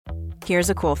Here's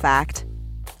a cool fact.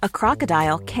 A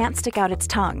crocodile can't stick out its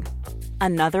tongue.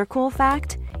 Another cool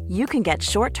fact, you can get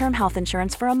short-term health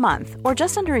insurance for a month or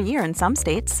just under a year in some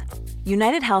states.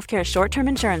 United Healthcare short-term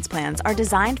insurance plans are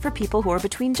designed for people who are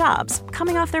between jobs,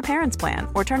 coming off their parents' plan,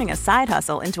 or turning a side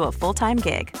hustle into a full-time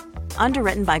gig.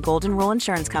 Underwritten by Golden Rule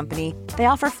Insurance Company, they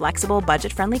offer flexible,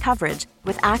 budget-friendly coverage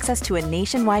with access to a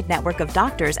nationwide network of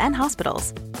doctors and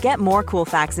hospitals. Get more cool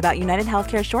facts about United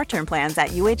Healthcare short-term plans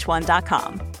at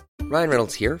uh1.com. Ryan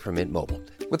Reynolds here from Mint Mobile.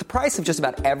 With the price of just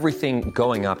about everything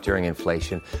going up during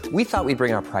inflation, we thought we'd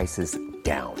bring our prices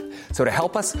down. So to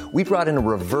help us, we brought in a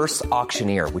reverse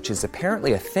auctioneer, which is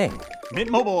apparently a thing. Mint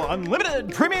Mobile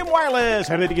Unlimited Premium Wireless.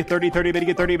 How to get 30, 30, bit to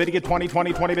get 30, bit to get 20,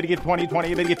 20, 20, bit to get 20,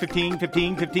 20, bit to get 15,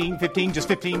 15, 15, 15, just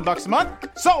 $15 a month?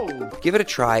 Sold! Give it a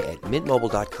try at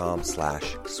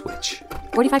mintmobile.com/switch.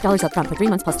 $45 up front for 3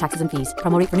 months plus taxes and fees.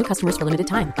 Promo rate for new customers for limited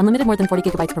time. Unlimited more than 40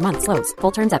 gigabytes per month. Slows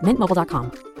full terms at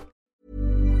mintmobile.com.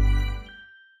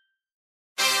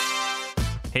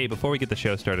 Hey, before we get the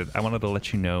show started, I wanted to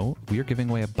let you know we are giving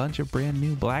away a bunch of brand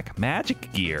new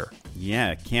Blackmagic gear.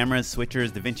 Yeah, cameras,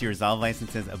 switchers, DaVinci Resolve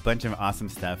licenses, a bunch of awesome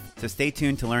stuff. So stay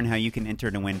tuned to learn how you can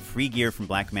enter to win free gear from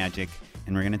Blackmagic,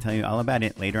 and we're going to tell you all about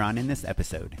it later on in this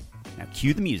episode. Now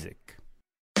cue the music.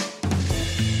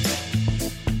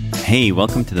 Hey,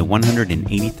 welcome to the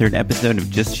 183rd episode of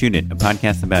Just Shoot It, a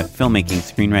podcast about filmmaking,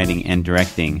 screenwriting, and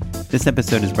directing. This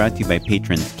episode is brought to you by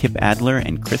patrons Kip Adler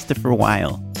and Christopher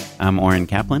Weil. I'm Oren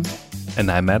Kaplan.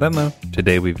 And I'm Matt Emma.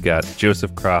 Today we've got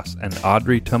Joseph Cross and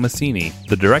Audrey Tomasini,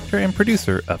 the director and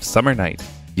producer of Summer Night.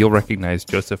 You'll recognize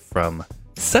Joseph from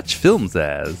such films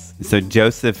as... So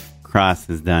Joseph Cross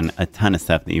has done a ton of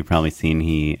stuff that you've probably seen.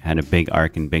 He had a big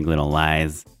arc in Big Little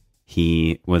Lies.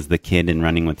 He was the kid in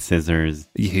Running with Scissors.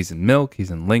 He's in Milk. He's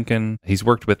in Lincoln. He's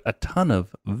worked with a ton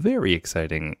of very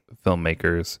exciting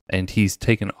filmmakers, and he's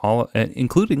taken all,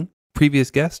 including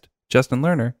previous guest Justin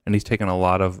Lerner, and he's taken a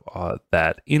lot of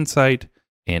that insight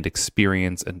and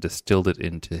experience and distilled it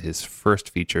into his first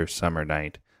feature, Summer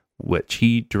Night, which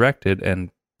he directed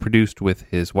and produced with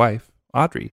his wife,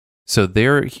 Audrey. So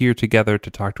they're here together to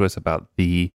talk to us about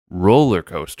the roller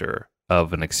coaster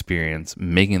of an experience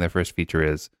making their first feature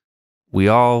is. We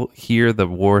all hear the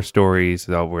war stories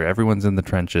where everyone's in the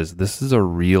trenches. This is a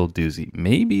real doozy.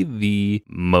 Maybe the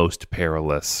most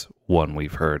perilous one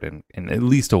we've heard in at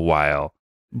least a while.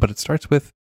 But it starts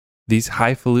with these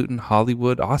highfalutin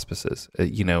Hollywood auspices.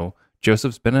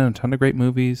 Joseph's been in a ton of great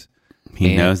movies.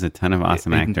 He knows a ton of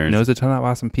awesome actors. He knows a ton of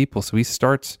awesome people. So he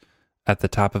starts at the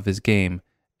top of his game.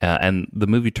 And the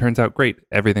movie turns out great.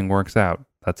 Everything works out.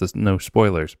 That's no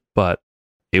spoilers. But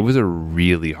it was a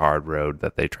really hard road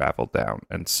that they traveled down.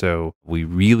 And so we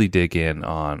really dig in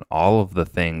on all of the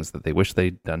things that they wish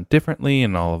they'd done differently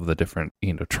and all of the different,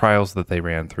 trials that they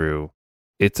ran through.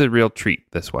 It's a real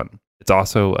treat, this one. It's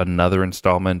also another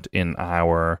installment in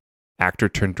our actor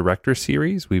turned director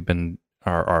series. We've been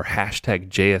our hashtag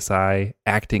JSI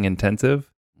acting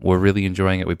intensive. We're really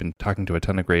enjoying it. We've been talking to a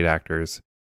ton of great actors.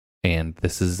 And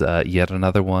this is yet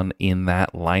another one in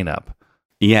that lineup.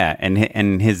 Yeah,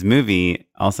 and his movie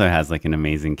also has like an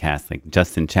amazing cast, like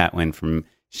Justin Chatwin from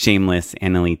Shameless,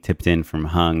 Annalee Tipton from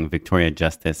Hung, Victoria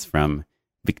Justice from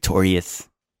Victorious,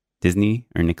 Disney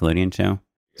or Nickelodeon show.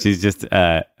 She's just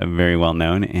very well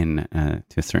known to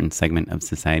a certain segment of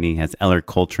society. Has Eller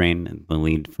Coltrane, the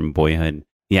lead from Boyhood.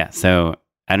 Yeah, so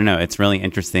I don't know. It's really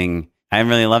interesting. I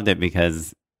really loved it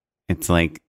because it's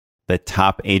like the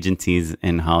top agencies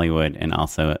in Hollywood and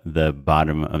also the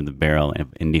bottom of the barrel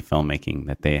of indie filmmaking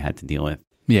that they had to deal with.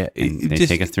 Yeah. They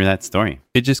take us through that story.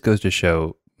 It just goes to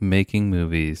show making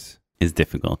movies is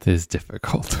difficult.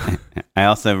 I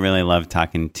also really love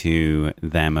talking to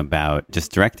them about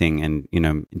just directing. And,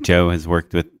 Joe has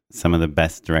worked with some of the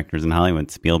best directors in Hollywood,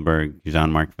 Spielberg,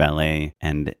 Jean-Marc Vallée,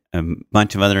 and a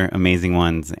bunch of other amazing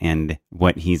ones. And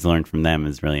what he's learned from them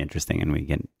is really interesting. And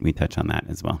we touch on that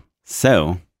as well.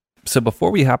 So before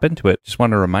we hop into it, just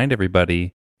want to remind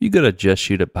everybody, you go to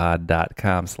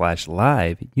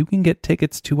justshootitpod.com/live. You can get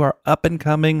tickets to our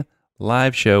up-and-coming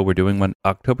live show. We're doing one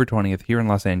October 20th here in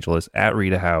Los Angeles at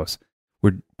Rita House.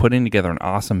 We're putting together an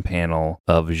awesome panel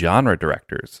of genre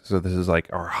directors. So this is like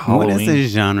our Halloween. What is a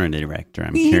genre director?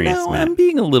 I'm curious, Matt. I'm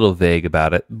being a little vague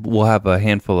about it. We'll have a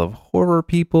handful of horror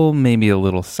people, maybe a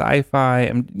little sci-fi,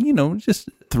 and, just...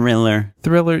 Thriller.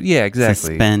 Yeah,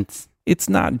 exactly. Suspense. It's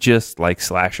not just like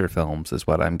slasher films is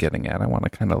what I'm getting at. I want to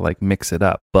kind of like mix it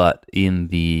up, but in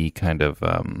the kind of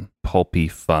pulpy,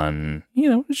 fun,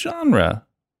 genre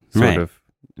sort of.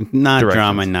 Not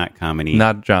drama, not comedy.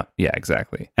 Yeah,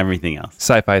 exactly. Everything else.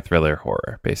 Sci-fi, thriller,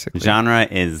 horror, basically. Genre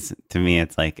is, to me,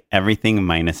 it's like everything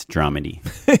minus dramedy.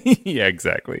 Yeah,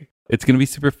 exactly. It's going to be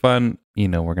super fun.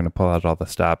 we're going to pull out all the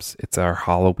stops. It's our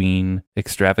Halloween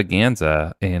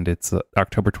extravaganza, and it's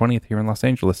October 20th here in Los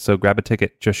Angeles. So grab a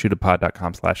ticket,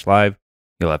 justshootitpod.com/live.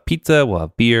 You'll have pizza, we'll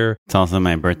have beer. It's also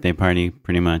my birthday party,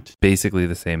 pretty much. Basically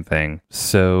the same thing.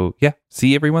 So yeah,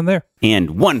 see everyone there.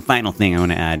 And one final thing I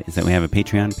want to add is that we have a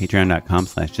Patreon,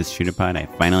 patreon.com/justshootitpod. I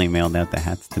finally mailed out the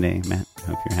hats today, Matt.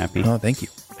 Hope you're happy. Oh, thank you.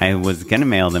 I was going to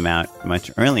mail them out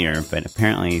much earlier, but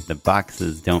apparently the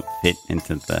boxes don't fit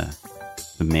into the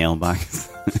mailbox.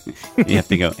 You have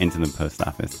to go into the post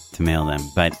office to mail them.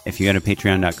 But if you go to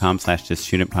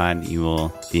patreon.com/justshootitpod, you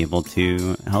will be able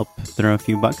to help throw a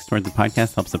few bucks towards the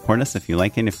podcast, help support us if you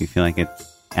like it, if you feel like it's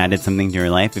added something to your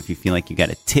life, if you feel like you got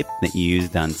a tip that you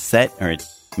used on set or it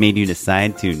made you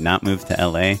decide to not move to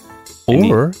LA.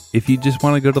 Or if you just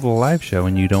want to go to the live show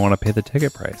and you don't want to pay the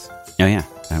ticket price. Oh, yeah.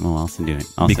 That will also do it.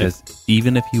 Also, because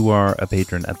even if you are a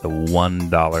patron at the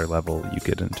 $1 level, you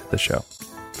get into the show.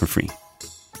 For free.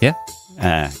 Yeah.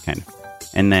 Kind of.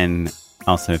 And then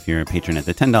also, if you're a patron at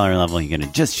the $10 level, you get a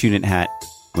Just Shoot It hat,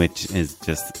 which is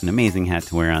just an amazing hat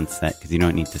to wear on set because you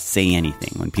don't need to say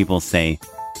anything. When people say,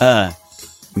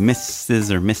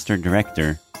 Mrs. or Mr.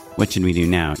 Director, what should we do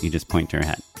now? You just point to your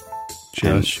hat.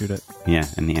 Just shoot it. Yeah,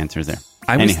 and the answer is there.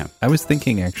 I was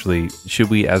thinking, actually, should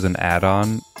we, as an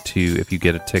add-on to if you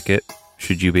get a ticket,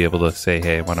 should you be able to say,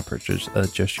 hey, I want to purchase a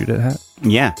Just Shoot It hat?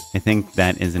 Yeah, I think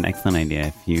that is an excellent idea.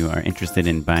 If you are interested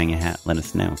in buying a hat, let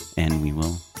us know, and we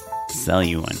will sell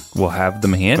you one. We'll have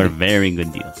them handy. For very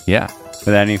good deals. Yeah.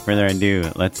 Without any further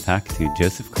ado, let's talk to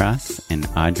Joseph Cross and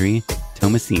Audrey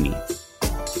Tomasini.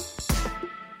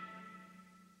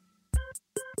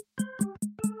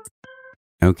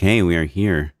 Okay, we are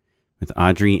here with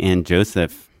Audrey and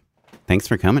Joseph. Thanks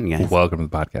for coming, guys. Welcome to the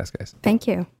podcast, guys. Thank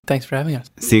you. Thanks for having us.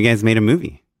 So you guys made a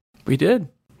movie. We did.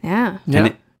 Yeah.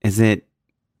 And has it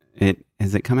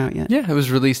come out yet? Yeah, it was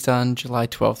released on July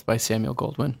 12th by Samuel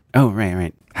Goldwyn. Oh,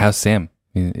 right. How's Sam?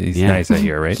 He's nice out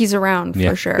here, right? He's around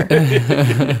for sure.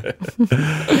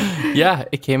 Yeah,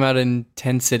 it came out in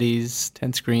 10 cities,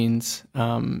 10 screens,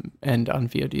 and on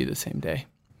VOD the same day.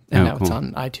 And now it's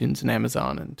on iTunes and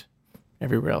Amazon and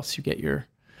everywhere else you get your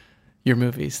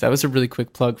movies. That was a really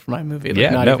quick plug for my movie.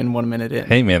 Not even 1 minute in.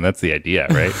 Hey, man, that's the idea,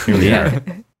 right? Here we are.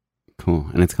 Cool.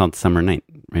 And it's called Summer Night,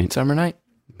 right? Summer Night.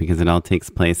 Because it all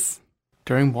takes place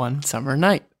during one summer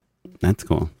night. That's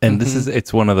cool. And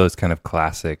it's one of those kind of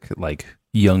classic, like,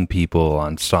 young people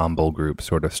ensemble group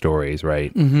sort of stories,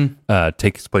 right? Mm-hmm.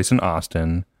 Takes place in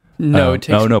Austin. No,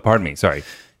 pardon me. Sorry.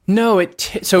 No,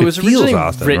 it was originally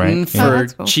Austin, written right? for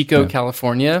cool. Chico,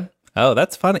 California. Oh,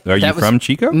 that's funny. Are you from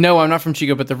Chico? No, I'm not from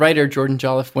Chico, but the writer, Jordan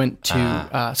Jolliffe, went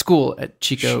to school at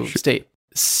Chico State.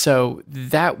 So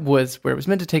that was where it was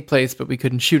meant to take place, but we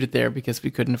couldn't shoot it there because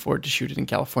we couldn't afford to shoot it in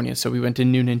California. So we went to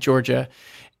Noonan, Georgia,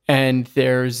 and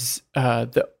there's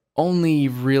the only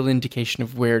real indication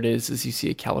of where it is you see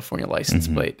a California license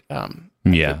plate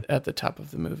at the top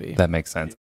of the movie. That makes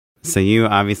sense. So you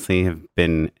obviously have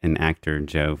been an actor,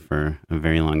 Joe, for a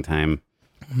very long time.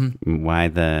 Mm-hmm. Why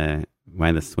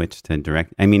the switch to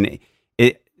direct? I mean,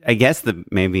 I guess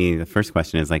maybe the first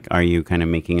question is like, are you kind of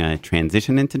making a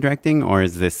transition into directing, or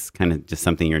is this kind of just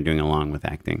something you're doing along with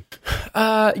acting?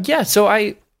 Yeah. So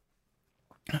I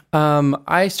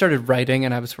started writing,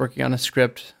 and I was working on a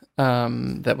script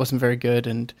that wasn't very good,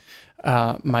 and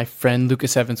my friend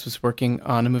Lucas Evans was working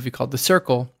on a movie called The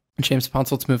Circle, James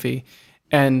Ponsolt's movie,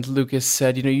 and Lucas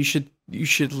said, you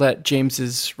should let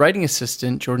James's writing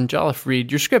assistant Jordan Jolliffe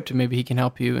read your script, and maybe he can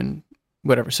help you and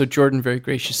whatever. So Jordan very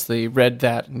graciously read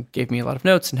that and gave me a lot of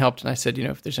notes and helped. And I said,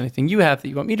 if there's anything you have that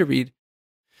you want me to read,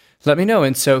 let me know.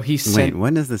 And so he said, "Wait,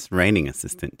 what does this writing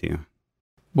assistant do?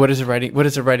 What does a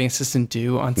writing assistant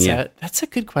do on set?" Yeah. That's a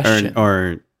good question.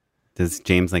 Or does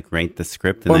James write the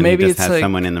script and or then maybe he just has like,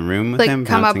 someone in the room with him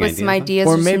come up with some ideas?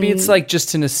 Or maybe it's like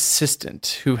just an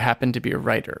assistant who happened to be a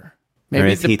writer.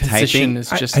 Maybe the position is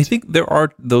just... I think there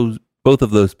are both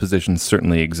of those positions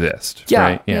certainly exist. Yeah.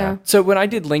 Right? Yeah. So when I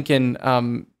did Lincoln,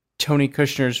 Tony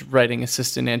Kushner's writing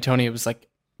assistant, Antonia, was like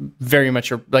very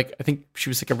much I think she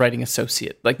was like a writing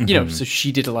associate. Like, so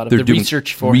she did a lot of the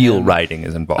research for real him. Writing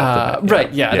is involved in that.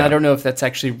 Right, yeah. And I don't know if that's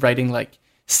actually writing like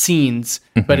scenes,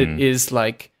 but it is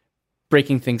like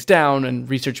breaking things down and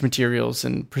research materials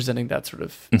and presenting that sort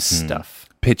of stuff.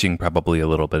 Pitching probably a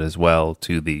little bit as well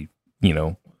to the,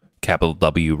 capital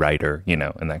W writer, in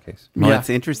that case. Well, it's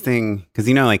interesting because,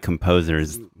 like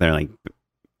composers, they're like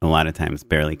a lot of times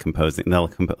barely composing.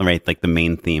 They'll write like the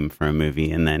main theme for a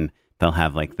movie, and then they'll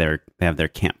have like they have their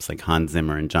camps, like Hans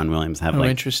Zimmer and John Williams have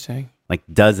interesting. Like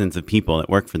dozens of people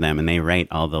that work for them, and they write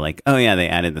all the like, oh yeah, they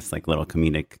added this like little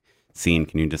comedic scene.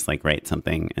 Can you just like write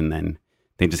something? And then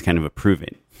they just kind of approve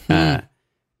it.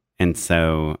 And And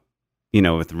so,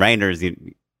 with writers,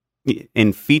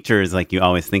 in features, like you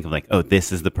always think of like, oh,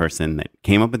 this is the person that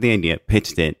came up with the idea,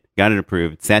 pitched it, got it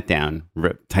approved, sat down,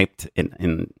 typed it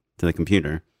into the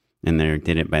computer, and they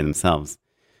did it by themselves.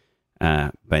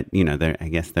 But I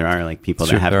guess there are like people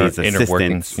that have these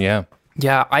assistants. Yeah.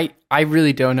 Yeah, I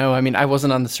really don't know. I mean, I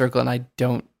wasn't on the circle, and I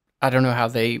don't know how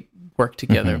they work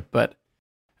together. But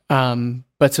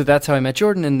so that's how I met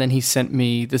Jordan, and then he sent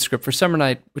me the script for Summer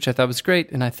Night, which I thought was great,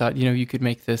 and I thought, you could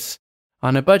make this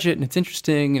on a budget, and it's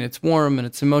interesting, and it's warm, and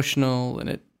it's emotional, and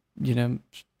it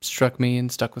struck me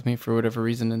and stuck with me for whatever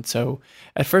reason. And so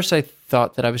at first I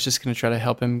thought that I was just going to try to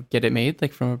help him get it made,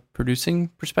 like from a producing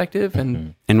perspective.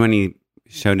 And when he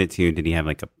showed it to you, did he have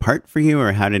like a part for you,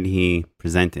 or how did he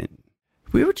present it?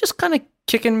 We were just kind of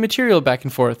kicking material back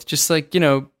and forth, just like,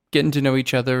 getting to know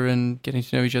each other and getting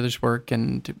to know each other's work.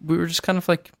 And we were just kind of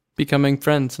like becoming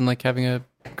friends and like having a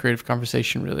creative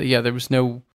conversation, really. Yeah, there was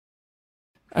no,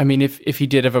 I mean, if he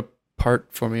did have a part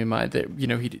for me in mind, that, he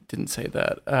didn't say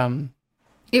that.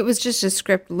 It was just a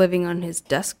script living on his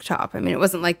desktop. I mean, it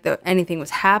wasn't like anything was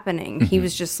happening. He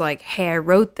was just like, hey, I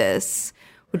wrote this.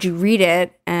 Would you read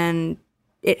it? And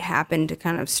it happened to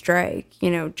kind of strike,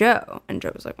 Joe. And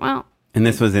Joe was like, well. And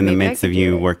this was in the midst of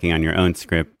you working on your own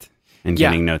script and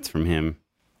getting notes from him.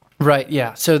 Right,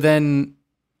 yeah. So then,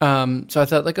 so I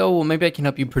thought like, oh, well, maybe I can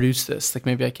help you produce this. Like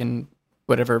maybe I can,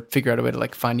 figure out a way to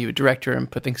like find you a director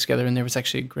and put things together. And there was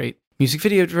actually a great music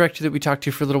video director that we talked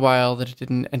to for a little while that it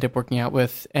didn't end up working out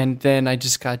with. And then I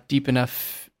just got deep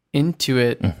enough into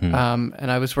it.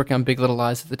 And I was working on Big Little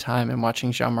Lies at the time and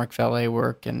watching Jean-Marc Vallée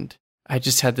work. And I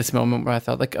just had this moment where I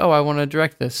thought like, oh, I want to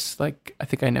direct this. Like, I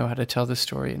think I know how to tell this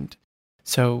story. And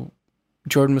so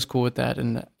Jordan was cool with that.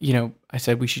 And, I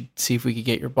said we should see if we could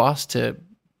get your boss to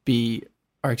be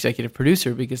our executive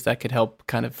producer, because that could help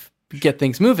kind of get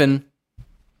things moving.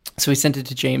 So we sent it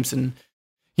to James and,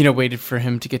 waited for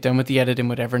him to get done with the edit and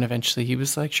whatever. And eventually he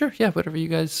was like, sure, yeah, whatever you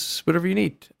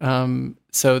need.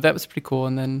 So that was pretty cool.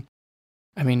 And then,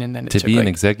 it to took be an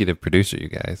executive producer, you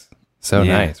guys. So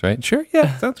nice, right? Sure,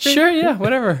 yeah, sounds great. Sure, yeah,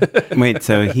 whatever. Wait,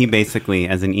 so he basically,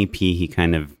 as an EP, he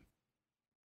kind of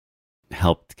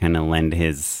helped lend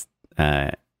his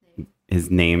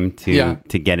name to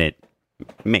get it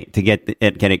made, to get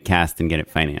it cast and get it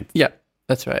financed. Yeah,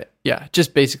 that's right. Yeah,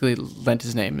 just basically lent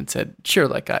his name and said, sure,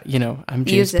 like I'm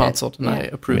James Ponsoldt and I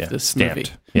approve this movie.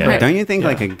 Yeah. Right. Don't you think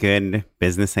like a good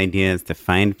business idea is to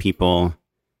find people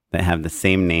that have the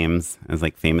same names as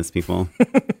like famous people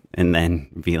and then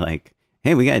be like,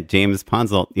 hey, we got James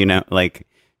Ponsoldt,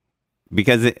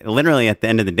 because literally at the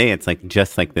end of the day, it's like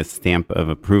just like this stamp of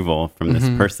approval from this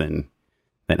person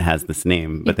that has this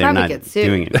name, but they're not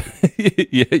doing it.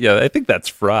 yeah, I think that's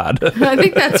fraud. I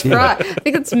think that's fraud. I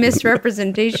think it's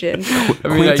misrepresentation.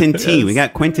 Quentin T. We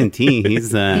got Quentin T.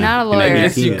 He's not a lawyer. I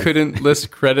guess you couldn't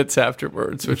list credits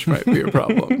afterwards, which might be a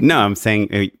problem. No, I'm saying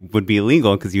it would be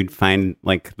illegal because you'd find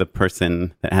like the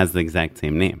person that has the exact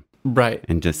same name. Right.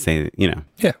 And just say,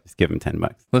 just give them $10.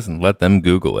 Listen, let them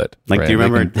Google it. Like, right? do you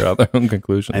remember? They can draw their own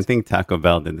conclusions. I think Taco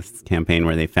Bell did this campaign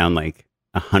where they found like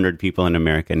 100 people in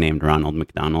America named Ronald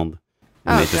McDonald.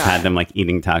 And they just had them like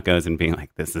eating tacos and being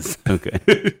like, this is so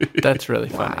good. That's really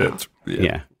funny. Wow.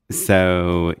 Yeah.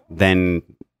 So then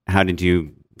how did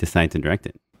you decide to direct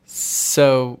it?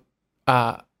 So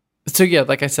yeah,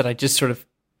 like I said, I just sort of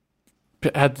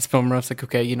had this moment where I was like,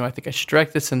 okay, I think I should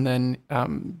direct this. And then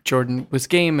Jordan was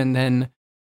game. And then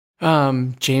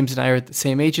James and I are at the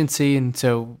same agency. And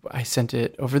so I sent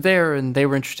it over there and they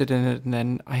were interested in it. And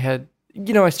then I had,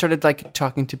 I started like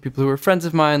talking to people who were friends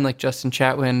of mine, like Justin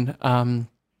Chatwin,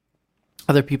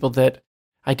 other people that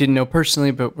I didn't know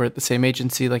personally, but were at the same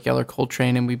agency, like Eller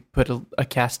Coltrane. And we put a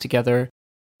cast together.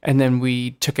 And then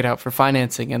we took it out for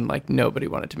financing and like nobody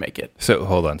wanted to make it. So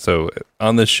hold on. So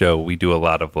on this show, we do a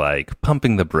lot of like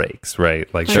pumping the brakes,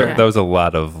 right? Like Sure. that was a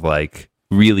lot of like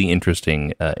really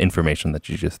interesting information that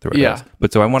you just threw at us.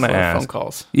 But so I want to ask. Phone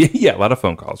calls. Yeah, a lot of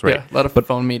phone calls, right? Yeah, a lot of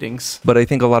phone meetings. But I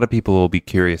think a lot of people will be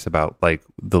curious about like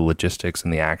the logistics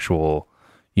and the actual,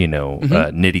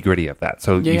 nitty gritty of that.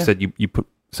 So you said you put,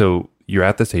 so you're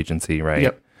at this agency, right?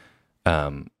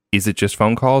 Yep. Is it just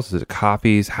phone calls? Is it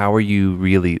copies? How are you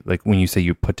really, like when you say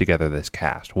you put together this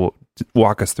cast? Well,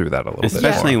 walk us through that a little bit.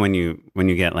 Especially when you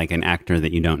get like an actor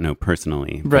that you don't know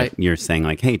personally. Right. You're saying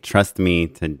like, hey, trust me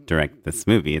to direct this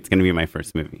movie. It's going to be my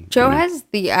first movie. Joe has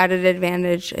the added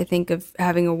advantage, I think, of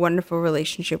having a wonderful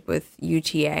relationship with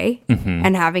UTA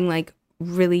and having like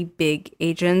really big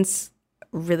agents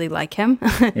really like him,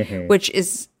 which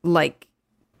is like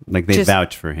they just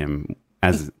vouch for him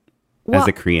as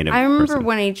a creative I remember person.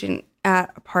 one agent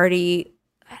at a party,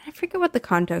 I I forget what the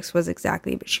context was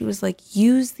exactly, but she was like,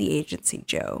 use the agency,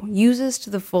 Joe. Use us to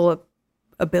the full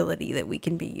ability that we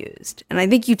can be used. And I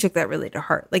think you took that really to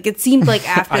heart. Like, it seemed like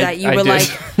after that you were did.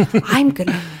 like, I'm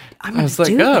gonna I was like,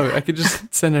 do oh, that. I could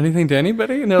just send anything to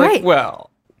anybody? And they're Right. like,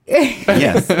 well.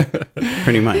 Yes,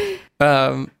 pretty much.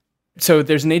 So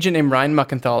there's an agent named Ryan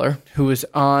Muckenthaler who was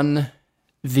on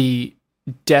the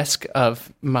desk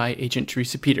of my agent,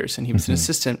 Teresa Peters, and he was an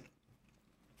assistant.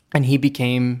 And he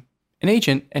became an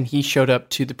agent, and he showed up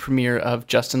to the premiere of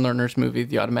Justin Lerner's movie,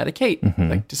 The Automatic Eight,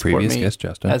 like to support Previous me guest,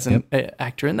 Justin. as an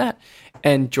actor in that.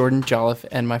 And Jordan Jolliffe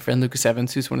and my friend Lucas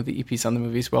Evans, who's one of the EPs on the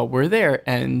movie as well, were there.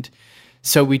 And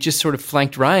so we just sort of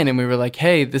flanked Ryan, and we were like,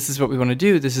 hey, this is what we want to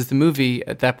do. This is the movie.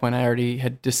 At that point, I already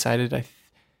had decided, I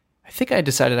think I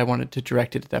decided I wanted to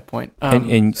direct it at that point.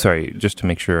 And sorry, just to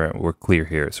make sure we're clear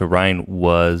here. So Ryan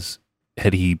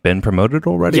had he been promoted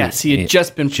already? Yes, he had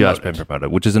just been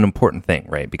promoted. Which is an important thing,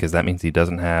 right? Because that means he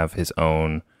doesn't have his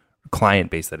own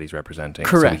client base that he's representing.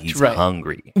 Correct, So he's right.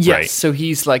 hungry. Yes, Right? so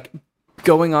he's like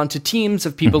going on to teams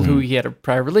of people who he had a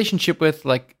prior relationship with,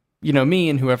 like, you know, me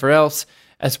and whoever else,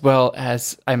 as well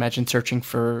as, I imagine, searching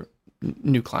for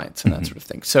new clients and that sort of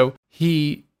thing. So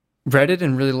he read it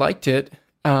and really liked it,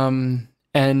 and,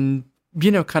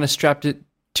 you know, kind of strapped it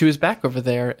to his back over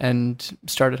there and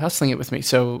started hustling it with me.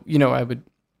 So, you know, I would,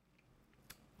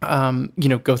 you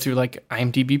know, go through like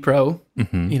IMDb Pro,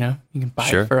 you know, you can buy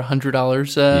Sure. it for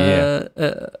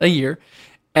 $100 a year.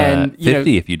 And, you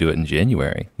 50 know, if you do it in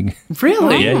January.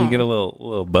 really? Yeah, you get a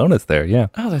little bonus there. Yeah.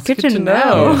 Oh, that's Good good, to to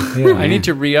know. know. I need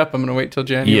to re-up. I'm going to wait till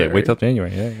January. Yeah, wait till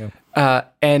January. Yeah.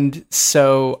 And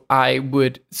so I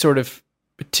would sort of,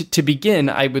 to begin,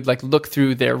 I would like look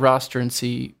through their roster and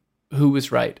see who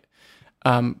was right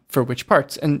for which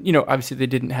parts. And, you know, obviously they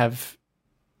didn't have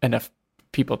enough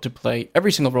people to play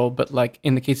every single role, but like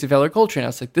in the case of Eller Coltrane, I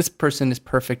was like, this person is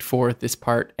perfect for this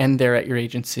part, and they're at your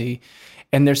agency.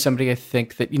 And there's somebody I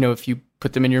think that, you know, if you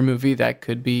put them in your movie, that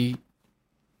could be,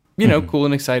 you know, cool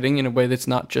and exciting in a way that's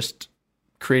not just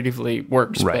creatively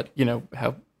works, Right. but, you know,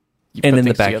 how you And put in the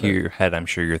things back together. of your head, I'm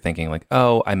sure you're thinking like,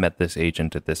 oh, I met this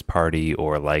agent at this party,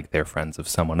 or like they're friends of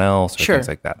someone else, or Sure. things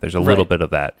like that. There's a little bit of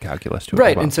that calculus to it. Right.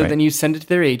 as well, And so then you send it to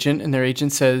their agent, and their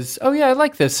agent says, oh, yeah, I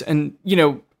like this. And, you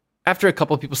know, after a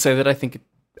couple of people say that,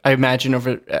 I imagine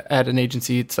over at an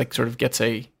agency, it's like sort of gets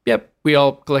a, yep, we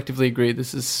all collectively agree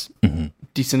this is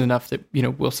decent enough that, you know,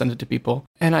 we'll send it to people.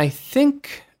 And I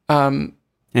think, And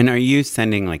are you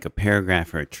sending like a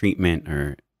paragraph or a treatment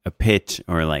or a pitch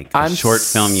or like a I'm short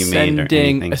film you made or sending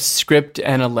anything? a script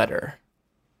and a letter,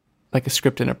 like a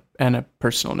script and a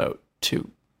personal note to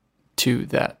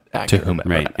that actor. To whomever.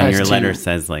 Right. As And your to- letter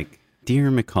says like, Dear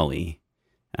Macaulay,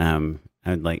 I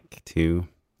would like to,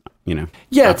 you know,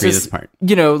 Yeah, offer you it's this just, part.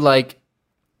 you know, like,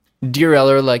 dear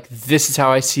Eller, like, this is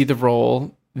how I see the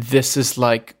role. This is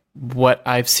like what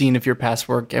I've seen of your past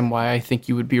work and why I think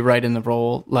you would be right in the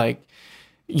role. Like,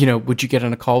 you know, would you get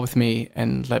on a call with me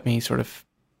and let me sort of,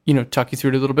 you know, talk you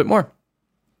through it a little bit more?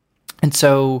 And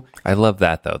so, I love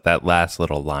that though. That last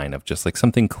little line of just like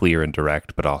something clear and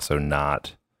direct, but also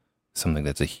not something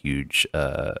that's a huge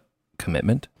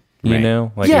commitment. You Right.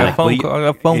 know, like Yeah. a phone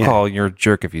Well, call. yeah. Call. You're a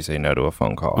jerk if you say no to a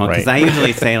phone call, Well, right? because I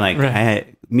usually say like,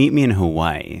 Right. meet me in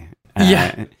Hawaii.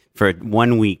 Yeah. For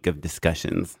 1 week of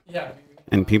discussions.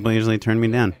 And people usually turn me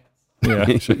down.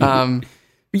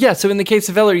 yeah, so in the case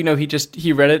of Eller, you know,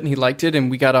 he read it and he liked it, and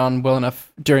we got on well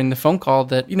enough during the phone call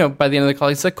that, you know, by the end of the call,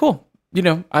 he's like, cool, you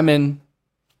know, I'm in,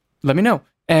 let me know.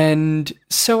 And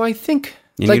so I think,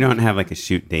 And like, you don't have like a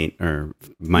shoot date or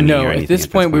money no, or anything at this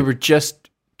point, we were just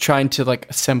trying to like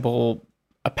assemble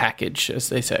a package, as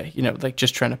they say, you know, like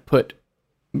just trying to put,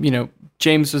 you know,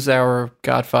 James was our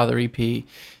Godfather EP,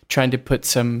 trying to put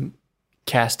some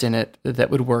cast in it that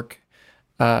would work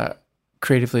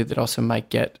creatively, that also might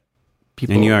get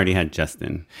people. And you already had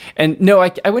Justin. And no,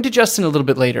 I went to Justin a little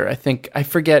bit later. I think, I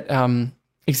forget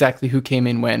exactly who came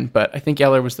in when, but I think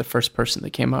Eller was the first person that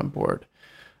came on board.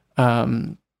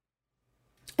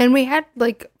 And we had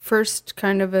like first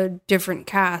kind of a different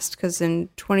cast, because in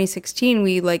 2016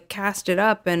 we like cast it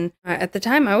up, and at the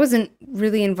time I wasn't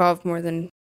really involved more than,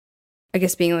 I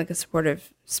guess, being like a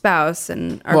supportive spouse.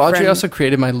 And our Well, Audrey friend, also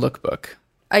created my lookbook,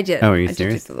 I did. Oh, are you I did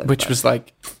serious? do the which lookbook. was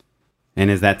like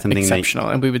And is that something exceptional,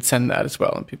 and we would send that as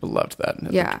well, and people loved that, and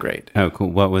it Yeah. looked great. that... Oh,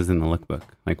 cool. What was in the lookbook?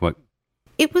 Like what?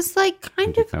 It was like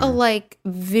kind Did you of a cover? like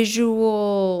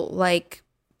visual like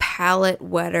palette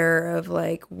wetter of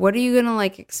like, what are you gonna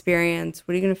like experience?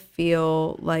 What are you gonna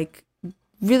feel like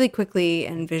really quickly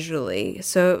and visually?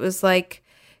 So it was like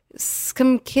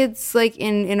some kids like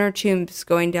in inner tubes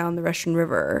going down the Russian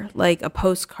River, like a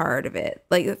postcard of it.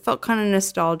 Like it felt kind of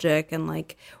nostalgic and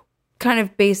like kind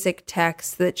of basic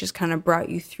text that just kind of brought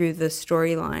you through the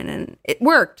storyline, and it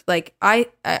worked. Like I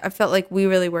felt like we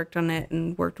really worked on it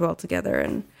and worked well together,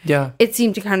 and it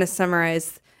seemed to kind of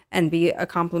summarize and be a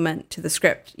compliment to the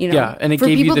script, you know. Yeah, and it for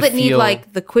gave you people the that need feel-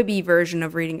 like the Quibi version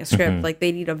of reading a script, like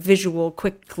they need a visual,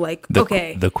 quick, like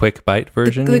The quick bite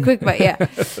version. the quick bite, yeah,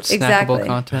 Snackable exactly,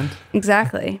 content.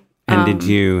 exactly. And did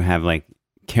you have like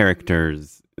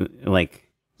characters like?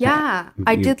 Yeah,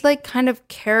 I did like kind of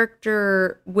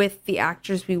character with the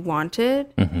actors we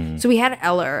wanted. So we had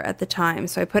Eller at the time.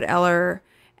 So I put Eller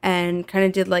and kind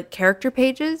of did like character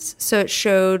pages. So it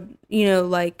showed, you know,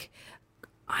 like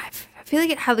I feel like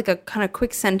it had like a kind of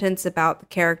quick sentence about the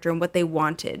character and what they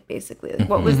wanted, basically. Like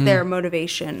what was their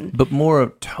motivation. But more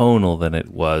tonal than it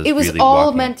was. It was really all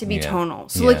walking- meant to be yeah. tonal.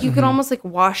 So like you could almost like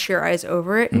wash your eyes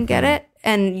over it and get it.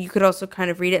 And you could also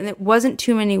kind of read it. And it wasn't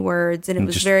too many words. And it And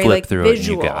was just very flip like through it and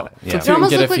you visual. got it. Yeah. It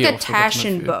almost Get a looked like feel a for what the movie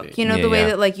Taschen would book. be. You know, Yeah, the way yeah.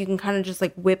 that like you can kind of just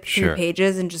like whip through Sure.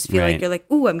 pages and just feel Right. like you're like,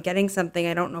 ooh, I'm getting something.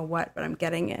 I don't know what, but I'm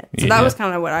getting it. So Yeah. that was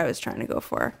kind of what I was trying to go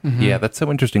for. Yeah, that's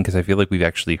so interesting because I feel like we've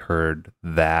actually heard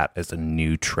that as a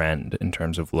new trend in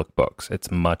terms of lookbooks. It's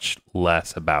much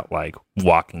less about like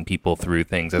walking people through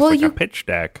things as Well, like you- a pitch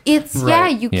deck. It's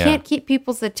Right. you Yeah. can't keep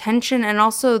people's attention, and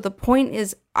also the point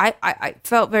is, I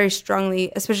felt very strongly,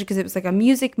 especially because it was like a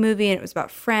music movie and it was about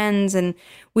friends, and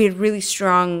we had really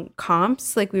strong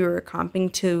comps. Like we were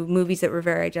comping to movies that were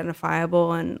very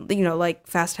identifiable, and you know, like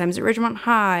Fast Times at Ridgemont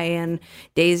High and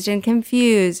Dazed and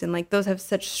Confused, and like those have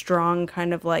such strong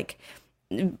kind of like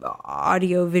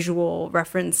audio visual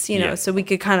reference, you know, Yeah. so we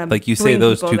could kind of Like you say bring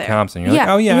those people two there. comps and you're like,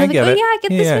 oh, yeah, And I you're get like, it. oh yeah, I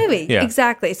get Yeah, this movie. yeah.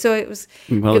 Exactly. So it was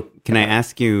Well, can I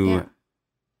ask you? Yeah.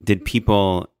 Did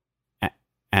people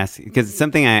ask? Because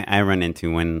something I run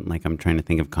into when like I'm trying to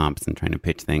think of comps and trying to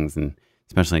pitch things, and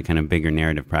especially kind of bigger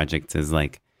narrative projects, is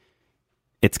like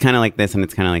it's kind of like this and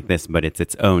it's kind of like this, but it's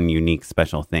its own unique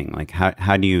special thing. Like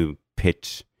how do you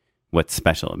pitch what's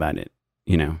special about it?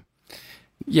 You know.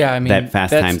 Yeah, I mean, That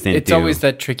Fast Times didn't it's do. always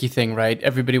that tricky thing, right?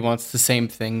 Everybody wants the same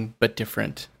thing but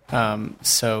different.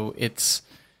 So it's,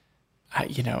 I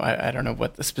don't know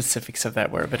what the specifics of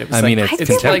that were, but it was. I mean, like, it's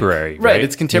feel like- contemporary, right? right?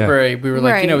 It's contemporary. We were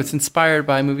like, Right. it's inspired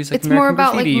by movies like It's more American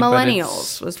about, like, Graffiti, but millennials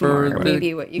it's was for more the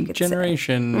maybe what you could say.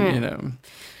 generation, Yeah. you know.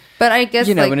 But I guess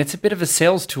like, And it's a bit of a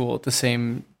sales tool at the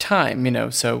same time, you know.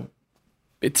 So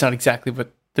it's not exactly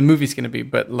what the movie's going to be,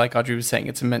 but like Audrey was saying,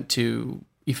 it's meant to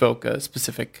evoke a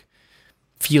specific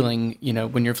feeling, you know,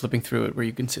 when you're flipping through it, where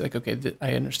you can see like, okay,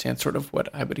 I understand sort of what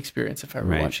I would experience if I were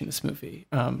Right. watching this movie.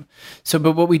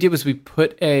 But what we did was we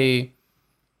put a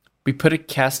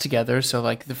cast together. So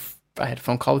like I had a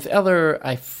phone call with Eller.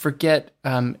 I forget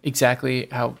exactly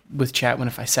how with Chatwin,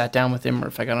 if I sat down with him or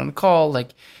if I got on a call, like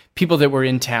people that were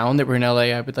in town, that were in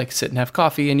LA, I would like sit and have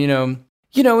coffee. And, you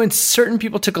know, and certain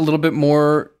people took a little bit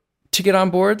more to get on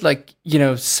board. Like, you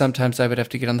know, sometimes I would have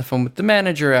to get on the phone with the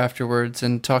manager afterwards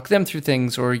and talk them through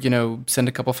things, or, you know, send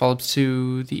a couple follow-ups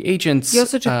to the agents. you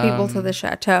also took people to the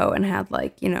chateau and had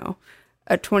like, you know,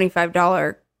 a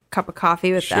 $25 cup of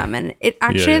coffee with them, and it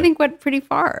actually Yeah. I think went pretty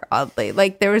far, oddly.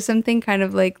 Like there was something kind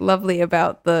of like lovely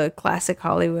about the classic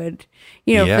Hollywood,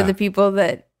 you know, Yeah. for the people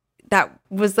that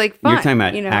was like fun. You're talking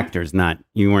about you know? actors, not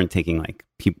you weren't taking like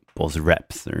people's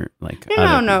reps or like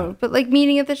No, but like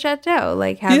meeting at the chateau,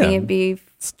 like having Yeah. it be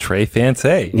It's Trey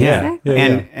Fancy. Yeah, Exactly.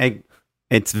 and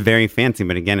it's very fancy,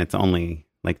 but again, it's only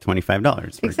like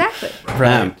 $25. exactly.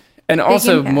 Right. And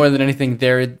also, impact. more than anything,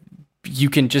 there you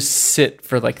can just sit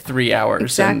for like 3 hours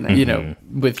Exactly. and, you know,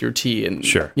 with your tea and,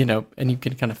 Sure. you know, and you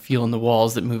can kind of feel in the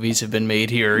walls that movies have been made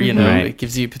here, you know, Right. it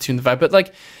puts you in the vibe. But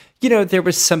like, you know, there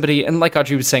was somebody, and like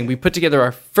Audrey was saying, we put together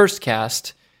our first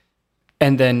cast,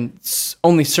 and then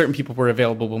only certain people were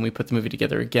available when we put the movie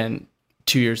together again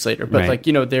 2 years later. But Right. like,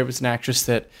 you know, there was an actress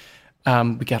that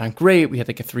we got on great. We had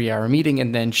like a 3-hour meeting,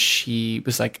 and then she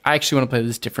was like, I actually want to play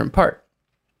this different part.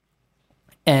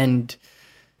 And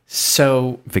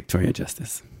so Victoria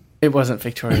Justice. it wasn't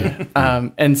Victoria.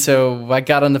 And so I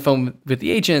got on the phone with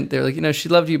the agent. They're like, you know, she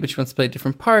loved you, but she wants to play a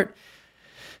different part.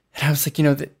 And I was like, you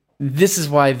know, this is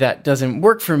why that doesn't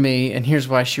work for me. And here's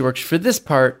why she works for this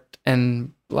part,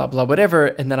 and blah, blah, whatever.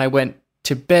 And then I went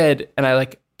to bed and I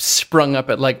like sprung up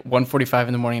at like 1:45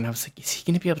 in the morning. And I was like, is he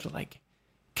going to be able to like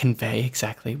convey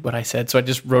exactly what I said? So I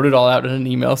just wrote it all out in an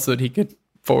email so that he could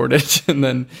forward it. And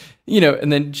then, you know,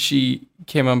 and then she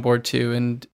came on board too.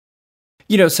 And,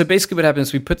 you know, so basically what happened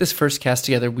is we put this first cast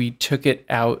together. We took it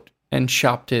out and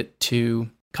shopped it to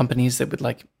companies that would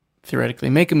like theoretically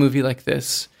make a movie like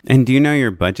this. And do you know your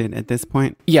budget at this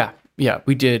point? Yeah,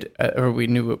 we did, or we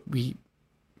knew what we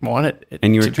wanted it.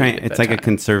 And you were to be trying, at it's that like a time.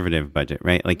 conservative budget,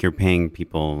 right? Like you're paying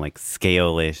people like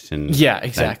scale-ish and Yeah,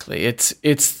 exactly. It's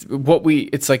what we,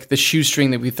 it's like the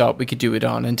shoestring that we thought we could do it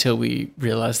on until we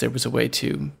realized there was a way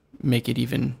to make it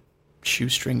even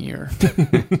shoestringier.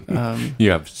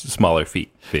 You have smaller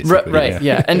feet, basically. Right,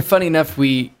 yeah. And funny enough,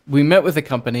 we met with a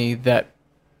company that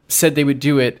said they would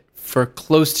do it for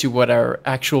close to what our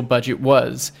actual budget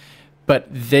was, but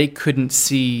they couldn't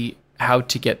see how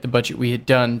to get the budget we had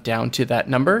done down to that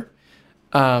number.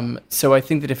 So I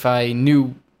think that if I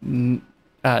knew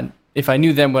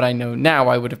then what I know now,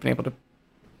 I would have been able to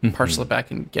parcel it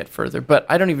back and get further. But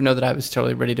I don't even know that I was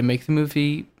totally ready to make the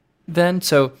movie then.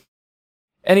 So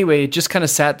anyway, it just kind of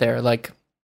sat there. Like,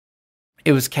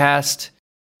 it was cast,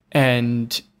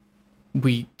 and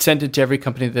we sent it to every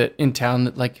company that in town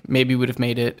that like maybe would have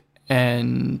made it,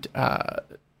 and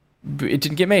it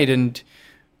didn't get made. And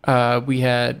we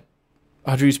had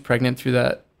Audrey was pregnant through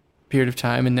that period of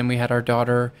time, and then we had our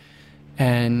daughter,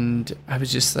 and I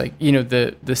was just like,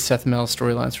 the Seth Mell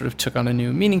storyline sort of took on a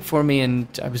new meaning for me, and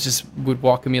I was just would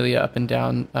walk Amelia up and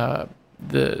down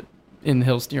in the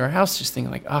hills near our house, just thinking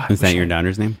like, Is that your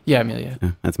daughter's name? Yeah, Amelia.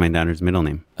 Oh, that's my daughter's middle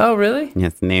name. Oh, really? Yeah,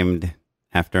 it's named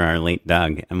after our late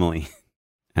dog, Emily.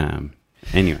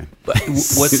 Anyway.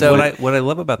 What I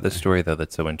love about this story, though,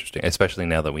 that's so interesting, especially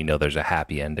now that we know there's a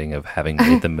happy ending of having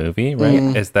made the movie,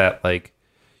 right? Is that like,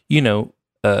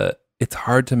 it's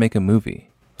hard to make a movie,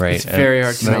 right? It's very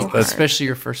hard to so make, hard. especially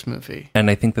your first movie. And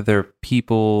I think that there are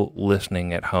people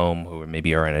listening at home who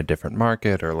maybe are in a different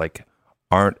market or like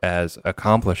aren't as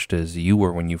accomplished as you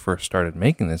were when you first started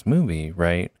making this movie,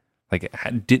 right? Like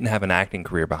didn't have an acting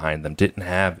career behind them, didn't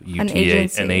have UTA,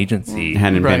 an agency.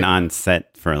 Hadn't Right. been on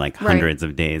set for like hundreds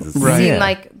of days. Right. Seen Yeah.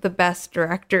 like the best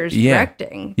directors Yeah.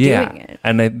 directing, Yeah. doing it.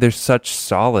 And there's such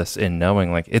solace in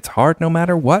knowing like it's hard no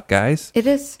matter what, guys. It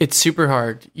is. It's super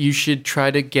hard. You should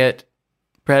try to get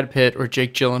Brad Pitt or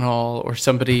Jake Gyllenhaal or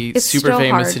somebody It's super still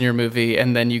famous hard. in your movie,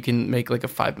 and then you can make like a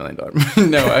 $5 million movie.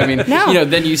 No, I mean, No.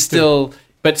 then you still,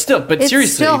 but It's seriously,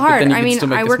 still but hard. then you I can mean, still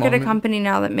make I the work at smaller a movie. company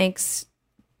now that makes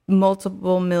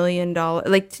multiple $1 million,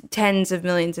 like tens of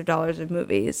millions of dollars of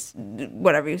movies,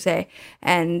 whatever you say,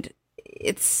 and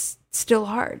it's still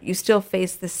hard. You still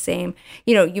face the same,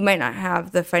 you might not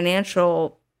have the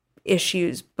financial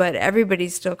issues, but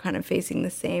everybody's still kind of facing the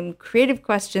same creative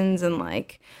questions and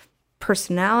like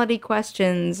personality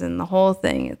questions and the whole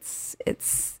thing. It's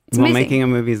Well, amazing. making a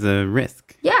movie is a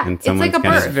risk. Yeah, And it's like a someone's gotta-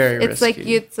 birth. It's very It's like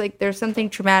risky. it's like there's something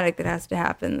traumatic that has to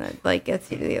happen that like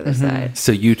gets you to the other Mm-hmm. side.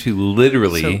 So you two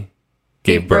literally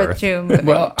gave birth to a movie.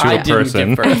 Well, to I a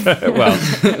person. didn't give birth.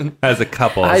 well, as a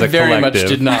couple, as I a very much collective,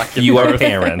 did not give you are birth.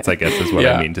 parents, I guess, is what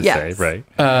Yeah. I mean to Yes. say,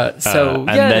 right? So And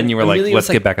yeah, then you were like, Amelia let's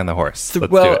was, get back on the horse. Let's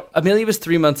do well, it. Amelia was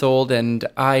 3 months old, and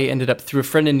I ended up through a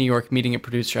friend in New York meeting a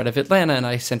producer out of Atlanta, and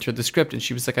I sent her the script, and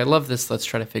she was like, "I love this. Let's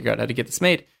try to figure out how to get this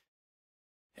made."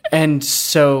 And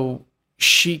so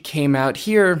she came out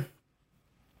here,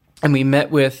 and we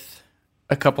met with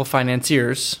a couple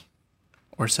financiers,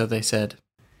 or so they said,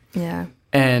 Yeah.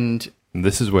 and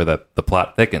This is where the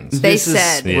plot thickens. They this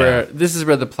said. this is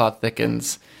where the plot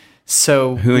thickens.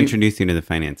 So Who introduced you to the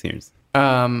financiers?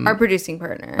 Our producing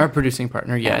partner. Our producing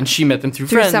partner, yeah, and she met them through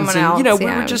Through friends. someone and, else, we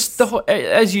yeah, were it just was- the whole,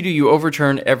 as you do, you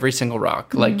overturn every single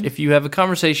rock. Like if you have a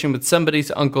conversation with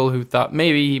somebody's uncle who thought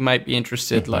maybe he might be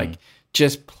interested, like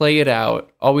just play it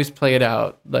out. Always play it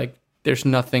out. Like there's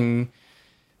nothing.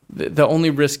 The only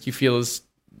risk you feel is,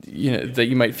 that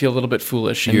you might feel a little bit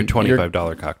foolish. And Your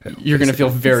 $25 cocktail. You're going to feel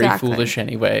very Exactly. foolish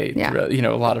anyway. Yeah. throughout,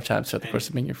 a lot of times throughout the course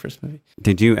of making your first movie.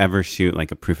 Did you ever shoot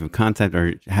like a proof of concept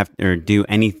or do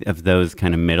any of those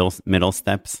kind of middle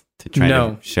steps to try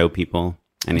No. to show people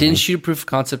I anything? didn't shoot a proof of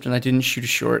concept, and I didn't shoot a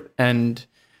short. And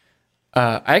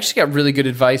I actually got really good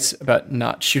advice about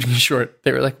not shooting a short.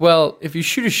 They were like, "Well, if you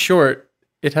shoot a short,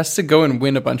 it has to go and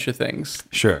win a bunch of things.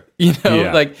 Sure.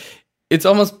 Like it's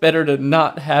almost better to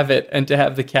not have it and to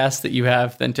have the cast that you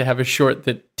have than to have a short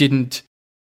that didn't,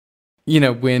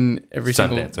 win every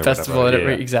single Sundance or festival. whatever,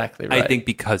 yeah. Exactly right. I think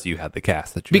because you had the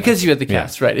cast that you because had. you had the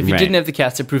cast, right? If you Right. didn't have the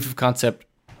cast, a proof of concept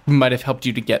might have helped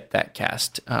you to get that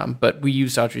cast. But we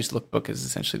used Audrey's lookbook as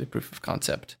essentially the proof of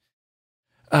concept.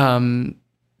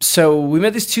 So we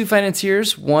met these two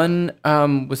financiers. One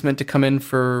was meant to come in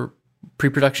for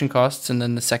pre-production costs, and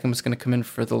then the second was going to come in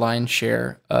for the lion's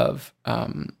share of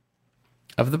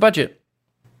the budget.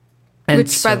 And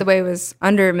Which, by the way, was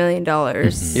under $1 million.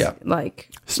 Yeah. Like,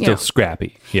 Still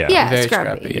scrappy. Yeah. Yeah, very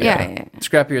scrappy. scrappy. Yeah.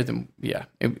 Scrappier than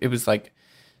It was like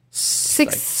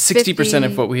 60%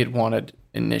 of what we had wanted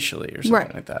initially, or something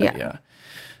Right, like that. yeah.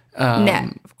 Yeah.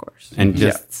 Net, of course. And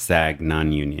just SAG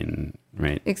non-union,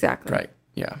 right? Exactly. Right.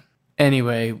 Yeah.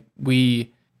 Anyway,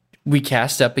 we we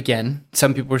cast up again.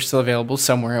 Some people were still available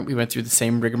somewhere. We went through the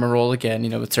same rigmarole again,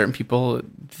 with certain people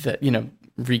that,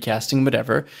 recasting,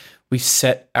 whatever. We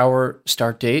set our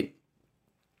start date.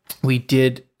 We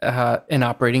did an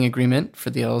operating agreement for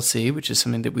the LLC, which is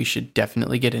something that we should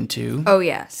definitely get into. Oh,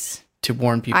 yes. To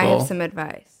warn people. I have some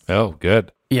advice. Oh,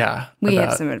 good. Yeah. We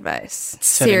have some advice.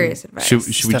 Serious advice.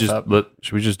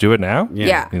 Should we just do it now?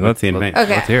 Yeah. Let's see. Okay.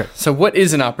 Let's hear it. So what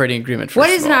is an operating agreement? What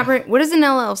is an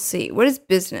LLC? What is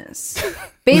business?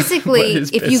 Basically,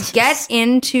 if you get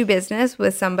into business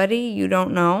with somebody you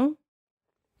don't know,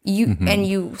 and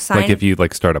you sign, like if you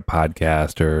start a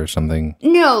podcast or something.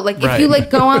 No, if you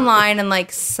go online and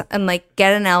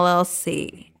get an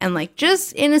LLC and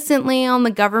just innocently on the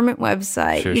government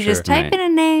website, you just type in a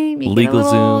name, you get a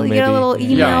little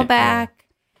email back.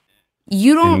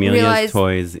 You don't Amelia's realize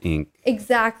Toys Inc.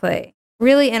 Exactly.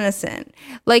 Really innocent.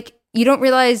 You don't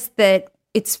realize that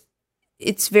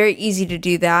it's very easy to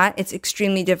do that. It's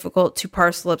extremely difficult to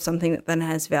parcel up something that then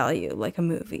has value, like a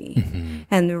movie,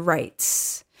 and the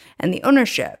rights and the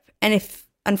ownership. And if,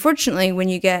 unfortunately, when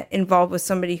you get involved with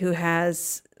somebody who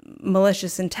has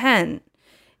malicious intent,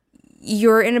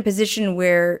 you're in a position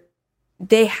where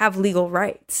they have legal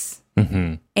rights.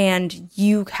 And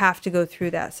you have to go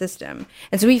through that system.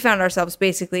 And so we found ourselves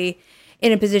basically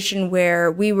in a position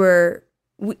where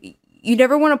you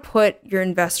never want to put your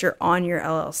investor on your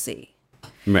LLC.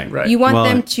 Right. You want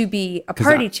them to be a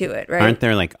party to it, right? Aren't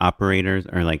there operators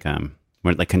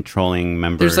or controlling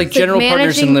members? There's general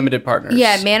partners and limited partners.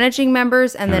 Yeah, managing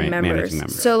members and then members. Managing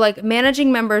members. So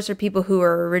managing members are people who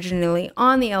are originally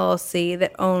on the LLC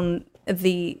that own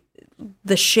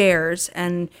the shares,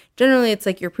 and generally it's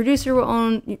your producer will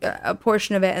own a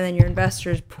portion of it, and then your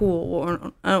investors pool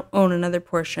will own another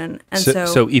portion. And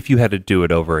so if you had to do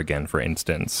it over again, for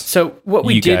instance, so what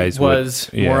we did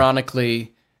was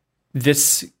ironically,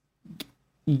 this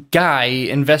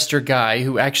investor guy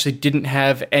who actually didn't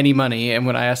have any money, and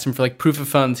when I asked him for proof of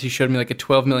funds, he showed me a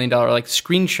 $12 million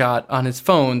screenshot on his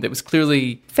phone that was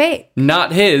clearly fake,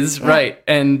 not his, right?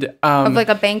 And of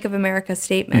a Bank of America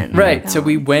statement, right? So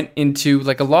we went into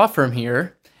a law firm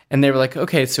here, and they were like,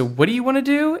 "Okay, so what do you want to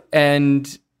do?"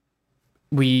 And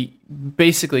we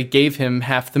basically gave him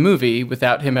half the movie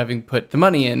without him having put the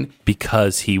money in,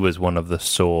 because he was one of the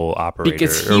sole operators.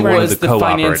 Because he was the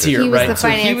financier, right? The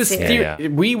financier.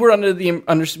 We were under the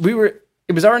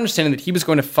It was our understanding that he was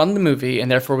going to fund the movie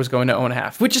and therefore was going to own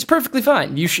half, which is perfectly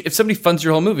fine. If somebody funds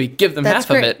your whole movie, give them half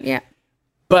of it. Yeah.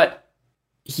 But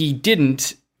he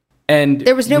didn't, and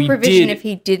there was no provision if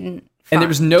he didn't. And there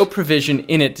was no provision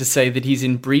in it to say that he's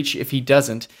in breach if he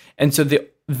doesn't. And so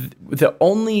the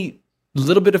only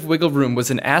little bit of wiggle room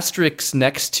was an asterisk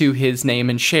next to his name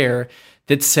and share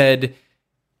that said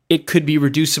it could be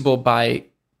reducible by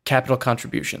capital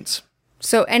contributions.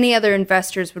 So any other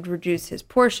investors would reduce his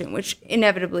portion, which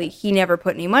inevitably he never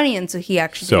put any money in, so he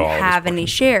actually didn't have any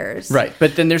shares. Right,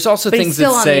 but then there's also things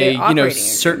that say,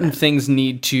 certain things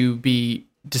need to be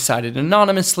decided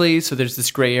anonymously, so there's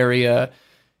this gray area.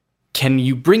 Can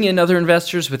you bring in other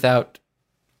investors without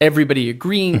everybody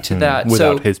agreeing to that?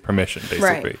 Without his permission,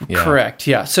 basically. Right. Yeah. Correct,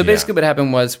 yeah. So basically what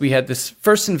happened was we had this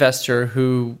first investor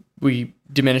who we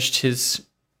diminished his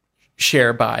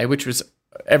share by, which was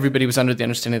everybody was under the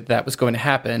understanding that was going to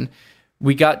happen.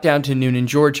 We got down to Noonan,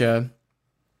 Georgia.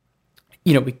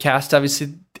 We cast,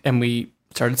 obviously, and we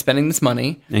started spending this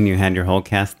money. And you had your whole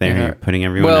cast there. You're putting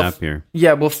everyone up here.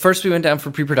 Yeah, well, first we went down for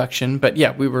pre-production, but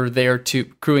we were there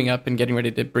crewing up and getting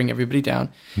ready to bring everybody down.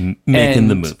 Making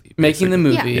the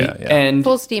movie. Yeah. And,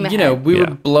 full steam ahead. We were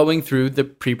blowing through the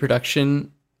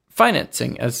pre-production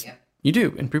financing, as you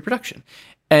do in pre-production.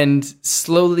 And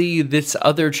slowly, this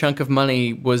other chunk of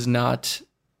money was not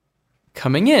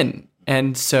coming in.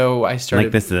 And so I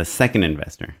started... this is a second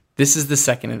investor. This is the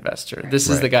second investor. This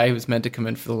is the guy who was meant to come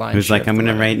in for the line. Who's like, I'm going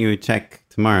to write you a check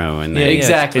tomorrow. And then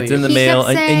exactly. It's in the mail.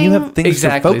 And you have things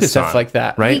to focus stuff on. like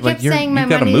that. Right? He kept saying, you've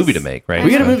got a movie to make, right? We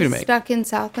got a movie to make. Stuck in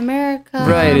South America.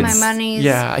 Right. My money's...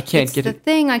 Yeah, I can't get it. It's the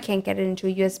thing. I can't get it into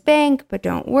a U.S. bank, but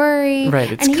don't worry.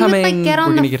 Right, it's and coming. He would get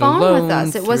on We're the phone with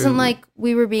us. It wasn't like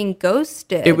we were being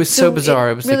ghosted. It was so bizarre.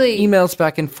 It was really... emails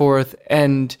back and forth.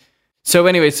 And so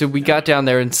anyway, so we got down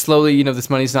there and slowly, this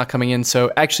money's not coming in.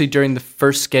 So actually during the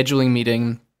first scheduling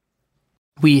meeting,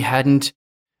 we hadn't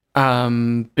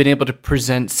been able to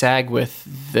present SAG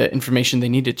with the information they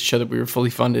needed to show that we were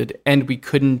fully funded, and we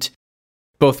couldn't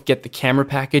both get the camera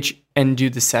package and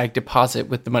do the SAG deposit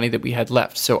with the money that we had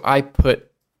left. So I put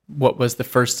what was the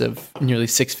first of nearly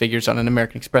 6 figures on an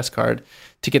American Express card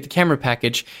to get the camera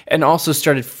package, and also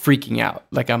started freaking out.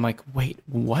 I'm like, wait,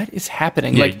 what is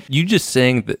happening? Yeah, you just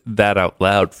saying that out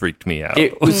loud freaked me out.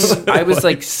 I was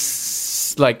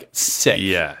like sick.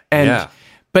 Yeah, And yeah.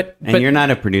 but you're not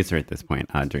a producer at this point,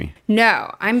 Audrey.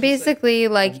 No, I'm basically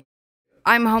like,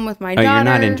 I'm home with my Oh, daughter. you're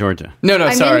not in Georgia. no,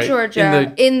 I'm sorry. in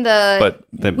Georgia. In the,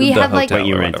 But we the had like hotel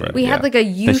you or rented. whatever, we had yeah. like a The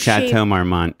U-shaped. Chateau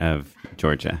Marmont of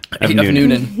Georgia. Of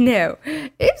Noonan. No,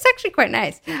 it was actually quite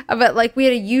nice. But like we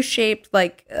had a U-shaped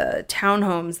like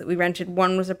townhomes that we rented.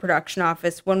 One was a production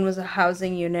office, one was a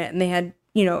housing unit, and they had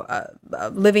a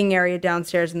living area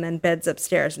downstairs and then beds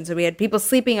upstairs. And so we had people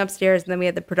sleeping upstairs, and then we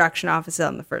had the production office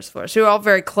on the first floor. So we were all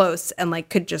very close and like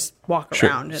could just walk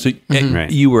around. And So Right.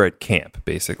 you were at camp,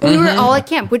 basically. we were all at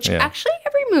camp, which Yeah. actually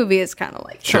every movie is kind of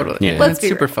like. Totally. Yeah. Let's It's be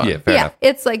super real. fun. Yeah, fair enough.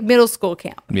 It's like middle school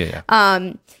camp. Yeah,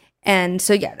 And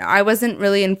so no, I wasn't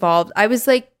really involved. I was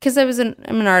like, because I'm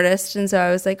an artist, and so I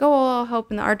was like, oh, well, I'll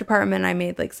help in the art department. I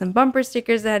made like some bumper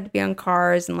stickers that had to be on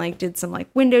cars, and like did some like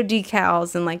window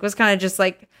decals, and like was kind of just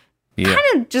like Yeah.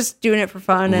 kind of just doing it for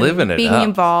fun and Living it being up.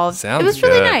 involved. Sounds it was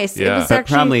really good. nice. Yeah. It was But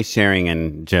actually probably sharing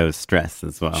in Joe's stress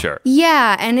as well. Sure.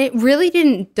 yeah, and it really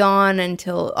didn't dawn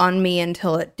on me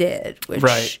until it did, which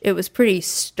Right. it was pretty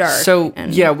stark. So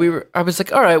and yeah, I was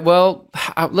like, all right, well,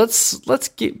 let's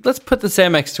put the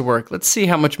Amex to work. Let's see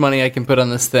how much money I can put on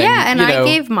this thing. yeah, and You I know,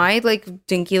 gave my like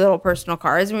dinky little personal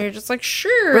cards, and we were just like,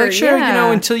 sure, we're like, sure,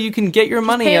 yeah. until you can get your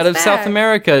money pay out us of South back.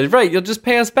 America, right? You'll just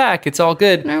pay us back. It's all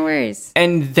good. No worries.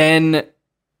 And then,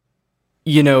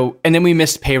 and then we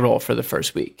missed payroll for the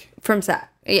first week. From SAT.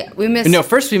 Yeah, we missed No,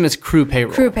 first we missed crew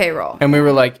payroll. crew payroll. And we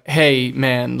were like, hey,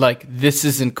 man, like, this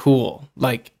isn't cool.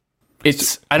 Like,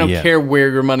 I don't Yeah. care where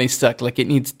your money's stuck. Like, it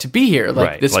needs to be here. Like,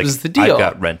 Right. this Like, was the deal. I've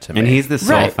got rent to make. And he's the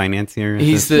sole Right. financier. At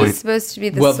He's this the- point. Supposed to be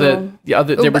the Well, sole. the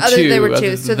other, there were Oh, two. There were other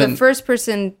two. So than- the first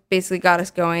person basically got us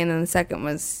going, and then the second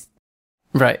was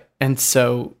Right. And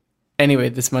so, anyway,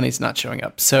 this money's not showing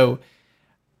up. So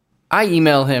I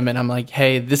email him and I'm like,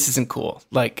 hey, this isn't cool.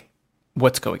 Like,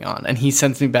 what's going on? And he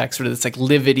sends me back sort of this like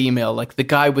livid email, like the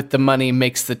guy with the money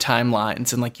makes the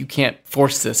timelines and like you can't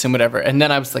force this and whatever. And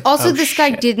then I was like, also oh, this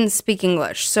guy shit. didn't speak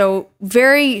English, so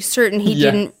very certain he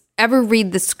Yeah. didn't ever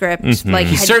read the script. Like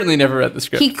He had- certainly never read the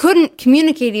script. he couldn't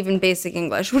communicate even basic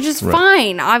English, which is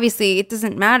fine. Obviously, it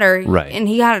doesn't matter. Right. And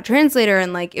he had a translator,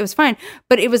 and like it was fine.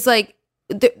 But it was like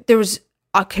there was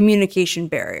a communication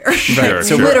barrier. Right.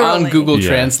 So sure. we're on Literally. Google Yeah.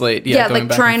 Translate. Yeah, going like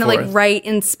back trying and to like forth. write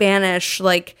in Spanish,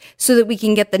 like so that we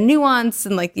can get the nuance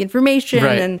and like the information.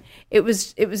 Right. And it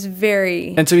was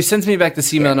very And so he sends me back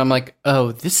this email, and I'm like,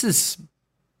 oh, this is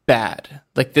bad.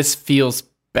 Like, this feels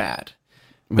bad.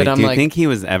 Wait, But I'm do you like, think he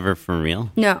was ever for real?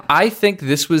 no. I think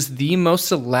this was the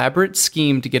most elaborate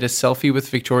scheme to get a selfie with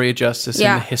Victoria Justice in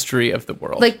Yeah. the history of the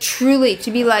world. Like truly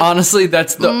to be like honestly,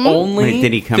 that's the only. Wait,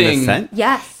 did he come thing. to set?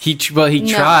 yes. He No.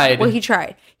 tried. Well, he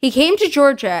tried. He came to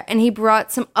Georgia and he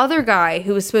brought some other guy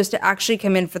who was supposed to actually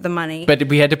come in for the money. but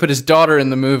we had to put his daughter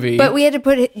in the movie. But we had to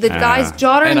put the guy's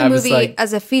daughter in And the I was movie like-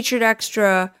 as a featured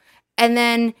extra. And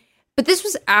then, but this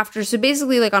was after. So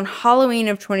basically, like on Halloween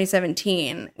of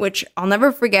 2017, which I'll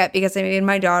never forget because I made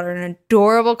my daughter an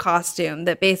adorable costume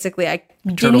that basically I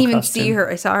didn't Turtle even costume. see her.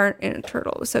 I saw her in a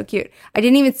turtle. It was so cute. I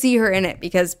didn't even see her in it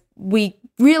because we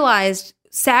realized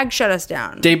SAG shut us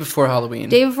down. day before Halloween.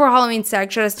 Day before Halloween,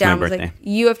 SAG shut us down. my Was like, birthday.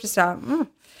 you have to stop.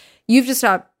 You have to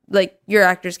stop. Like, your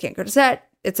actors can't go to set.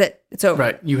 It's it. It's over.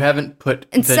 Right. You haven't put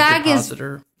And the SAG is-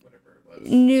 depositor.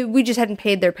 We just hadn't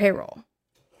paid their payroll.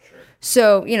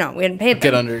 So, we hadn't paid them.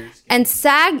 Get under. And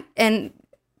SAG, and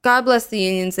God bless the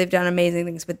unions, they've done amazing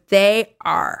things, but they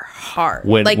are hard.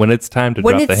 When it's time to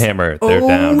when drop the it's- hammer, they're oh,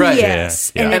 down. Right.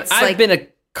 Yes. Yeah, And yeah. And it's I've like, been a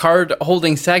card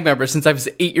holding SAG member since I was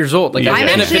 8 years old. Like, Yeah. I I'm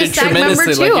actually a benefited SAG member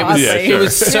tremendously. too, Like, it was, Oscar. it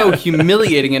was so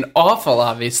humiliating and awful,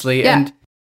 obviously. Yeah. And,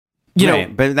 you know,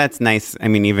 Right, but that's nice. I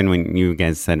mean, even when you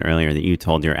guys said earlier that you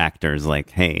told your actors, like,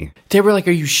 hey, they were like,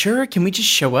 are you sure? Can we just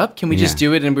show up? Can we just Yeah.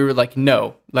 do it? And we were like,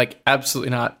 no, like,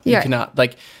 absolutely not. Yeah. You cannot.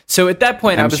 Like, so at that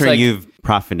point, I I'm was sure like, you've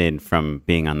profited from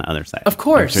being on the other side. of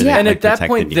course. I'm sure they, And like, at that protected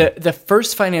point, you. the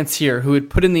first financier who had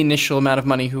put in the initial amount of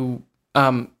money, who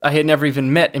I had never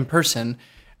even met in person,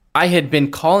 I had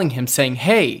been calling him saying,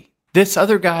 hey, this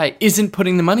other guy isn't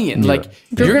putting the money in. Like,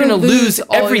 You're you're gonna going to lose lose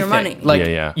all your everything. money. Like, Yeah,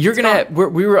 yeah. you're going to,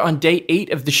 we were on day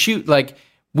 8 of the shoot. Like,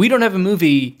 we don't have a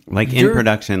movie. like in You're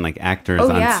production, like actors Oh,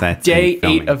 on yeah. sets. Day and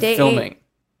filming. 8 of Day 8. filming.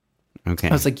 Okay.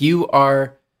 I was like, you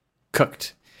are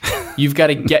cooked. You've got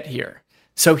to get here.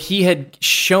 So he had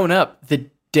shown up the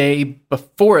day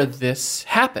before this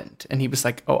happened. And he was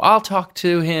like, oh, I'll talk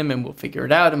to him and we'll figure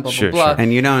it out and blah, Sure, blah, blah. sure.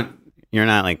 And you're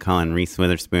not like calling Reese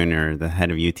Witherspoon or the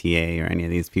head of UTA or any of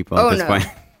these people Oh, at this no. point.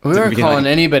 We To weren't be calling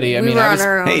like, anybody. I we mean, were I on was,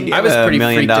 our own. Hey, do you I was have $1 pretty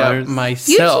million? freaked out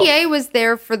myself. UTA was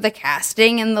there for the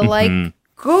casting and the like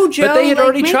go, Joe. But they had like,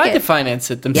 already make tried it. to finance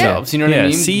it themselves. You know what I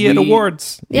mean? See it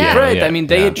awards. Yeah. Right. I mean,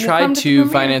 they had We'll tried come to the to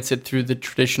premiere. finance it through the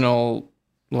traditional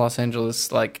Los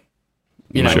Angeles, like,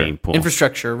 you know, Money pool.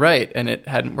 infrastructure, right? And it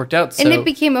hadn't worked out. So And it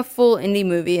became a full indie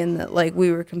movie in that, like, we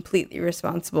were completely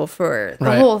responsible for the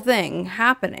Right. whole thing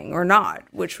happening or not,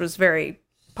 which was very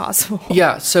possible.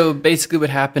 yeah. So basically, what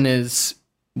happened is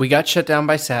we got shut down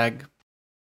by SAG.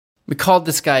 We called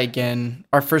this guy again.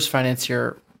 Our first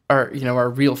financier, our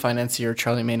real financier,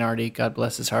 Charlie Maynardi, God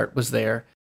bless his heart, was there,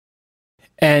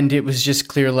 and it was just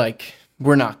clear, like,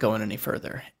 we're not going any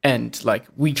further, and like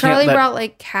we Charlie can't let. brought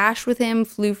like cash with him,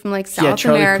 flew from like South Yeah,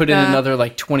 Charlie America. put in another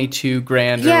like 22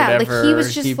 grand or Yeah, like, whatever. he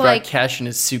was just, he brought like- cash in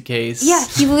his suitcase. Yeah,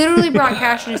 he literally brought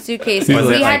cash in a suitcase. Was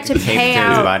we it had like to taped pay to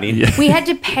his out. body? We had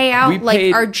to pay out We like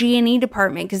paid- our G&E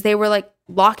department because they were like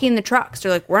locking the trucks.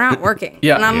 They're like, we're not working.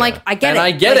 Yeah. And I'm like, I get And it.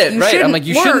 I get Like, it, right. I'm like,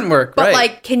 you shouldn't work, but right.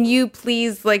 like, can you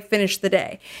please like finish the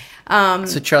day?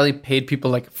 So Charlie paid people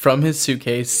like from his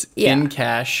suitcase Yeah. in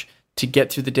cash to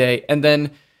get through the day, and then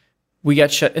we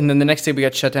got shut. And then the next day we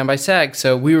got shut down by SAG,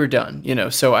 so we were done. You know,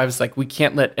 so I was like, we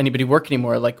can't let anybody work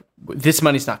anymore. Like, this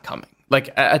money's not coming.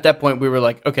 Like at that point, we were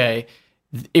like, okay,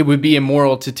 it would be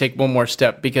immoral to take one more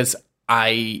step because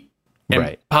I am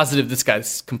Right. positive this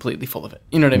guy's completely full of it.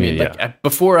 You know what I mean? Yeah. Like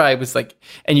before, I was like,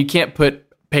 and you can't put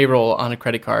payroll on a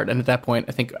credit card. And at that point,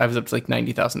 I think I was up to like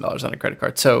 $90,000 on a credit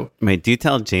card. So Wait, do you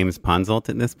tell James Ponzolt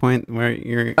at this point where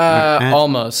you're at?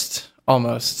 almost.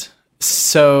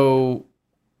 So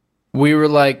we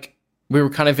were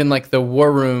kind of in like the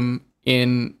war room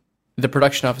in the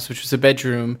production office, which was a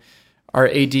bedroom. Our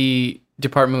AD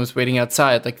department was waiting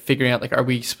outside, like figuring out like, are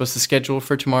we supposed to schedule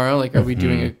for tomorrow? Like, are we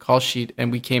doing a call sheet?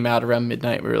 And we came out around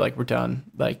midnight. We were like, we're done.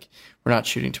 Like, we're not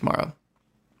shooting tomorrow.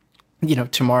 You know,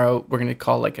 tomorrow we're going to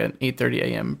call like an 8:30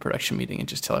 a.m. production meeting and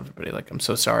just tell everybody like, I'm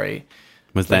so sorry.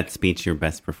 Was that speech your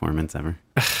best performance ever?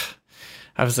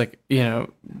 I was like, you know,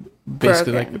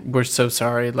 basically Broken. like, we're so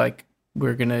sorry. Like,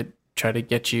 we're going to try to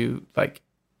get you, like,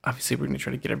 obviously we're going to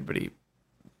try to get everybody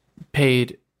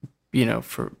paid, you know,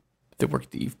 for the work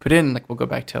that you've put in. Like, we'll go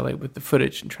back to LA with the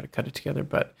footage and try to cut it together.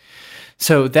 But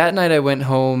so that night I went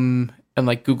home and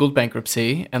like Googled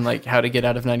bankruptcy and like how to get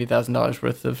out of $90,000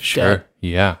 worth of debt.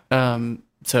 Yeah.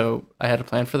 So I had a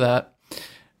plan for that.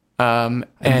 And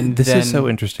this then, is so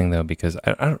interesting though, because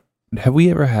I don't, have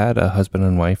we ever had a husband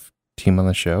and wife team on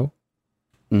the show?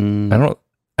 Mm. I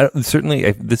don't certainly,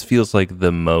 this feels like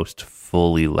the most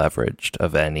fully leveraged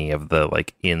of any of the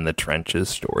like in the trenches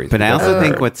stories. But I we've also ever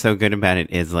think heard. what's so good about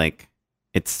it is like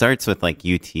it starts with like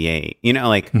UTA. You know,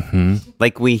 like Mhm.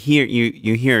 like we hear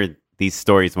you hear these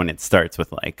stories when it starts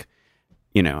with like,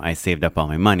 you know, I saved up all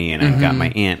my money and I got my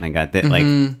aunt and I got that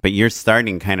like, but you're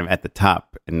starting kind of at the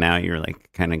top and now you're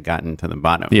like kind of gotten to the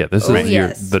bottom. Yeah, this Oh, is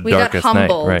yes. the We darkest got night,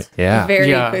 humbled right? Yeah. very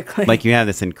Yeah. quickly. Like you have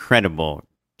this incredible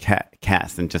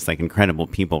cast and just like incredible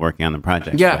people working on the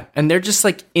project. yeah, and they're just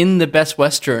like in the Best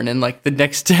Western and like the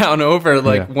next town over,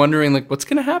 like Yeah. wondering like what's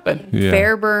gonna happen. Yeah.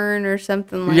 Fairburn or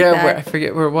something like Yeah, that. where, I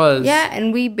forget where it was. Yeah,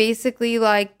 and we basically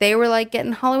like they were like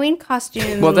getting Halloween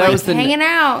costumes, Well, and, that like, was the- hanging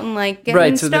out and like getting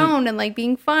Right, so then- stoned and like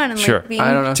being fun and Sure. like being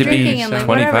I don't know if To drinking be and like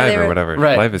 25 whatever. They or were- whatever.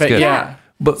 Right, Life is but good. yeah.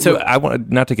 But So- I want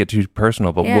not to get too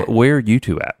personal, but Yeah. where are you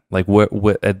two at? Like, what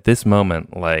at this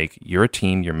moment? Like, you're a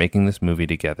team, you're making this movie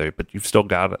together, but you've still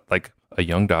got like a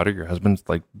young daughter. Your husband's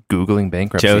like googling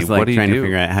bankruptcy. Joe's like what do you trying do? to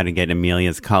figure out how to get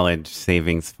Amelia's college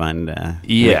savings fund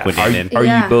Yeah, liquidated. are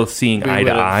Yeah. you both seeing We eye to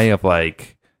would've- eye of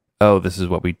like, oh, this is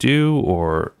what we do,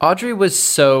 or Audrey was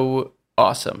so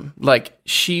awesome. Like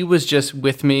she was just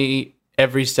with me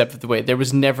every step of the way. There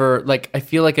was never like I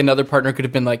feel like another partner could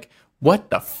have been like, "What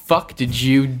the fuck did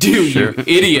you do, you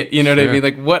idiot?" You know what I mean?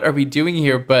 Like, what are we doing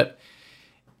here? But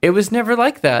it was never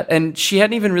like that. And she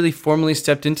hadn't even really formally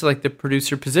stepped into like the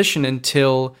producer position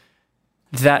until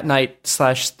that night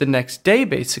 / the next day,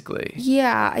 basically.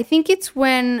 Yeah, I think it's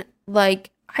when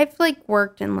like I've like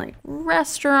worked in like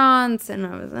restaurants and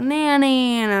I was a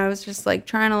nanny and I was just like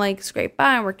trying to like scrape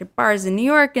by. I worked at bars in New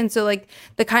York, and so like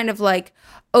the kind of like,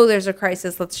 oh, there's a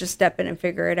crisis, let's just step in and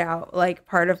figure it out. Like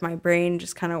part of my brain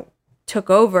just kind of took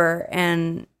over,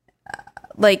 and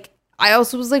like I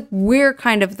also was like, we're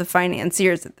kind of the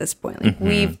financiers at this point. Like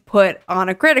we've put on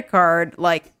a credit card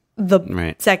like the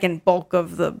Right. second bulk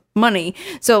of the money.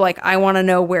 So like I want to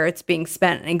know where it's being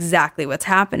spent and exactly what's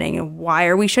happening and why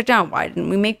are we shut down? Why didn't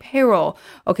we make payroll?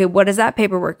 Okay, what is that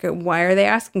paperwork? Why are they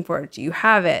asking for it? Do you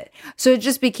have it? So it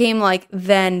just became like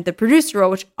then the producer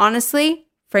role, which honestly,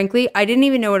 frankly, I didn't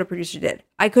even know what a producer did.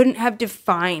 I couldn't have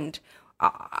defined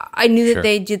I knew that Sure.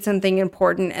 they did something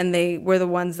important and they were the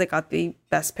ones that got the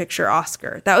Best Picture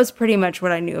Oscar. That was pretty much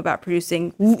what I knew about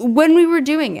producing when we were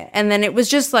doing it. And then it was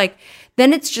just like,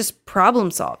 then it's just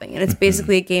problem solving. And it's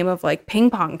basically a game of like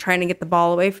ping pong, trying to get the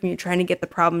ball away from you, trying to get the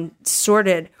problem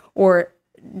sorted or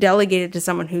delegated to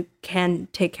someone who can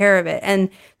take care of it. And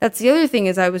that's the other thing,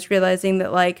 is I was realizing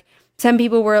that like some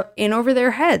people were in over their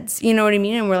heads, you know what I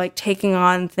mean? And were like taking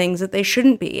on things that they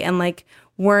shouldn't be, and like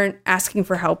weren't asking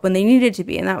for help when they needed to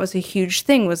be. And that was a huge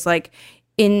thing, was like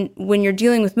when you're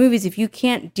dealing with movies, if you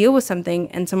can't deal with something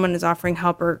and someone is offering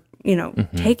help or, you know,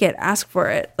 take it, ask for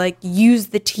it, like use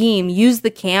the team, use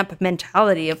the camp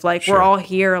mentality of like, we're all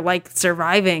here like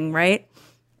surviving, right?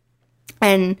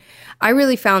 And I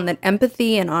really found that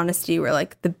empathy and honesty were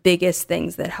like the biggest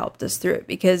things that helped us through it,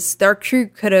 because our crew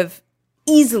could have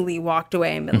easily walked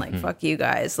away and been like, fuck you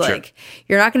guys. Like,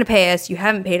 you're not going to pay us. You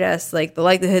haven't paid us. Like, the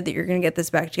likelihood that you're going to get this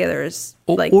back together is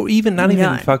like, or even not even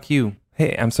none. fuck you.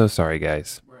 Hey, I'm so sorry,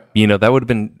 guys. You know, that would have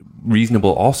been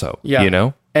reasonable also, Yeah. you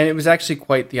know? And it was actually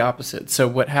quite the opposite. So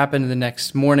what happened the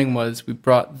next morning was we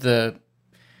brought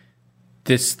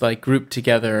this like group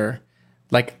together.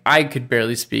 Like, I could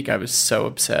barely speak. I was so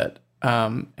upset.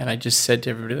 And I just said to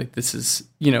everybody, like, this is,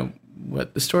 you know,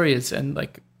 what the story is. And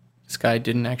like, this guy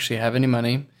didn't actually have any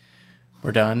money.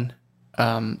 We're done.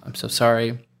 I'm so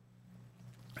sorry.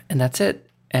 And that's it.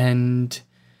 And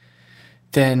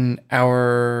then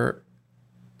our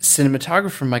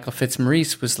cinematographer, Michael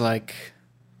Fitzmaurice, was like,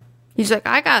 He's like,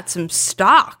 I got some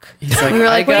stock. he's like, we were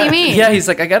like, what do you mean? Yeah, he's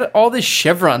like, I got all this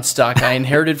Chevron stock I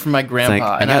inherited from my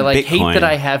grandpa, like, and I I got like hate Bitcoin. that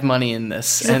I have money in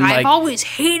this. He's And like, like, I've always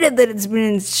hated that it's been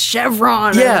in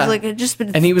Chevron. Yeah. I was like, it just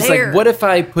been and he was there. like, what if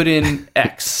I put in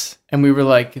X? And we were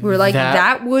like,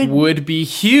 that would be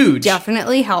huge.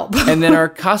 definitely help. And then our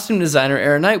costume designer,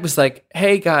 Aaron Knight, was like,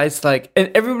 hey guys, like,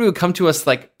 and everybody would come to us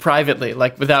like privately,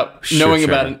 like without knowing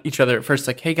about each other at first,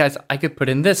 like, hey guys, I could put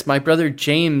in this. My brother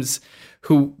James,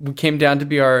 who came down to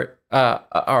be our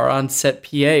on-set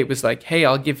PA, was like, hey,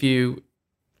 I'll give you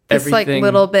This, like, everything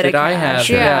little bit that of I cash.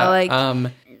 have. Yeah,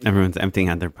 like- Everyone's emptying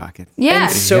out their pockets. yeah.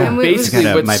 And so And we- I basically,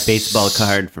 got what's- my baseball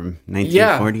card from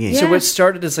 1948. So Yeah. what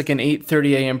started as like an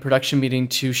 8:30 a.m. production meeting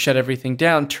to shut everything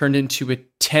down turned into a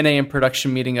 10 a.m.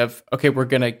 production meeting of, okay, we're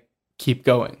going to keep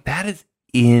going. That is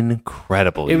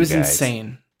incredible. It you was guys.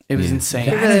 insane. It was insane.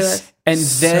 It really was. And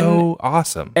then so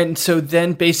awesome. And so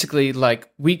then basically, like,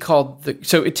 we called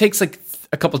so it takes like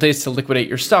a couple days to liquidate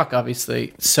your stock,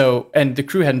 obviously. So, and the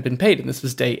crew hadn't been paid, and this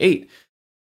was day 8.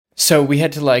 So we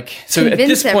had to at Convince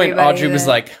this point, everybody Audrey was that-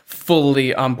 like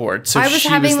fully on board. So I was she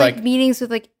having was like meetings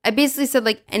with like, I basically said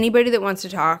like, anybody that wants to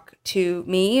talk to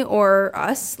me or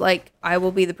us, like, I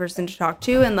will be the person to talk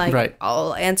to, and like, Right.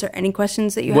 I'll answer any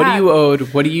questions that you what have. do you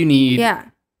owed? What do you need? Yeah.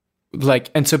 Like,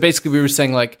 and so basically we were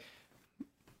saying like,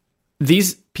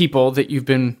 these people that you've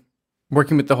been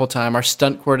working with the whole time, our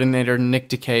stunt coordinator, Nick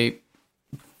Decay,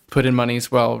 put in money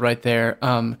as well right there.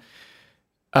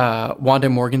 Wanda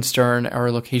Morgenstern,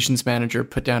 our locations manager,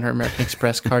 put down her American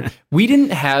Express card. We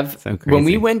didn't have, So when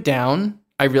we crazy. went down,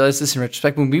 I realized this in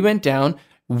retrospect, when we went down,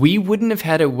 we wouldn't have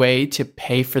had a way to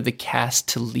pay for the cast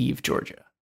to leave Georgia.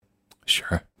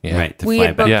 Sure. Yeah. Right, to We fly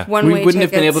had back. booked Yeah. one-way We wouldn't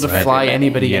have been able to tickets for fly everybody.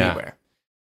 anybody Yeah. anywhere,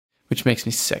 which makes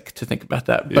me sick to think about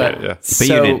that. Yeah, But, yeah. But so-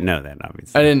 you didn't know that,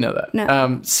 obviously. I didn't know that.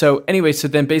 No. So anyway, so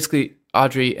then basically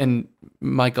Audrey and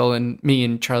Michael and me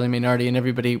and Charlie Maynardi and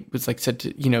everybody was like said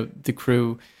to, the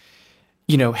crew,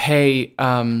 hey,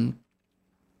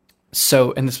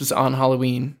 so, and this was on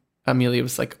Halloween. Amelia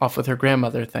was like off with her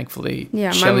grandmother, thankfully. Yeah,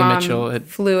 my Shelley mom Mitchell had,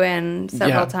 flew in several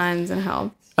Yeah. times and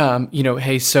helped.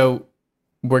 hey, so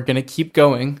we're going to keep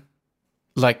going.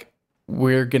 Like,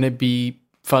 we're going to be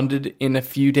funded in a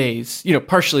few days,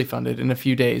 partially funded in a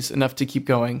few days, enough to keep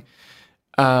going.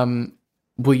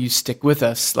 Will you stick with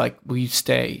us? Like, will you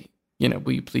stay?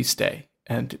 Will you please stay?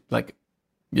 And like,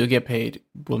 you'll get paid.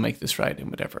 We'll make this right and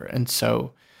whatever. And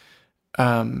so,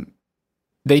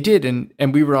 they did.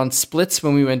 And we were on splits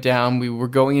when we went down. We were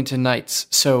going into nights.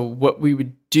 So what we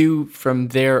would do from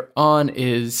there on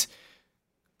is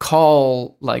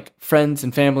call like friends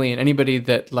and family and anybody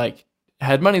that like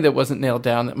had money that wasn't nailed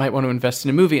down that might want to invest in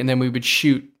a movie. And then we would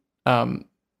shoot,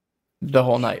 the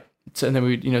whole night. So, and then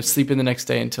we would, sleep in the next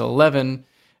day until 11,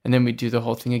 and then we'd do the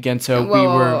whole thing again. So we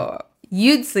were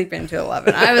You'd sleep into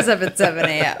 11. I was up at 7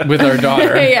 a.m. with our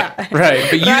daughter. Yeah. Right.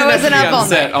 But you I didn't wasn't have to be up on all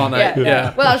set night. all night.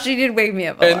 Yeah. Well, she did wake me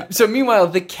up a lot. And so meanwhile,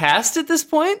 the cast at this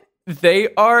point,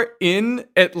 they are in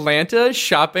Atlanta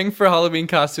shopping for Halloween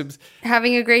costumes,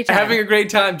 Having a great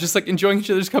time. just like enjoying each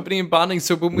other's company and bonding.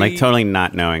 So when we Like totally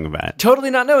not knowing about it. totally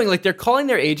not knowing, like they're calling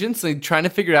their agents, like trying to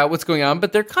figure out what's going on,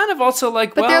 but they're kind of also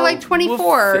like, But they're like 24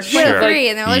 or 23,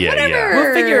 and they're like, Yeah, whatever. yeah.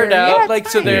 we'll figure it out. Yeah, it's like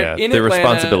so, fine. they're in their Atlanta.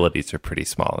 responsibilities are pretty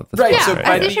small at this Right. point. So right?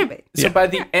 by As they the, should be. so by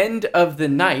the end of the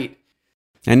night,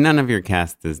 And none of your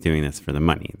cast is doing this for the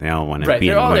money. They all want to right? be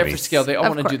They're in all there movies. for scale. They all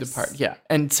Of want to do the course. part. Yeah.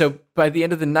 And so by the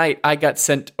end of the night, I got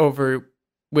sent over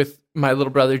with my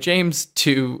little brother James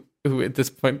who at this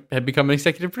point had become an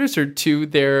executive producer, to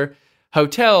their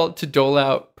hotel to dole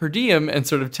out per diem and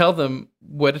sort of tell them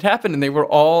what had happened. And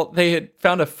they had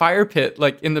found a fire pit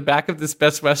like in the back of this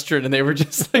Best Western, and they were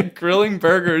just like grilling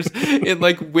burgers in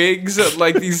like wigs and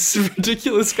like these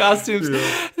ridiculous costumes. And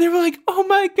they were like, "Oh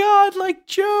my God, like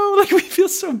Joe, like we feel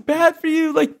so bad for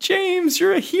you. Like James,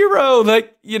 you're a hero."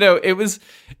 Like, it was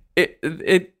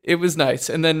it was nice.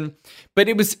 And then, but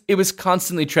it was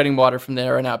constantly treading water from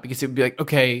there on out, because it would be like,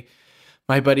 okay,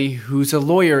 my buddy who's a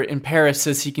lawyer in Paris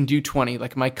says he can do 20.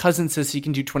 Like my cousin says he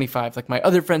can do 25. Like my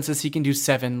other friend says he can do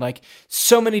 7. Like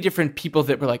so many different people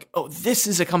that were like, oh, this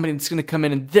is a company that's going to come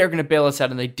in and they're going to bail us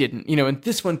out, and they didn't. And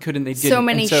this one could and they didn't. So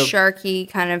many And so, sharky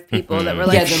kind of people that were Yeah,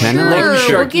 like, they're like sure, loan we'll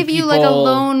sharky give you like a people.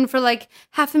 loan for like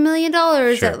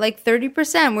 $500,000 Sure. at like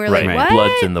 30%. We're Right. like, what?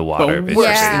 Blood's in the water. But basically.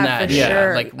 worse yeah, than that. for Yeah,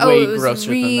 sure. like oh, way it was grosser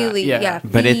than that. really, Yeah.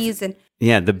 But fees and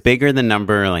Yeah, the bigger the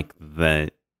number, like the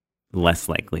less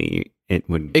likely it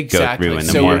would Exactly. go through, and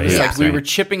the So more it was hits, like we right? were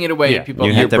chipping it away Yeah. at people.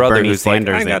 You Your had the brother Bernie who's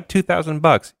Sanders like, I got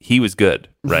 $2,000. He was good,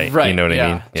 right? You know what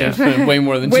I mean? James spent way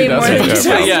more than Way more than $2,000.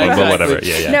 $2,000. Yeah, But exactly. whatever.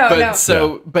 Yeah. No, But no.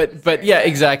 so, but yeah,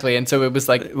 exactly. And so it was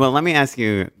like, Well, let me ask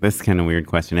you this kind of weird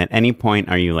question. At any point,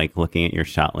 are you like looking at your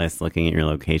shot list, looking at your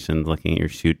locations, looking at your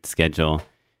shoot schedule,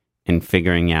 and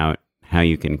figuring out how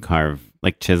you can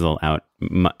chisel out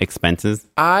expenses?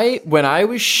 when I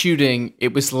was shooting,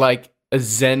 it was like a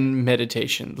Zen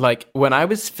meditation. Like when I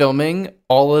was filming,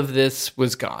 all of this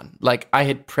was gone. Like I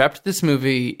had prepped this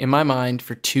movie in my mind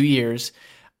for 2 years.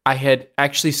 I had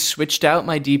actually switched out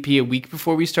my DP a week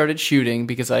before we started shooting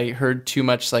because I heard too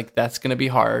much like that's going to be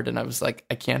hard. And I was like,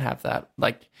 I can't have that.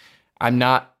 Like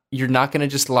you're not going to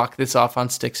just lock this off on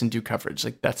sticks and do coverage.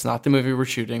 Like that's not the movie we're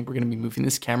shooting. We're going to be moving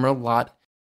this camera a lot.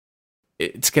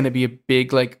 It's going to be a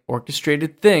big like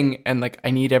orchestrated thing. And like, I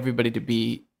need everybody to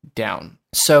be down.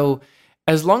 So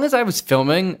as long as I was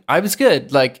filming, I was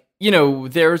good. Like,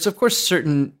 there's of course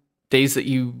certain days that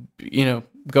you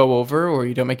go over, or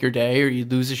you don't make your day, or you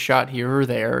lose a shot here or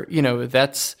there.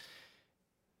 That's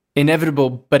inevitable,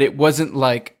 but it wasn't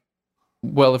like,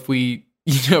 well, if we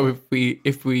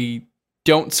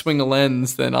don't swing a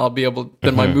lens, then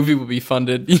then my movie will be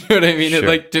funded. You know what I mean? Sure. It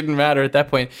like didn't matter at that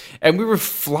point. And we were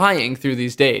flying through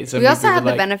these days. we also were, had the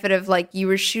like- benefit of like you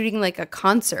were shooting like a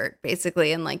concert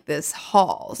basically in like this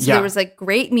hall. So Yeah. there was like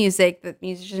great music that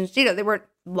musicians, they weren't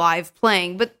live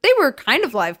playing, but they were kind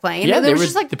of live playing. Yeah, And they there was were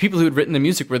just like the people who had written the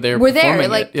music were there. we're there, performing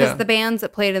like it. because Yeah. the bands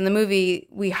that played in the movie,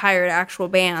 we hired actual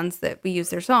bands that we used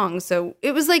their songs. So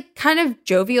it was like kind of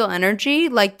jovial energy,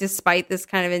 like despite this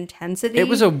kind of intensity. It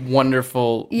was a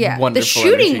wonderful, the wonderful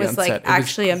shooting energy was on like set. It was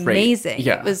actually great. amazing.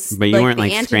 Yeah, It was, But you weren't the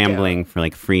like antidote. scrambling for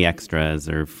like free extras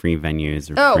or free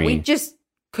venues or Oh, free. we just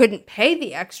couldn't pay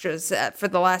the extras for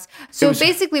the last. So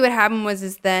basically, what happened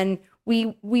is then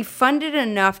we funded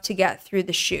enough to get through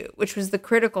the shoot, which was the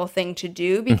critical thing to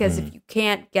do, because if you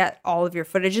can't get all of your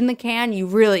footage in the can, you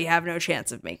really have no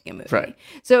chance of making a movie. Right.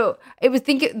 So it was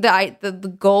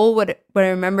the goal. What I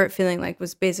remember it feeling like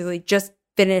was basically just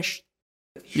finish.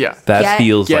 Yeah. That Get-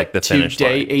 feels Get like the to finish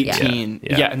day line. 18.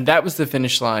 Yeah. Yeah, and that was the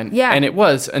finish line. Yeah. And it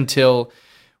was until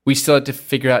we still had to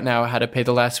figure out now how to pay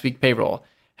the last week payroll,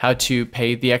 how to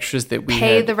pay the extras that we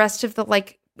Pay had the rest of the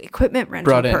like equipment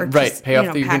rental brought in. purchase, Right, pay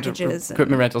off the packages.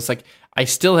 equipment rentals. Like I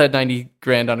still had 90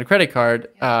 grand on a credit card,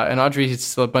 and Audrey had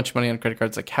still a bunch of money on credit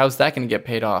cards. Like, how's that going to get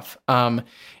paid off?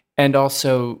 And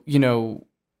also,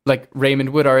 like Raymond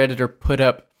Wood, our editor, put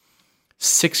up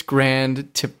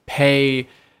 $6,000 to pay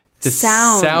the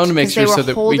sound 'cause mixer they were so that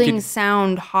we holding could.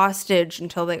 sound hostage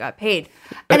until they got paid.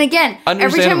 And again, every time we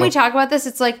Understandable. talk about this,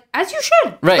 it's like, as you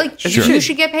should. Right. Like, As you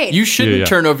should get paid. You shouldn't Yeah.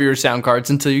 turn over your sound cards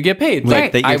until you get paid. like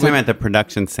Like, that, you're I talking would- about the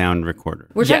production sound recorder.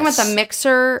 We're talking about Yes. the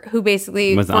mixer who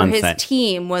basically, Was for on his set.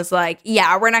 team, was like,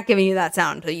 yeah, we're not giving you that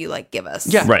sound until you, like, give us.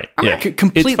 Yeah. Right. Yeah.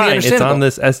 Completely it's fine. It's understandable. on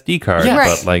this SD card, Yeah. Right.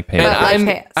 but like pay And But, like, I'm,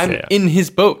 pay us. I'm Yeah. in his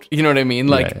boat. You know what I mean?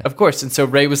 Like, Yeah. of course. And so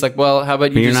Ray was like, well, how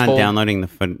about you But you're just not hold... downloading the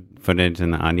footage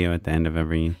and the audio at the end of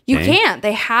every You day? can't.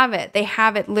 They have it. They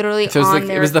have it literally So it was, on like,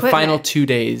 their it was the equipment. final 2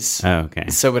 days. Oh, okay.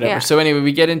 So whatever. Yeah. So anyway,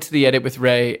 we get into the edit with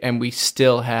Ray, and we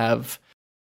still have,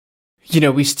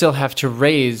 we still have to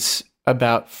raise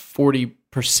about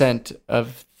 40%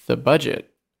 of the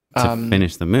budget to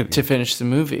finish the movie. To finish the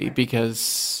movie,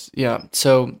 because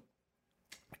So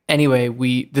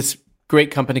anyway, this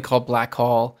great company called Black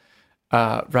Hall,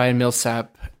 Ryan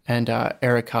Millsap and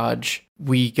Eric Hodge,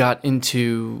 we got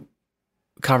into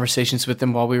conversations with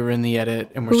them while we were in the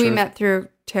edit, and we met through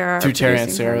Tara. Through Tara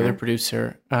and Sarah, their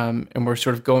producer, and we're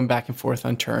sort of going back and forth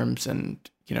on terms and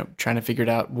trying to figure it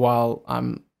out. While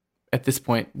at this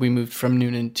point we moved from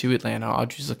Noonan to Atlanta.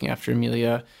 Audrey's looking after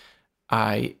Amelia.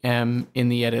 I am in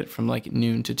the edit from like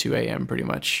noon to 2 a.m. pretty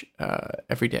much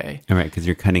every day. All right, because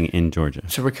you're cutting in Georgia.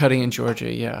 So we're cutting in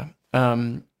Georgia, yeah.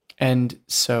 And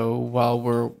so while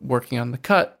we're working on the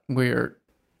cut, we're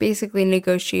basically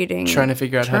negotiating, trying to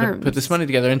figure out how to put this money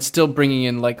together, and still bringing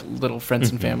in like little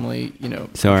friends and family,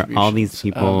 So are all these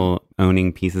people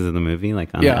owning pieces of the movie, like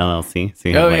on the LLC? So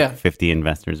you have 50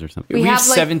 investors or something? We have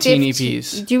like 17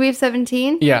 EPs. Do we have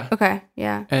 17? Yeah. Okay,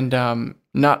 yeah. And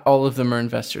not all of them are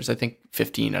investors. I think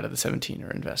 15 out of the 17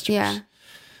 are investors. Yeah.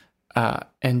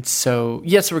 And so,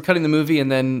 so we're cutting the movie,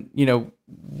 and then,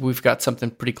 we've got something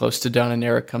pretty close to done, and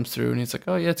Eric comes through and he's like,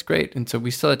 oh yeah, it's great. And so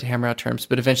we still had to hammer out terms,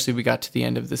 but eventually we got to the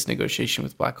end of this negotiation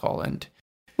with Black Hall, and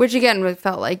which again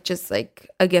felt like just like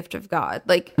a gift of God,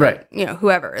 like, right.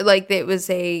 Whoever, like it was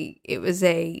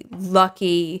a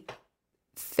lucky,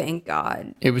 thank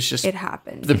God. It was just, it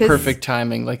happened. The perfect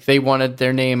timing. Like they wanted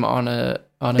their name on a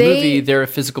movie. They're a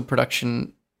physical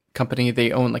production company.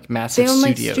 They own like massive studios. They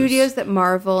own like studios that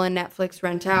Marvel and Netflix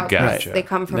rent out. Gotcha. They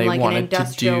come from like an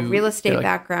industrial real estate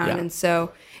background. And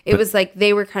so it was like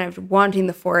they were kind of wanting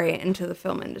the foray into the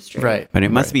film industry. Right. But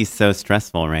it must be so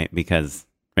stressful, right? Because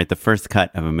the first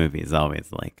cut of a movie is always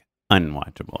like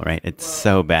unwatchable, right? It's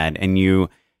so bad. And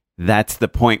that's the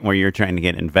point where you're trying to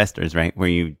get investors, right? Where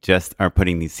you just are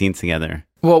putting these scenes together.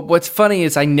 Well, what's funny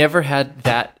is I never had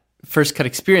that first cut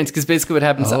experience, because basically what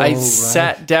happens is I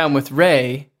sat down with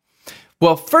Ray.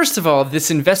 Well, first of all,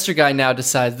 this investor guy now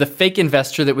decides, the fake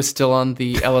investor that was still on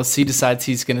the LLC decides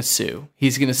he's going to sue.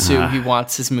 He's going to sue. He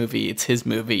wants his movie. It's his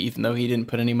movie, even though he didn't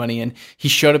put any money in. He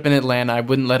showed up in Atlanta. I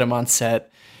wouldn't let him on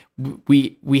set.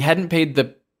 We hadn't paid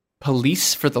the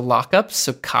police for the lockups,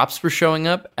 so cops were showing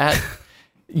up at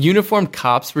uniformed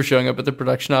cops were showing up at the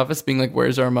production office, being like,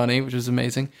 "Where's our money?" Which was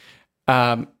amazing.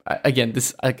 Again,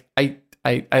 this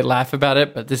I laugh about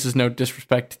it, but this is no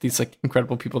disrespect to these like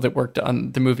incredible people that worked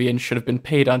on the movie and should have been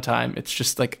paid on time. It's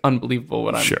just like unbelievable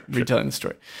when I'm retelling the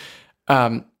story.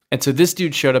 And so this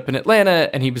dude showed up in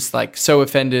Atlanta, and he was like so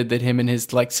offended that him and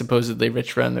his like supposedly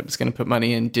rich friend that was going to put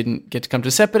money in didn't get to come to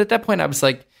set. But at that point, I was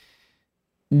like,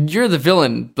 "You're the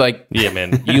villain!" Like, yeah,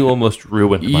 man, you almost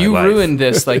ruined my life. You ruined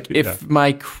this. Like, if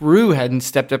my crew hadn't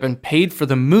stepped up and paid for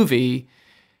the movie,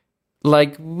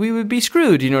 like we would be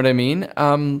screwed. You know what I mean?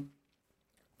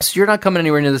 So you're not coming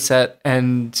anywhere near the set.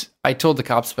 And I told the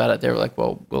cops about it. They were like,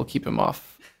 well, we'll keep him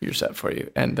off your set for you.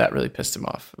 And that really pissed him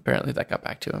off. Apparently that got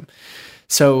back to him.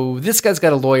 So this guy's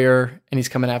got a lawyer, and he's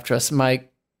coming after us.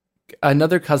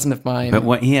 Another cousin of mine.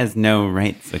 But he has no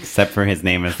rights except for his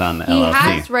name is on the LLC.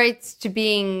 He has rights to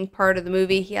being part of the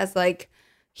movie. He has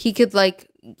he could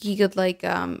enjoin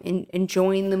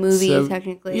the movie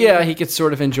technically. Yeah, he could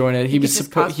sort of enjoin it. He was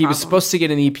supposed to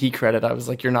get an EP credit. I was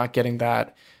like, you're not getting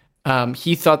that.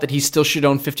 He thought that he still should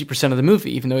own 50% of the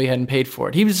movie, even though he hadn't paid for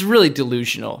it. He was really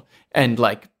delusional and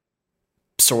like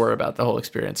sore about the whole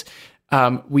experience.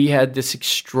 We had this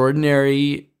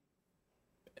extraordinary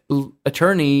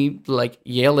attorney, like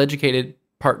Yale educated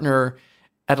partner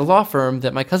at a law firm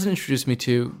that my cousin introduced me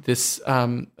to, this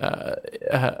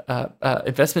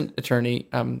investment attorney.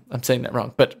 I'm saying that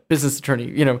wrong, but business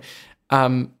attorney,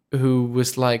 who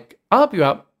was like, I'll help you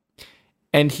out.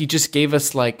 And he just gave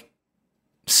us like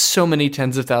so many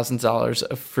tens of thousands of dollars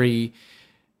of free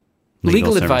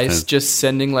legal advice, just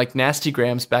sending like nasty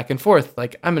grams back and forth.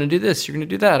 Like, I'm going to do this, you're going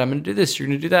to do that. I'm going to do this, you're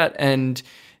going to do that. And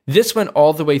this went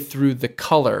all the way through The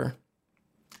Color,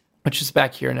 which is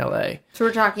back here in LA. So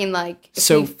we're talking like, if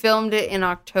we filmed it in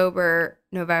October,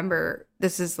 November,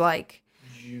 this is like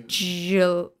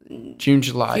June,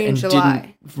 July,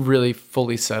 didn't really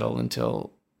fully settle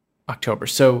until October.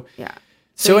 So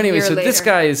anyway, this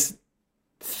guy is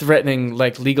threatening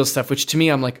like legal stuff, which to me,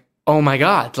 I'm like, oh my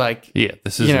God, like, yeah,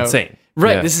 this is insane.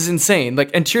 Right. Yeah. This is insane.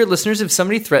 Like, and to your listeners, if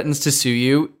somebody threatens to sue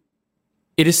you,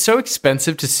 it is so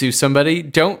expensive to sue somebody.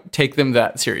 Don't take them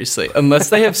that seriously unless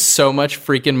they have so much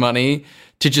freaking money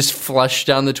to just flush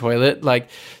down the toilet. Like,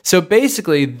 so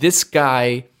basically this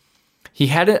guy, he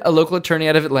had a local attorney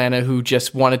out of Atlanta who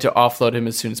just wanted to offload him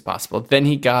as soon as possible. Then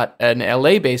he got an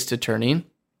LA based attorney,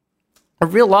 a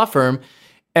real law firm.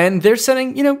 And they're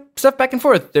sending, stuff back and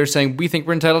forth. They're saying, we think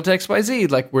we're entitled to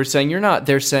XYZ. Like, we're saying you're not.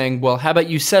 They're saying, well, how about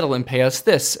you settle and pay us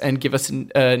this and give us an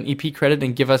EP credit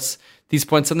and give us these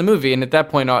points on the movie. And at that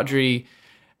point, Audrey,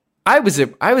 I was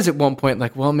at one point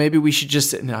like, well, maybe we should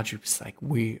just, and Audrey was like,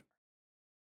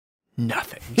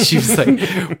 nothing. She was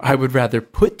like, I would rather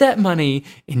put that money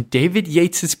in David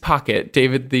Yates's pocket,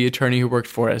 David, the attorney who worked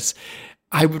for us.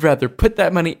 I would rather put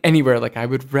that money anywhere. Like, I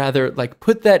would rather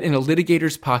put that in a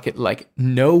litigator's pocket. Like,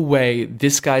 no way,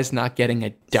 this guy's not getting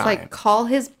a dime. It's like, call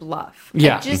his bluff.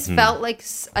 Yeah. It just felt like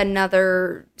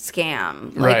another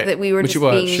scam. Like, Right. that we were Which just it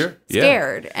was. being Sure. Yeah.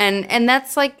 scared. And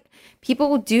that's like, people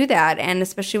will do that. And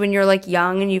especially when you're like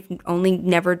young and you've only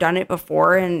never done it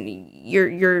before and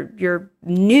you're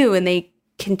new and they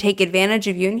can take advantage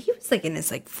of you. And he was like in his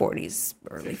like 40s,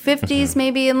 early 50s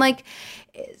maybe. And like,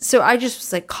 so I just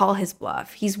was like, call his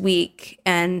bluff. He's weak.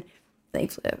 And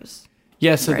thankfully it was.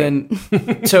 Yeah, so right.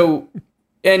 then,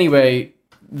 anyway,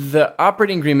 the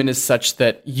operating agreement is such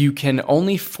that you can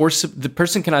only the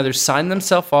person can either sign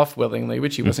themselves off willingly,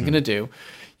 which he wasn't going to do.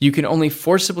 You can only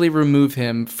forcibly remove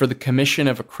him for the commission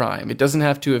of a crime. It doesn't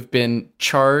have to have been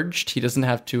charged. He doesn't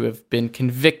have to have been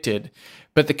convicted,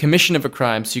 but the commission of a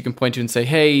crime. So you can point to and say,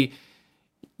 hey,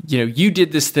 you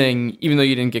did this thing, even though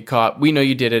you didn't get caught. We know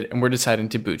you did it, and we're deciding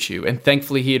to boot you. And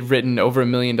thankfully, he had written over $1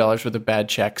 million worth of bad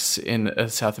checks in a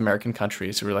South American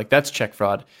country. So we're like, that's check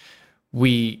fraud.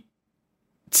 We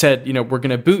said, we're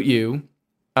going to boot you.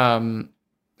 How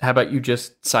about you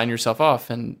just sign yourself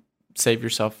off and save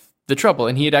yourself the trouble?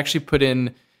 And he had actually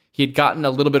he had gotten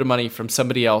a little bit of money from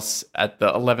somebody else at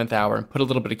the 11th hour and put a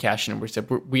little bit of cash in. And we said,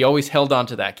 we always held on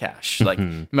to that cash. Like,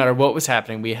 no matter what was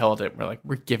happening, we held it. We're like,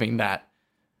 we're giving that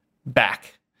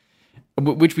back,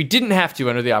 which we didn't have to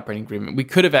under the operating agreement. We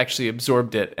could have actually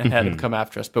absorbed it and had him come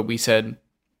after us, but we said,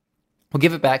 we'll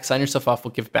give it back, sign yourself off,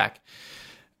 we'll give it back.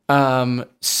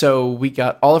 So we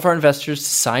got all of our investors to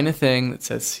sign a thing that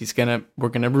says we're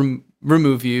gonna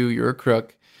remove you, you're a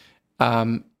crook.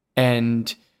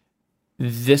 And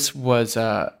this was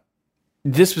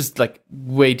like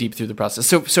way deep through the process.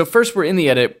 So first we're in the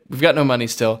edit, we've got no money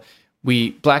still.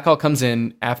 Blackhall comes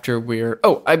in after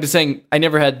I was saying I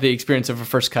never had the experience of a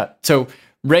first cut. So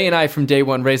Ray and I from day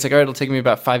one, Ray's like, all right, it'll take me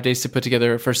about 5 days to put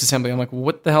together a first assembly. I'm like, well,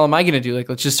 what the hell am I going to do? Like,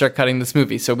 let's just start cutting this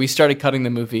movie. So we started cutting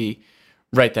the movie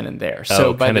right then and there.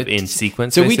 So kind of in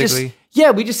sequence, so basically?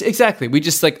 we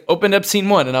just like opened up scene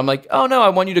 1 and I'm like, oh no, I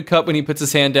want you to cut when he puts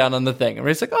his hand down on the thing. And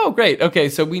Ray's like, oh great. Okay.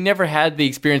 So we never had the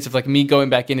experience of like me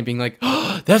going back in and being like,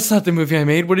 oh, that's not the movie I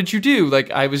made. What did you do? Like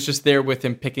I was just there with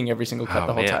him picking every single cut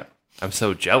the whole time. I'm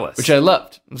so jealous. Which I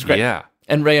loved. It was great. Yeah.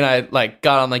 And Ray and I like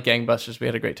got on like gangbusters. We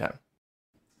had a great time.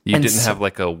 You didn't have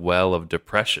like a well of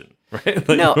depression, right?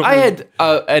 Like, no, I had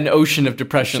an ocean of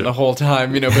depression the whole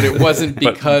time, but it wasn't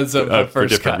because of the for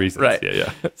first different cut. reasons. Right.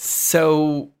 Yeah.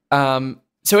 So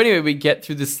anyway, we get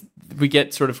through this. We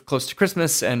get sort of close to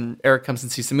Christmas, and Eric comes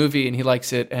and sees the movie, and he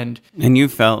likes it. And you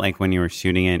felt like when you were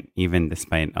shooting it, even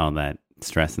despite all that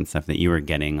stress and stuff, that you were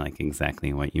getting like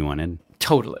exactly what you wanted.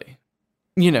 Totally.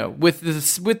 With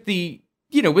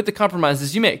the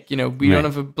compromises you make, we don't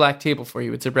have a black table for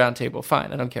you. It's a brown table.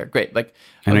 Fine. I don't care. Great. Like,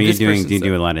 and do you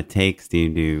do a lot of takes? Do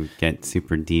you get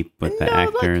super deep with the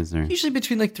actors? Or usually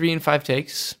between like 3 and 5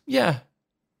 takes. Yeah.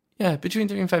 Yeah. Between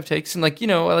 3 and 5 takes. And like,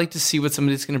 I like to see what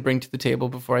somebody's going to bring to the table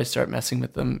before I start messing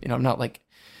with them. I'm not like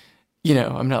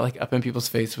up in people's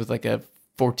face with like a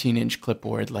 14-inch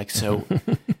clipboard. Like, so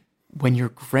when your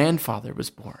grandfather was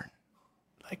born,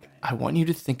 like, I want you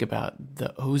to think about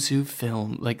the Ozu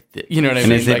film, like, you know what I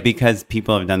mean? And is it like, because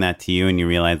people have done that to you and you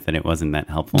realize that it wasn't that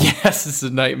helpful? Yes, it's a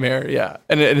nightmare, yeah.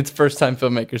 And it's first-time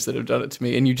filmmakers that have done it to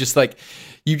me. And you just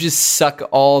suck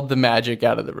all the magic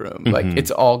out of the room. Like,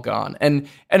 it's all gone. And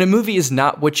a movie is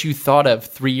not what you thought of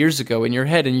 3 years ago in your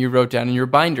head and you wrote down in your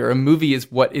binder. A movie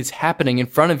is what is happening in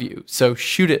front of you. So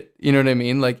shoot it, you know what I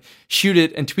mean? Like, shoot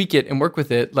it and tweak it and work with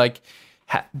it. Like,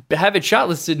 have it shot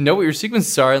listed, know what your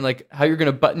sequences are and like how you're going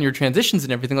to button your transitions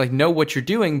and everything, like know what you're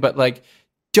doing, but like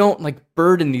don't like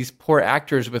burden these poor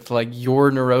actors with like your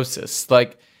neurosis.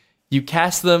 Like you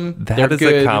cast them, that is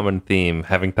good. A common theme,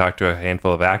 having talked to a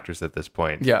handful of actors at this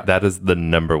point. Yeah. That is the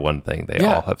number one thing they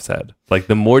all have said. Like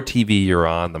the more TV you're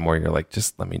on, the more you're like,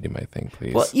 just let me do my thing,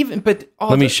 please. Well,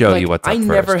 let me show you what's up first.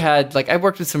 Never had, like, I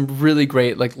worked with some really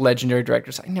great, like, legendary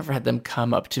directors. I never had them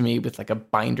come up to me with like a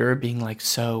binder being like,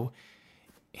 so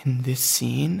in this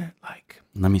scene, like,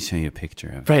 let me show you a picture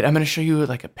of it. Right, I'm going to show you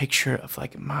like a picture of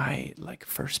like my like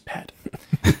first pet.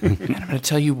 And I'm going to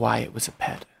tell you why it was a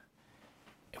pet.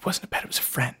 It wasn't a pet, it was a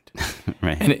friend.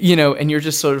 Right. And and you're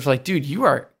just sort of like, dude, you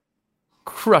are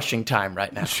crushing time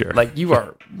right now. Sure. Like you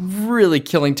are really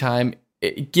killing time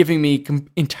giving me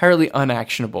entirely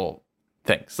unactionable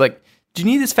things. Like, do you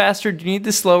need this faster? Do you need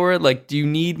this slower? Like, do you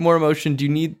need more emotion? Do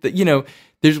you need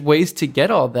there's ways to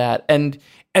get all that. And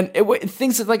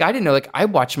things that, like, I didn't know, like, I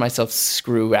watched myself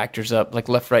screw actors up, like,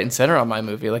 left, right, and center on my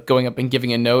movie, like, going up and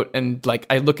giving a note, and, like,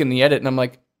 I look in the edit, and I'm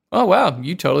like, oh, wow,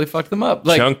 you totally fucked them up.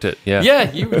 Like, chunked it, yeah. Yeah,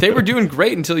 they were doing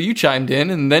great until you chimed in,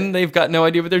 and then they've got no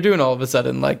idea what they're doing all of a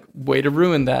sudden. Like, way to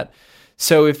ruin that.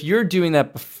 So if you're doing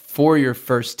that before your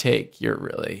first take, you're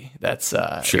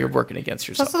working against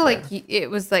yourself. Also, like, it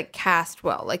was, like, cast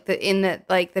well. Like,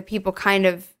 the people kind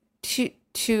of,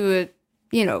 to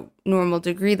normal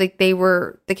degree, like, they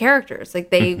were the characters,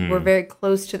 like, they were very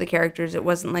close to the characters. It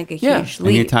wasn't like a huge leap.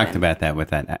 And you talked about that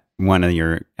with that one of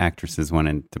your actresses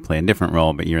wanted to play a different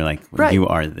role, but you're like, right. You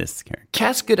are this character.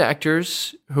 Cast good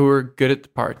actors who are good at the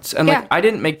parts, and like, I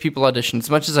didn't make people audition as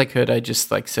much as I could. I just,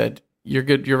 like, said, you're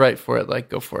good, you're right for it, like,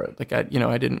 go for it. Like, I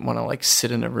didn't want to, like,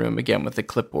 sit in a room again with a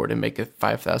clipboard and make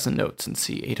 5,000 notes and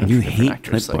see 800 different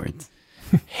actors. Clipboards.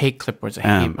 Hate clipboards.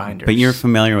 I hate binders. But you're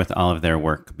familiar with all of their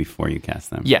work before you cast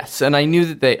them. Yes, and I knew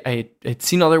that I had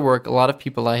seen all their work. A lot of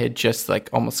people I had just, like,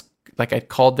 almost, like, I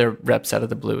called their reps out of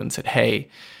the blue and said, hey,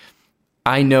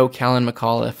 I know Callan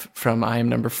McAuliffe from I Am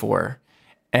Number 4,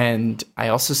 and I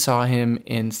also saw him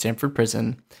in Stanford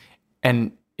Prison,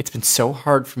 and it's been so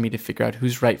hard for me to figure out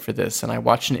who's right for this. And I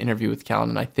watched an interview with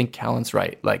Callan, and I think Callan's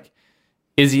right. Like,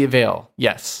 is he avail?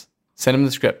 Yes. Send him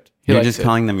the script. You're just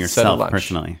calling them yourself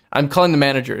personally. I'm calling the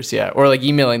managers, yeah, or like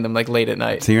emailing them like late at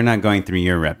night. So you're not going through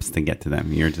your reps to get to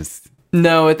them. You're just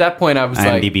no. At that point, I was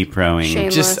IMDb proing,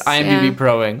 shameless, just IMDb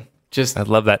proing. Just I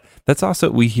love that. That's also,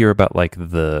 we hear about like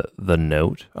the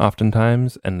note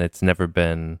oftentimes, and it's never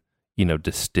been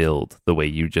distilled the way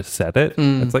you just said it.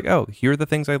 It's like, oh, here are the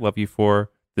things I love you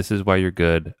for. This is why you're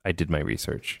good. I did my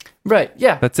research. Right.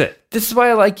 Yeah. That's it. This is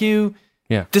why I like you.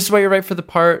 Yeah. This is why you're right for the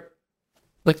part.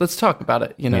 Like, let's talk about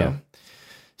it, Yeah.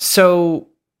 So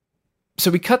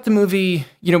we cut the movie.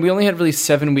 We only had really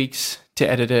 7 weeks to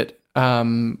edit it.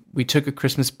 We took a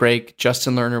Christmas break.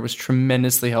 Justin Lerner was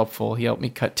tremendously helpful. He helped me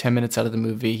cut 10 minutes out of the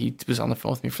movie. He was on the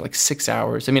phone with me for like 6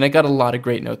 hours. I mean, I got a lot of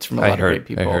great notes from a lot of great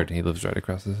people. I heard he lives right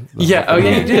across the yeah. Oh,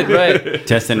 yeah, he did. Right.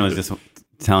 Justin was just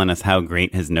telling us how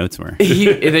great his notes were.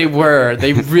 They were.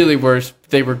 They really were.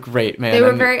 They were great, man. They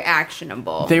were very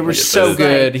actionable. They were so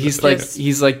good. He's like,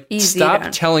 easy stop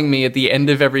telling me at the end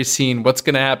of every scene what's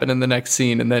going to happen in the next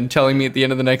scene, and then telling me at the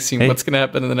end of the next scene what's going to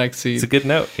happen in the next scene. It's a good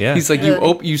note. Yeah. He's like,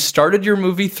 you started your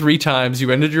movie 3 times,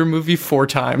 you ended your movie 4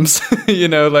 times.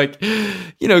 Great,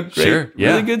 Sure, yeah.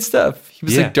 really good stuff. He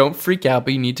was like, don't freak out,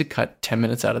 but you need to cut 10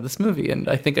 minutes out of this movie, and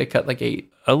I think I cut like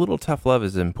 8. A little tough love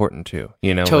is important too.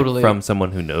 Totally. Like from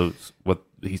someone who knows what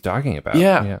he's talking about.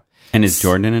 Yeah. And is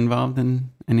Jordan involved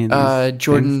in any of these?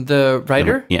 Jordan, things? the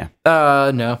writer? Yeah.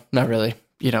 No, not really.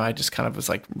 I just kind of was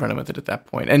like running with it at that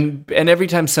point. And every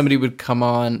time somebody would come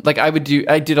on, like I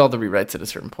did all the rewrites at a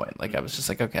certain point. Like I was just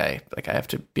like, okay, like I have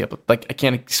to be able, like I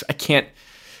can't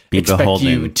Be expect beholden.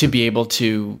 you to be able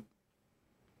to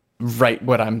write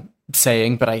what I'm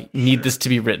saying, but I need this to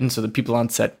be written so that people on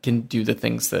set can do the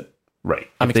things that Right.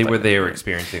 I'm If they were expecting. there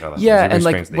experiencing all that. Yeah, things, and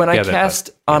like experiencing, when they I get it, cast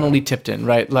but, Annalie Tipton,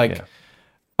 right? Like Yeah.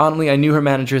 Annalie, I knew her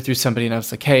manager through somebody, and I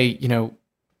was like, hey, can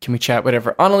we chat?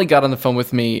 Whatever. Annalie got on the phone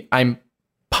with me. I'm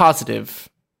positive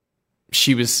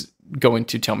she was going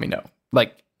to tell me no.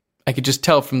 Like I could just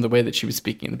tell from the way that she was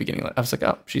speaking in the beginning. I was like,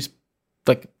 oh, she's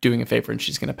like doing a favor and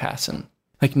she's going to pass. And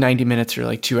like 90 minutes or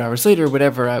like 2 hours later,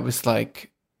 whatever, I was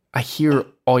like, I hear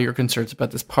all your concerns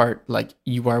about this part. Like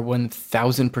you are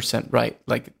 1000% right.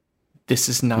 Like this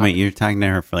is not. Wait, you're talking to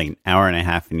her for like an hour and a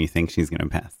half and you think she's going to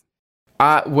pass?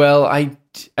 Well,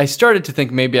 I started to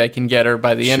think maybe I can get her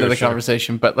by the end of the Sure.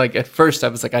 conversation, but like at first I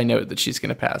was like, I know that she's going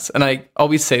to pass. And I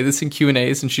always say this in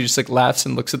Q&As and she just like laughs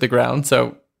and looks at the ground.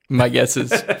 So my guess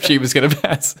is she was going to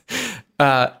pass.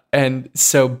 And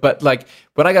so, but like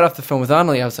when I got off the phone with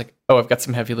Annalie, I was like, oh, I've got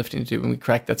some heavy lifting to do. And we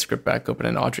cracked that script back open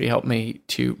and Audrey helped me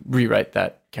to rewrite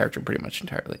that character pretty much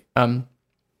entirely.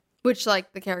 Which,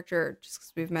 like, the character, just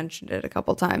because we've mentioned it a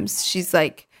couple times, she's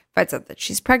like, finds out that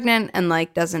she's pregnant and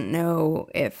like doesn't know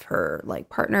if her like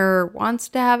partner wants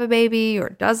to have a baby or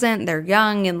doesn't. They're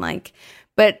young and like,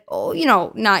 but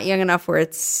not young enough where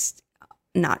it's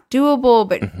not doable.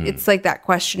 But it's like that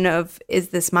question of, is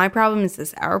this my problem? Is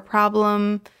this our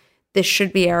problem? This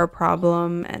should be our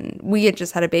problem. And we had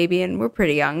just had a baby and we're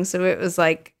pretty young, so it was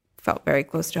like felt very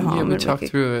close to home. Yeah, we and talked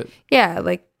through it. Yeah,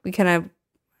 like we kind of,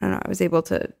 I don't know, I was able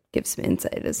to give some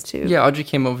insight as to. Yeah, Audrey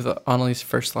came up with Annalie's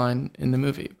first line in the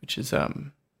movie, which is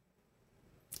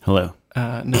Hello.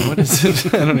 no, what is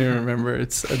it? I don't even remember.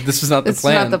 It's this was not the It's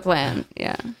plan. not the plan.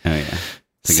 Yeah. Oh, yeah.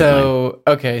 It's a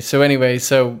good line. So anyway,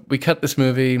 so we cut this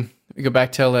movie. We go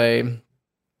back to LA.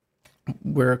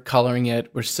 We're coloring it.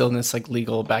 We're still in this like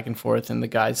legal back and forth, and the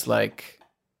guy's like,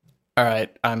 "All right,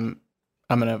 I'm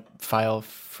gonna file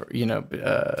for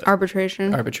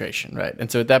Arbitration. arbitration, right?"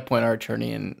 And so at that point, our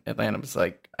attorney in Atlanta was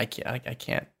like, I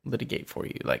can't litigate for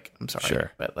you. Like, I'm sorry,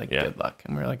 Sure. but like, Yeah. good luck."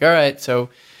 And we are like, "All right." So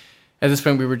at this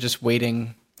point, we were just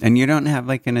waiting. And you don't have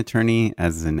like an attorney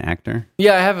as an actor?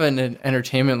 Yeah, I have an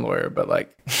entertainment lawyer, but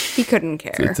like, He couldn't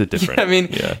care. It's a different. I mean,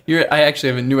 yeah. I actually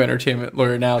have a new entertainment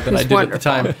lawyer now than I Who's did at the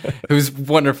time. wonderful. Who's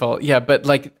wonderful. Yeah, but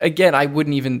like again, I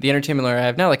wouldn't even the entertainment lawyer I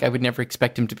have now. Like, I would never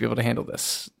expect him to be able to handle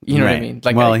this. You know what I Right. mean?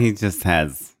 Like, well, he just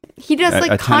has. He does a like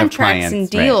ton of contracts and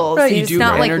clients, right. deals. right, you He's do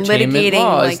not like entertainment litigating.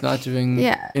 law. Like, He's not doing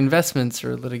Yeah. investments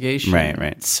or litigation.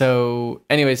 Right. So,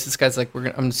 anyways, this guy's like, I'm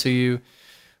gonna sue you.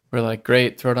 We're like,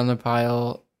 great, throw it on the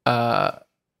pile.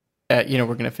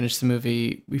 We're gonna finish the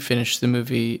movie. We finished the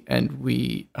movie, and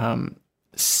we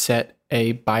set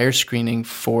a buyer screening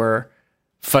for,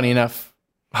 funny enough,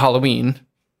 Halloween.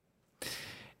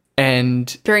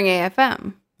 And during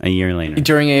AFM. A year later.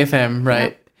 during AFM,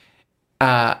 right?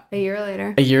 A year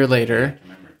later. A year later,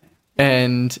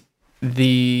 and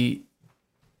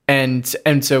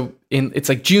so it's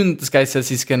like June. This guy says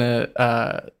he's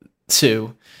gonna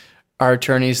sue. Our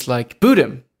attorney's like, boot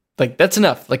him. Like, that's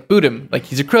enough. Like, boot him. Like,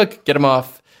 he's a crook. Get him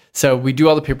off. So we do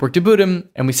all the paperwork to boot him,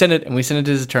 and we send it to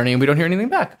his attorney, and we don't hear anything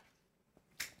back.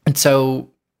 And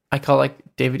so I call like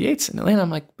David Yates in Atlanta.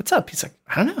 I'm like, what's up? He's like,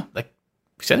 I don't know. Like,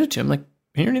 we sent it to him. Like,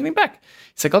 we didn't hear anything back.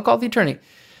 He's like, I'll call the attorney.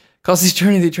 Calls the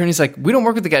attorney. The attorney's like, we don't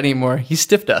work with the guy anymore. He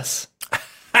stiffed us.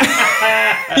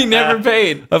 He never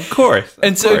paid. Of course.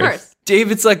 And so course.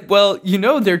 David's like, well,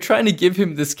 they're trying to give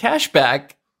him this cash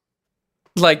back.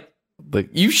 Like,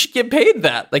 you should get paid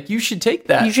that. Like, you should take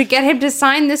that. You should get him to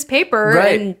sign this paper,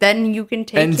 Right. and then you can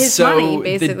take And his so money,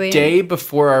 basically. the day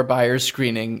before our buyer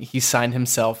screening, he signed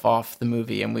himself off the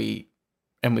movie, and we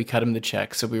cut him the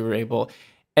check. So we were able,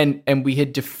 and we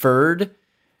had deferred.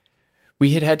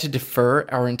 We had to defer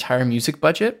our entire music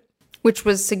budget, Which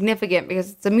was significant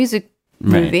because it's a music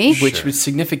Right. movie. which was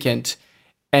significant.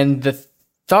 And the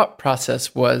thought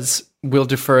process was, we'll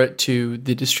defer it to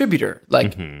the distributor,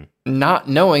 like not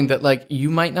knowing that like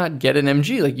you might not get an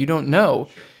MG, like you don't know.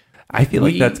 I feel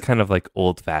like We- that's kind of like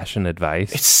old fashioned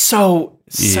advice. It's such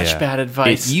Yeah. bad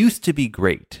advice. It used to be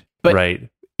great, But- right?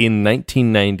 In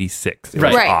 1996, it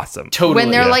was Right. awesome. Totally.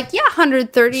 when they're Yeah. like,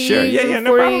 130, Sure, yeah,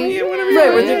 no 40, problem, yeah, whatever.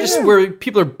 Right, where they're just where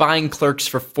people are buying Clerks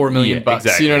for $4 million Yeah, bucks.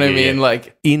 exactly, You know what I yeah, mean? yeah.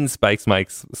 Like, In Spikes,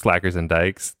 Mike's, Slackers, and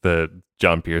Dykes, the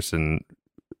John Pearson,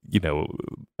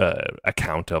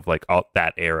 account of like all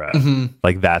that era,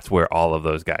 like that's where all of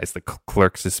those guys, the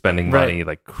Clerks is spending money Right.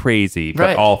 like crazy, but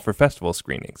Right. all for festival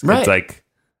screenings. Right. It's like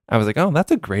I was like, oh,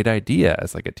 that's a great idea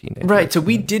as like a teenager. right. So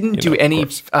we didn't You do know, of any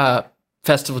course.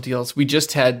 festival deals. We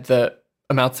just had the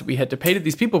amounts that we had to pay to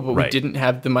these people, but we Right. didn't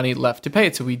have the money left to pay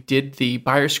it. So we did the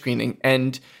buyer screening.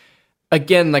 And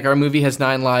again, like our movie has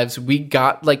 9 lives. We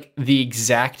got like the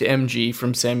exact MG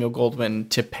from Samuel Goldwyn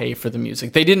to pay for the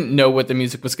music. They didn't know what the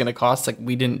music was going to cost. Like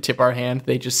we didn't tip our hand.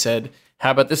 They just said,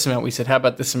 how about this amount? We said, how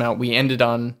about this amount? We ended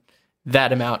on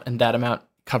that amount, and that amount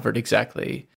covered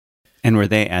exactly. And were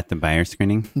they at the buyer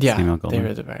screening? Yeah, Samuel they Goldwyn?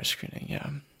 were the buyer screening. Yeah.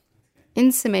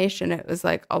 In summation, it was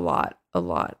like a lot of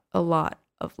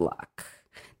luck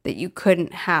that you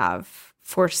couldn't have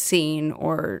foreseen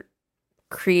or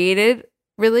created,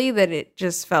 really, that it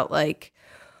just felt like,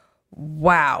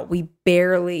 wow, we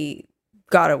barely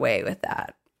got away with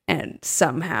that. And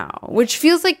somehow, which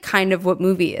feels like kind of what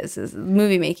movie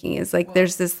making is like,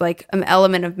 there's this like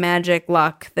element of magic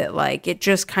luck that like it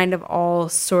just kind of all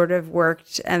sort of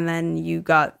worked, and then you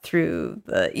got through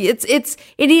it's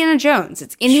Indiana Jones.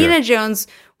 It's Indiana Jones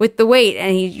with the weight,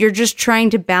 and you're just trying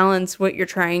to balance what you're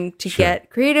trying to get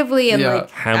creatively, and Yeah.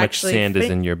 like How much actually sand is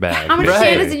fit- in your bag? How much Right.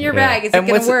 sand is in your bag? Is it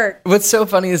going to work? What's so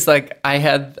funny is like I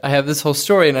have this whole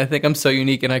story, and I think I'm so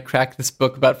unique, and I cracked this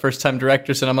book about first time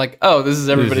directors, and I'm like, oh, this is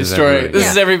everybody's is story. everybody. This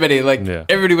Yeah. is everybody. Like Yeah.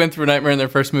 everybody went through a nightmare in their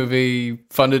first movie,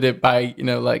 funded it by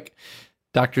like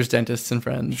doctors, dentists, and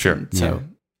friends. Sure. And so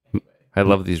I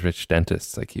love these rich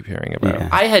dentists I keep hearing about. Yeah.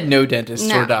 I had no dentists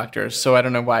No. or doctors, so I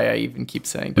don't know why I even keep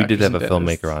saying. We did doctors have a and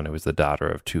dentists. filmmaker on who was the daughter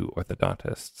of 2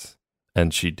 orthodontists,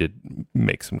 and she did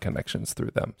make some connections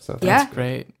through them. So Yeah. That's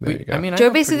great. There you go. I mean, I Joe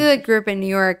know basically pretty- like grew up in New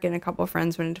York, and a couple of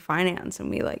friends went into finance, and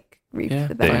we like reaped yeah,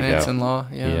 the There you benefits. finance go. and law.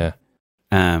 yeah.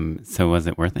 So was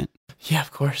it worth it? Yeah,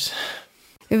 of course.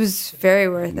 It was very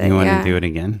worth it. You want yeah. to do it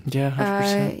again? Yeah,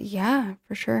 100%. Yeah,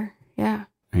 for sure. Yeah.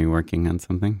 Are you working on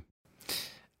something?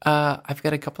 I've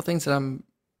got a couple things that I'm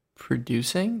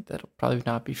producing that'll probably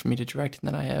not be for me to direct, and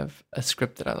then I have a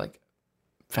script that I like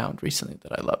found recently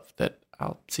that I love, that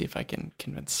I'll see if I can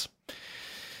convince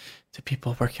the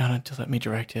people working on it to let me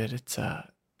direct it.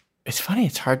 It's funny.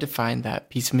 It's hard to find that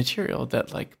piece of material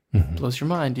that like blows your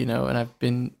mind, you know. And I've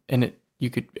been in it. You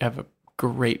could have a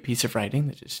great piece of writing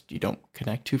that just you don't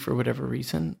connect to for whatever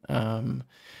reason,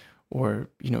 or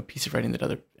you know, a piece of writing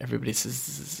that everybody says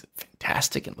this is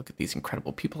fantastic, and look at these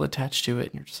incredible people attached to it,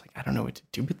 and you're just like, I don't know what to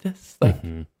do with this. Like,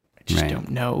 I just don't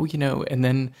know, you know. And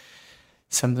then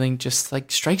something just like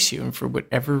strikes you, and for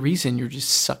whatever reason, you're just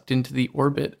sucked into the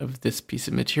orbit of this piece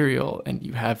of material, and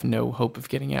you have no hope of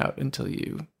getting out until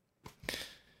you,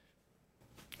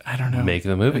 I don't know, make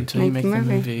the movie. Until you make the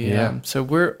movie. Yeah. So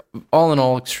we're all in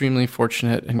all extremely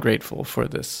fortunate and grateful for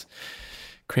this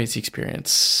crazy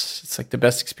experience. It's like the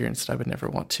best experience that I would never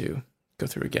want to go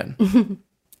through again.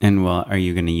 And well, are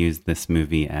you going to use this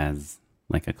movie as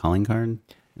like a calling card?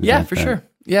 Yeah, for sure.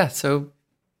 Yeah. So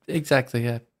exactly.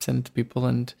 Yeah. Send it to people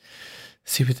and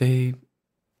see what they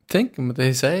think and what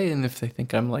they say. And if they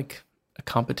think I'm like a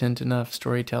competent enough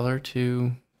storyteller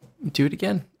to do it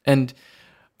again. And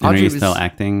are you still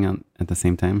acting at the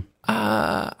same time?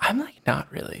 I'm like,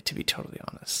 not really, to be totally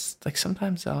honest. Like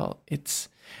sometimes I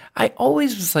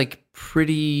always was like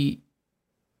pretty,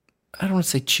 I don't want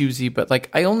to say choosy, but like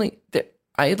I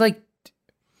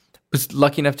was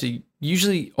lucky enough to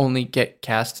usually only get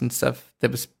cast and stuff that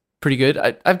was pretty good.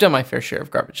 I've done my fair share of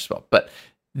garbage as well, but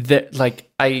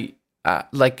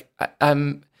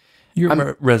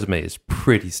Your resume is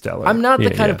pretty stellar. I'm not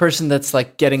the kind of person that's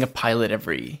like getting a pilot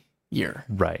every year.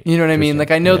 Right. You know what I mean?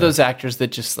 Like I know those actors that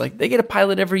just like they get a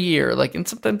pilot every year, like, and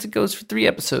sometimes it goes for 3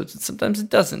 episodes and sometimes it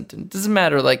doesn't. And it doesn't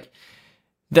matter. Like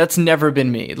that's never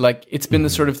been me. Like it's been the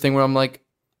sort of thing where I'm like,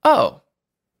 oh,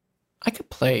 I could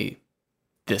play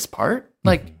this part.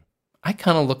 Like I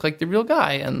kind of look like the real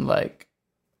guy. And like,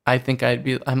 I think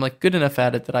I'm like good enough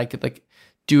at it that I could like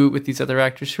do it with these other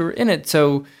actors who are in it.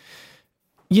 So,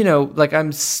 you know, like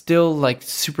I'm still like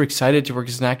super excited to work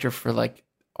as an actor for like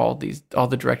all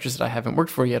the directors that I haven't worked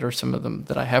for yet, or some of them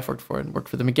that I have worked for and work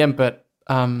for them again. But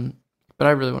I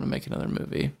really want to make another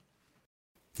movie.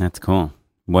 That's cool.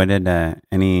 What did I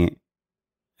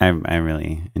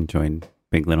really enjoyed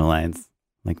Big Little Lies,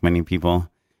 like many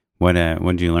people. What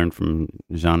did you learn from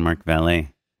Jean-Marc Vallée?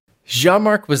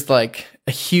 Jean-Marc was like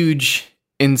a huge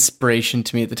inspiration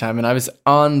to me at the time, and I was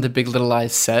on the Big Little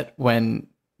Lies set when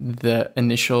the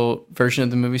initial version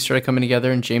of the movie started coming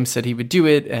together, and James said he would do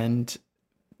it, and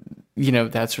you know,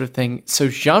 that sort of thing. So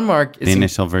Jean-Marc is... The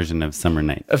initial version of Summer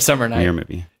Night. Of Summer Night. Your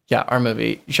movie. Yeah, our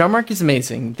movie. Jean-Marc is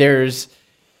amazing.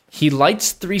 He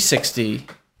lights 360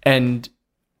 and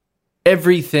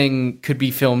everything could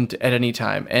be filmed at any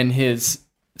time. And his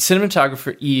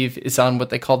cinematographer, Yves, is on what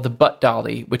they call the butt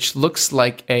dolly, which looks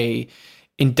like a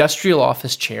industrial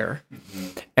office chair.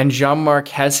 And Jean-Marc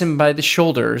has him by the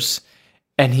shoulders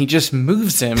and he just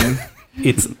moves him.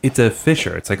 It's a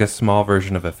Fisher. It's like a small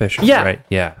version of a Fisher, right?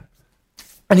 Yeah.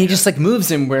 And he just like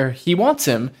moves him where he wants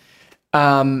him.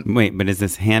 Wait, but is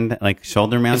this hand like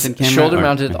shoulder mounted camera? Shoulder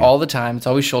mounted all the time. It's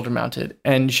always shoulder mounted.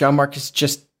 And Jean-Marc is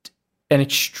just an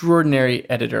extraordinary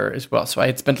editor as well. So I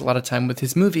had spent a lot of time with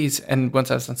his movies. And once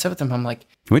I was on set with him, I'm like,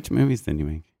 which movies did you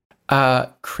make?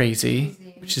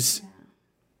 Crazy, which is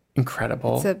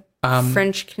incredible. It's a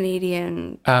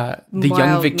French-Canadian The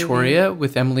Young Victoria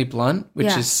with Emily Blunt, which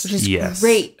is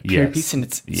great. Period piece, and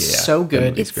it's so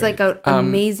good. It's like an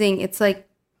amazing, it's like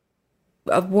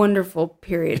a wonderful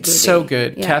period It's movie. so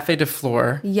good. Yeah. Cafe de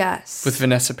Flore. Yes. With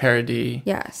Vanessa Paradis.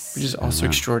 Yes. Which is also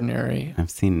extraordinary.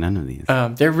 I've seen none of these.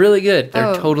 They're really good.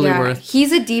 They're totally worth.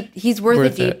 He's worth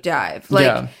a deep dive.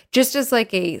 Like just as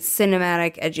like a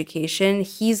cinematic education,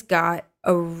 he's got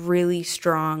a really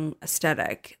strong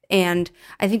aesthetic. And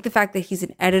I think the fact that he's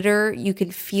an editor, you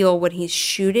can feel what he's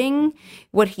shooting,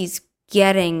 what he's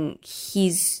getting,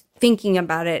 he's thinking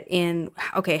about it in,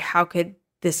 okay, how could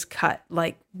this cut?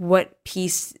 Like, what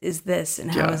piece is this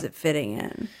and how is it fitting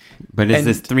in? But is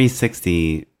this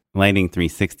 360, lighting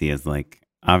 360 is like,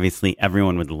 obviously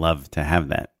everyone would love to have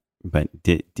that, but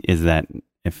is that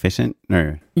efficient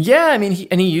or? Yeah, I mean,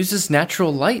 he uses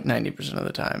natural light 90% of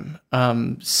the time.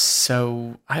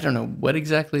 So I don't know what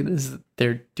exactly it is that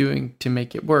they're doing to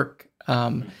make it work.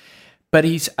 But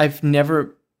I've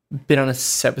never been on a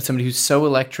set with somebody who's so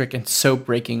electric and so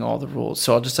breaking all the rules.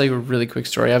 So I'll just tell you a really quick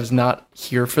story. I was not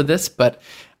here for this, but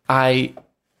I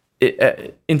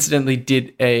incidentally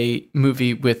did a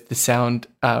movie with the sound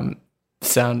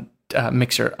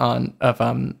mixer of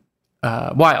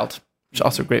Wild, which is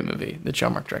also a great movie that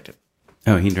Jean-Marc directed.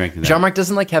 Oh, he directed that. Jean-Marc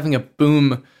doesn't like having a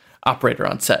boom operator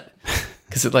on set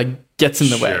because it like gets in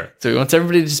the way. So he wants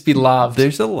everybody to just be loved.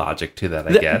 There's a logic to that,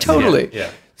 I guess. Totally.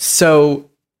 Yeah. So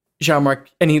Jean-Marc,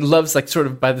 and he loves like sort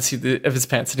of by the seat of his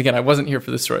pants. And again, I wasn't here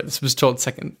for this story. This was told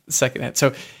secondhand.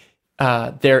 So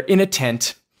they're in a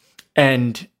tent,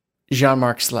 and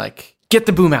Jean-Marc's like, "Get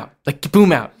the boom out, like get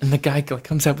boom out." And the guy like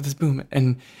comes out with his boom,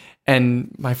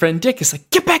 and my friend Dick is like,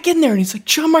 "Get back in there!" And he's like,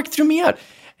 "Jean-Marc threw me out."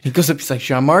 And he goes up, he's like,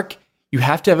 "Jean-Marc, you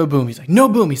have to have a boom." He's like, "No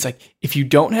boom." He's like, "If you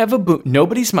don't have a boom,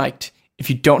 nobody's mic'd. If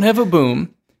you don't have a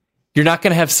boom, you're not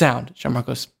going to have sound." Jean-Marc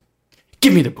goes,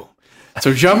 "Give me the boom."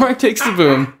 So Jean-Marc takes the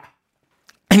boom,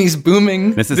 and he's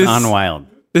booming. This is on Wild.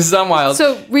 This is on Wild.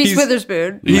 So Reese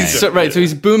Witherspoon. So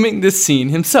he's booming this scene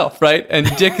himself, right? And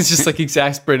Dick is just like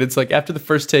exasperated. It's like after the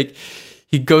first take,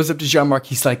 he goes up to Jean-Marc.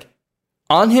 He's like,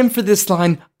 "On him for this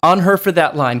line, on her for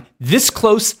that line. This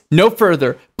close, no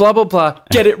further. Blah, blah, blah.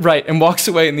 Get it right." And walks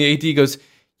away. And the AD goes,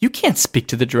 "You can't speak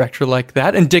to the director like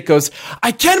that." And Dick goes,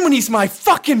 "I can when he's my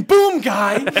fucking boom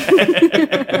guy."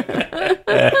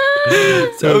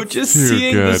 So just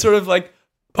seeing the sort of like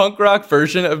punk rock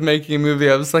version of making a movie,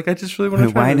 I was like, I just really want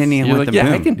to try Why this. didn't he You're with like, the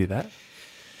boom? I can do that.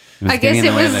 I guess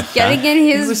it was getting in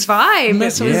his vibe.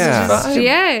 messing It was with his just- vibe.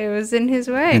 Yeah, it was in his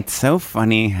way. It's so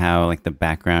funny how like the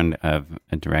background of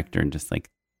a director just like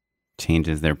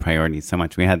changes their priorities so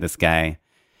much. We had this guy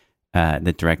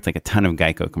that directs like a ton of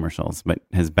Geico commercials, but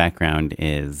his background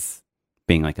is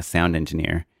being like a sound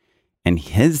engineer. And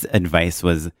his advice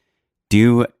was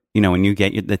when you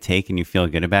get the take and you feel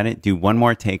good about it, do one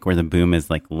more take where the boom is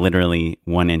like literally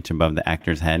 1 inch above the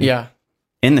actor's head. Yeah.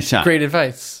 In the shot. Great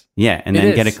advice. Yeah. And It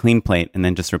then get a is. clean plate and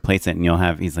then just replace it. And you'll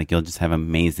just have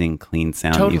amazing clean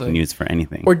sound that you Totally. can use for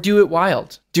anything. Or do it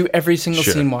wild. Do every single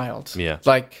Sure. scene wild. Yeah.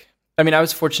 Like, I mean, I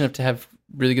was fortunate enough to have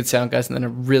really good sound guys and then a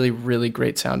really, really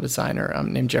great sound designer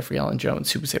named Jeffrey Allen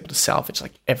Jones, who was able to salvage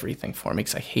like everything for me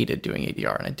because I hated doing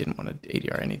ADR and I didn't want to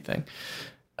ADR anything.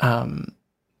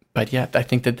 But yeah, I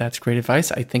think that's great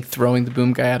advice. I think throwing the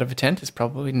boom guy out of a tent is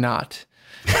probably not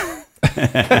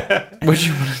what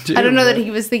you want to do. I don't know that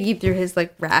he was thinking through his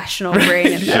like rational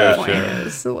brain at that point. It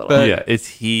was a little. Yeah, is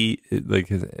he like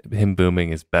him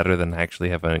booming is better than actually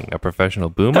having a professional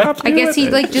boom up? I guess he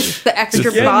like just the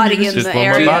extra Yeah, body in just the one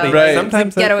more area. body. Like, Right.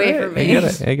 Sometimes get that's away great. from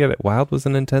me. I get it. Wild was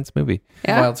an intense movie.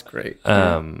 Yeah. Wild's great.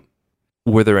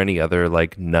 Were there any other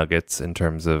like nuggets in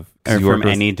terms of 'cause or you worked from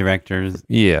with- any directors.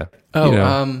 Yeah. Oh, you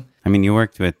know. I mean, you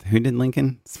worked with, who did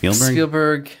Lincoln?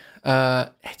 Spielberg? I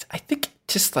think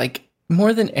just like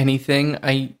more than anything,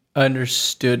 I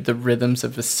understood the rhythms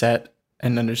of the set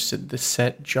and understood the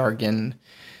set jargon.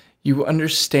 You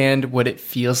understand what it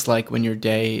feels like when your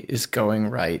day is going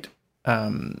right,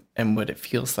 and what it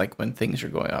feels like when things are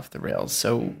going off the rails.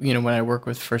 So, when I work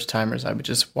with first timers, I would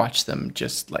just watch them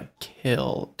just like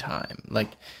kill time.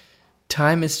 Like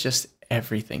time is just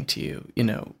everything to you,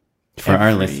 For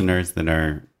our listeners that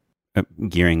are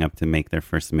gearing up to make their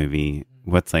first movie,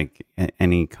 what's like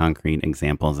any concrete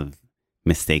examples of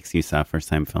mistakes you saw first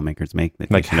time filmmakers make that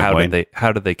Like you should how avoid?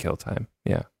 did they kill time?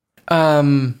 Yeah.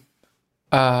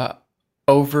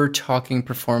 Over talking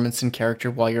performance and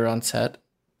character while you're on set.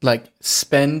 Like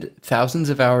spend thousands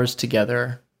of hours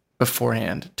together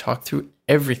beforehand. Talk through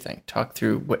everything. Talk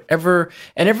through whatever.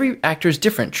 And every actor is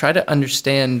different. Try to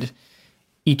understand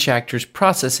each actor's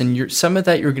process. And some of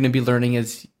that you're going to be learning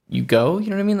as you go. You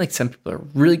know what I mean? Like some people are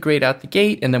really great out the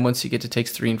gate. And then once you get to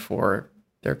takes 3 and 4,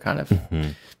 they're kind of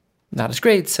not as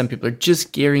great. Some people are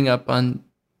just gearing up on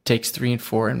takes 3 and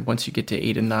 4. And once you get to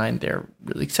 8 and 9, they're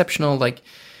really exceptional. Like,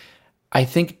 I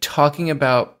think talking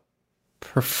about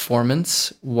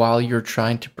performance while you're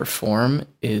trying to perform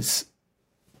is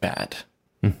bad.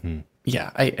 Yeah,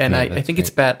 I think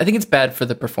it's bad. I think it's bad for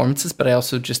the performances, but I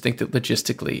also just think that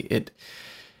logistically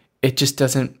it just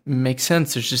doesn't make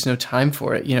sense. There's just no time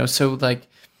for it, So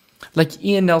like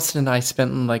Ian Nelson and I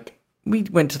spent we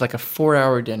went to like a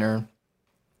 4-hour dinner,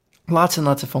 lots and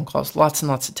lots of phone calls, lots and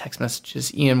lots of text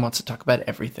messages. Ian wants to talk about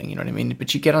everything, you know what I mean?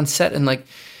 But you get on set and you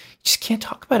just can't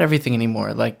talk about everything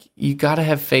anymore. Like you got to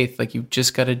have faith. Like you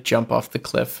just got to jump off the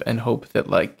cliff and hope that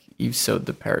you sewed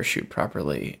the parachute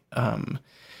properly.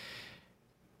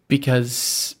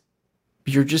 Because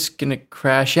you're just going to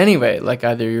crash anyway. Like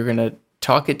either you're going to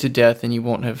talk it to death and you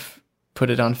won't have put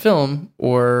it on film,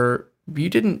 or you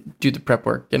didn't do the prep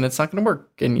work and it's not going to work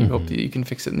and you hope that you can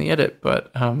fix it in the edit. But,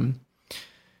 I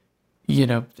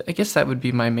guess that would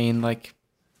be my main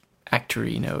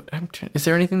actory note. Is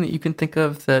there anything that you can think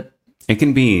of that it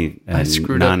can be I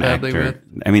screwed up badly non-actor?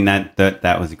 with? I mean,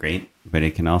 that was great, but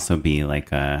it can also be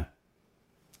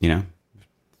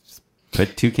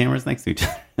put 2 cameras next to each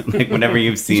other. Whatever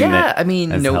you've seen that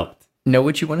has helped. Know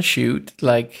what you want to shoot,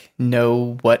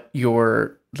 know what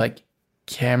your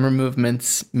camera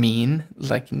movements mean,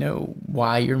 like know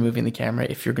why you're moving the camera.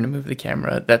 If you're going to move the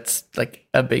camera, that's like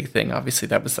a big thing. Obviously,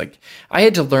 that was like, I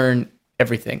had to learn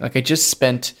everything. Like I just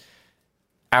spent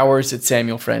hours at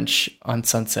Samuel French on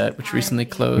Sunset, which recently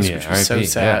closed, which was so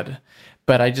sad. Yeah.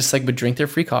 But I just like would drink their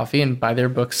free coffee and buy their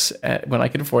books when I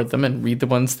could afford them and read the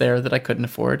ones there that I couldn't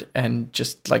afford and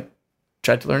just like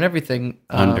tried to learn everything.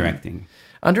 On directing.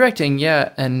 On directing,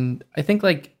 yeah. And I think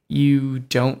like you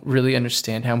don't really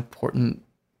understand how important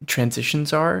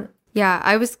transitions are.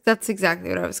 Yeah, that's exactly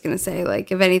what I was going to say.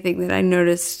 Like, if anything, that I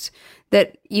noticed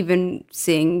that even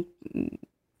seeing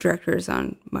directors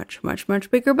on much, much, much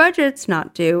bigger budgets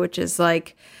not do, which is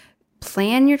like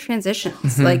plan your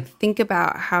transitions. Mm-hmm. Like think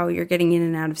about how you're getting in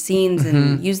and out of scenes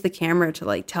and use the camera to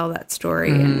like tell that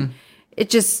story. And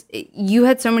you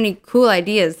had so many cool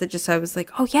ideas that just I was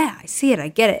like, oh yeah, I see it, I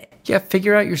get it. Yeah,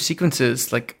 figure out your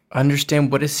sequences, like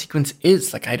understand what a sequence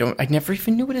is. Like I never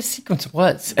even knew what a sequence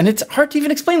was. And it's hard to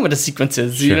even explain what a sequence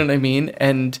is, you know what I mean?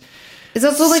 And it's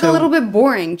also like a little bit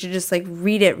boring to just like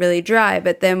read it really dry,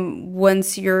 but then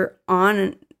once you're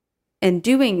on and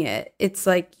doing it, it's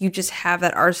like you just have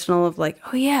that arsenal of like,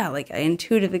 oh yeah, like I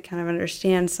intuitively kind of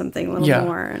understand something a little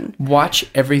more. And watch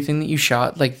everything that you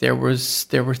shot. Like there were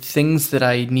things that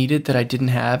I needed that I didn't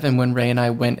have, and when Ray and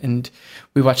I went and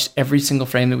we watched every single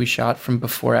frame that we shot from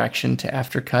before action to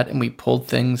after cut, and we pulled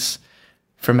things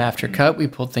from after cut, we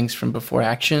pulled things from before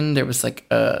action. There was like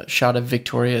a shot of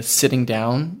Victoria sitting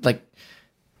down, like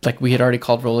we had already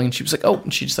called rolling, and she was like, oh,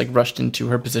 and she just like rushed into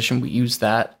her position. We used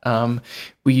that.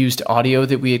 We used audio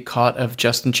that we had caught of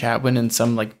Justin Chatwin in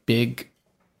some like big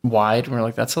wide. And we're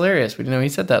like, that's hilarious. We didn't know he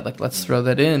said that. Like, let's throw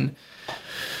that in.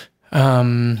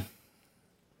 Yeah,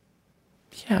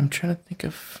 I'm trying to think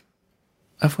of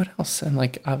what else. And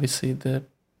like, obviously the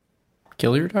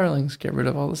kill your darlings, get rid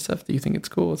of all the stuff that you think it's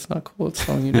cool. It's not cool. It's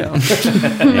slowing you down.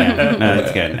 Yeah, no,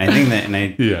 that's good. I think that, and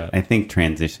I think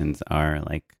transitions are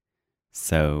like,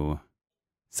 so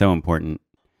important.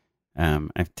 To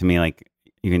me, like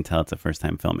you can tell it's a first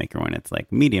time filmmaker when it's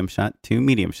like medium shot to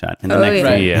medium shot and the next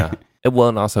right. Yeah. Well,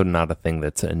 and also not a thing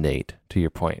that's innate, to your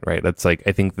point, right? That's like,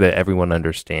 I think that everyone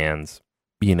understands,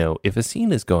 you know, if a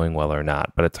scene is going well or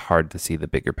not, but it's hard to see the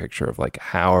bigger picture of like,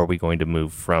 how are we going to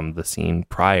move from the scene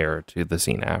prior to the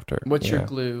scene after? What's your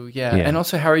glue? Yeah. And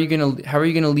also, how are you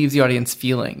gonna leave the audience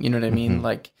feeling? You know what I mean?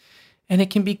 Like, and it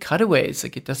can be cutaways.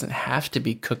 Like, it doesn't have to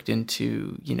be cooked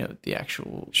into, you know, the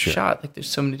actual shot. Like, there's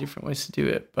so many different ways to do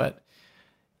it. But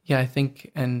yeah, I think,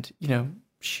 and, you know,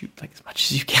 shoot like as much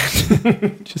as you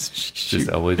can. Just shoot. Just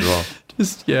always roll.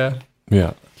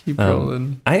 Yeah. Keep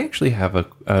rolling. I actually have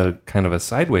a kind of a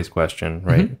sideways question,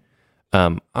 right?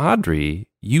 Audrey,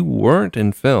 you weren't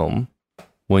in film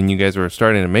when you guys were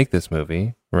starting to make this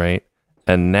movie, right?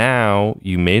 And now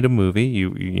you made a movie,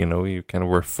 you kind of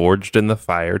were forged in the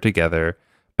fire together,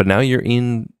 but now you're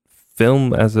in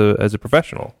film as a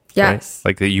professional. Yes. Right?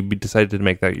 Like that you decided to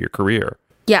make that your career.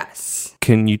 Yes.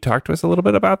 Can you talk to us a little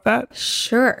bit about that?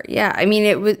 Sure. Yeah. I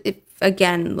mean,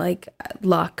 again, like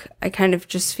luck. I kind of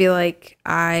just feel like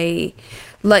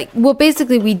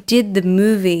basically we did the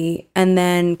movie and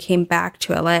then came back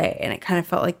to LA, and it kind of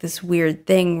felt like this weird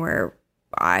thing where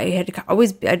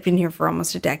I'd been here for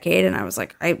almost a decade, and I was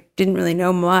like, I didn't really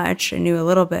know much. I knew a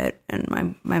little bit, and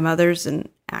my mother's in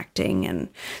acting, and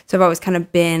so I've always kind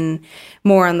of been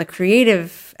more on the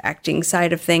creative acting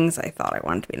side of things. I thought I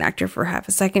wanted to be an actor for half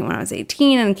a second when I was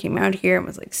 18 and came out here and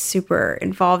was like super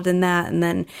involved in that, and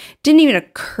then it didn't even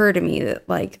occur to me that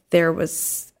like there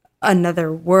was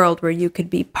another world where you could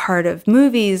be part of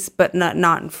movies but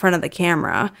not in front of the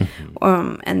camera.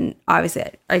 And obviously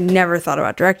I never thought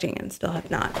about directing and still have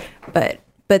not, but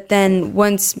then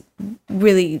once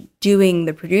really doing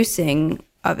the producing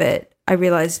of it, I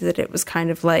realized that it was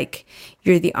kind of like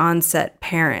you're the on-set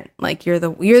parent, like you're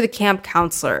the camp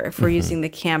counselor, if we're using the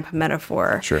camp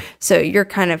metaphor. Sure. So you're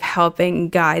kind of helping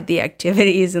guide the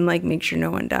activities and like make sure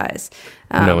no one dies.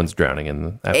 No one's drowning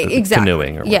in after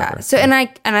canoeing or whatever. Yeah. So and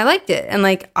I liked it, and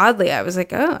like oddly, I was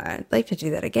like, oh, I'd like to do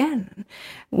that again.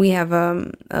 We have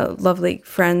lovely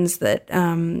friends that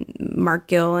Mark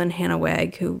Gill and Hannah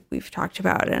Wegg, who we've talked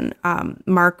about, and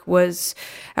Mark was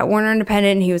at Warner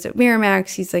Independent. He was at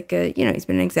Miramax. He's like he's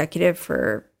been an executive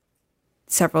for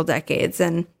several decades,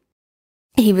 and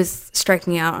he was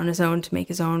striking out on his own to make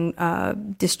his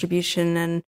own distribution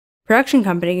and production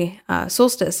company,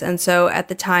 Solstice. And so at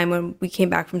the time when we came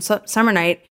back from Summer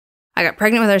Night, I got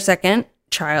pregnant with our second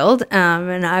child,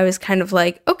 and I was kind of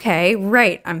like, okay,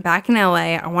 right, I'm back in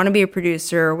LA. I want to be a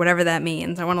producer, whatever that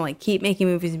means. I want to like keep making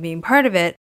movies and being part of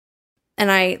it.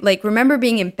 And I like remember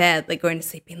being in bed, like going to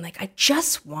sleep, being like, I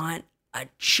just want a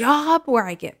job where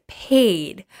I get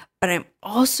paid, but I'm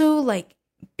also like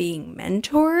being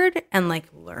mentored and like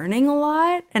learning a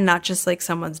lot and not just like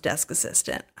someone's desk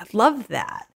assistant. I love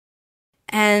that.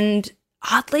 And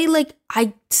oddly, like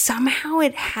somehow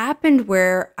it happened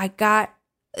where I got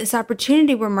this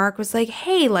opportunity where Mark was like,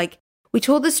 hey, like we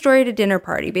told the story at a dinner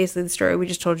party, basically the story we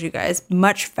just told you guys,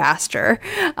 much faster.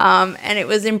 And it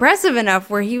was impressive enough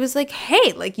where he was like,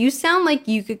 hey, like you sound like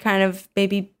you could kind of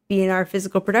maybe be in our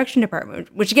physical production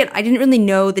department, which again, I didn't really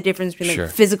know the difference between like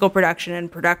physical production and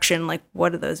production. Like,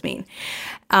 what do those mean?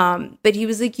 But he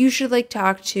was like, you should like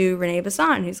talk to Renee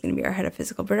Bassan, who's going to be our head of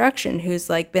physical production, who's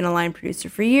like been a line producer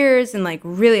for years and like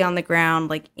really on the ground,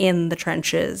 like in the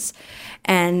trenches.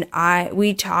 And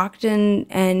we talked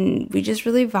and we just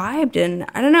really vibed. And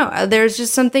I don't know, there's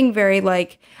just something very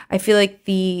like, I feel like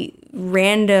the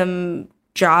random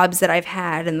jobs that I've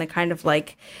had and the kind of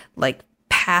like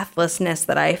pathlessness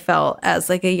that I felt as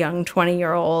like a young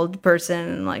 20-year-old person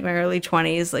in like my early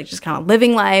 20s, like just kind of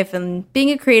living life and being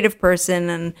a creative person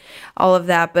and all of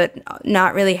that, but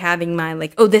not really having my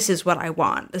like, oh, this is what I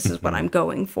want. This is what I'm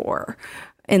going for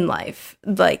in life.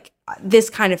 Like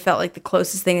this kind of felt like the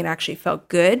closest thing that actually felt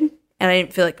good. And I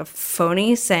didn't feel like a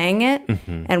phony saying it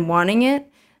and wanting it.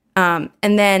 And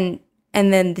then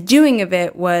the doing of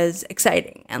it was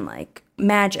exciting and like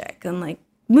magic and like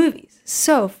movies.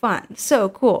 So fun, so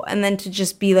cool. And then to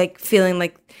just be like feeling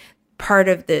like part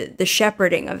of the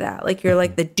shepherding of that, like you're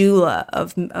like the doula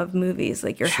of movies,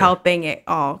 like you're helping it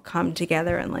all come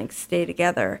together and like stay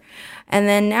together. And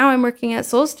then now I'm working at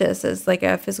Solstice as like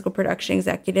a physical production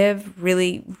executive,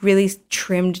 really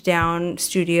trimmed down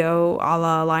studio a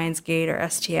la Lionsgate or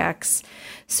STX.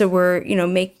 So we're,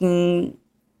 making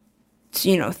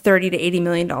 $30 to $80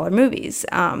 million movies,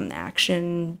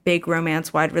 action, big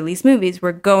romance, wide release movies.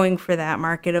 We're going for that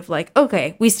market of like,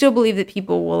 okay, we still believe that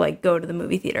people will like go to the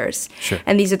movie theaters. Sure.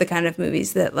 And these are the kind of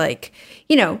movies that like,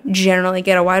 generally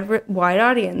get a wide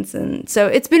audience. And so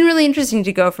it's been really interesting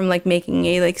to go from like making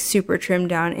a like super trimmed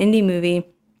down indie movie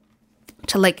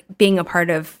to like being a part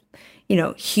of,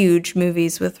 huge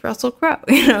movies with Russell Crowe,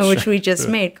 which we just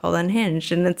made called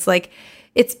Unhinged. And it's like,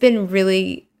 it's been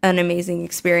really an amazing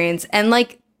experience. And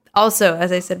like also,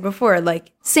 as I said before,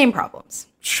 like same problems.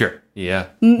 Sure. Yeah.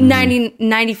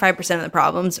 95% of the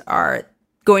problems are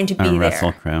going to be there.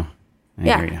 Russell Crowe.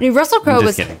 Russell Crowe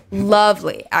was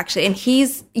lovely, actually. And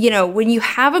he's, when you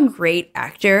have a great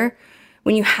actor,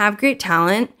 when you have great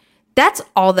talent, that's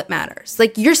all that matters.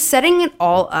 Like you're setting it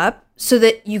all up so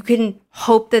that you can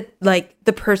hope that like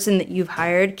the person that you've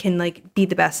hired can like be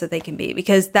the best that they can be,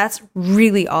 because that's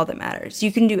really all that matters.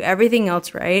 You can do everything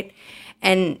else right.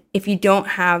 And if you don't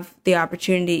have the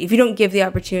opportunity, if you don't give the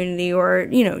opportunity or,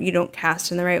 you don't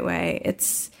cast in the right way,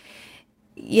 it's,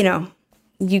 you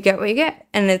get what you get.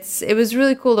 And it was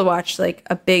really cool to watch like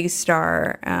a big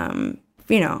star,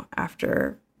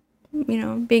 after,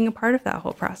 being a part of that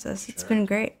whole process. It's been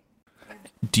great.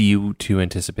 Do you two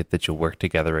anticipate that you'll work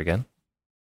together again?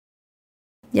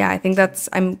 Yeah, I think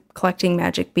I'm collecting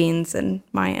magic beans and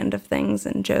my end of things,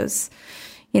 and Joe's,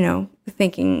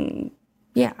 thinking,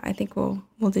 yeah, I think we'll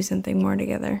do something more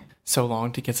together. So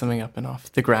long to get something up and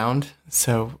off the ground.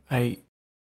 So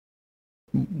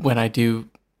when I do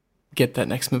get that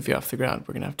next movie off the ground,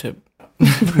 we're gonna have to.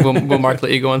 will Mark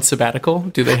let you go on sabbatical?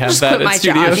 Do they have just that quit at my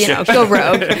studios? job, go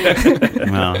rogue.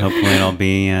 Well, hopefully it'll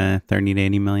be $30 to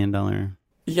 $80 million.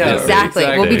 Yeah, exactly.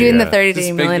 We'll be doing the $30 to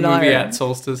 $80 million movie at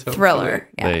Solstice thriller.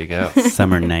 Yeah. There you go.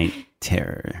 Summer Night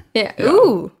Terror. Yeah.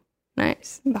 Ooh,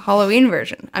 nice. The Halloween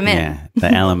version. I'm in. Yeah, the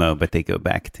Alamo, but they go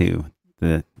back to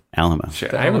the Alamo.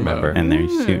 Sure, I remember. And they're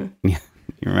shooting.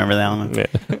 You remember the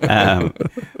Alamo?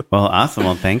 Well, awesome.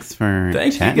 Well, thanks for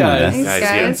chatting you guys. with us. Thanks,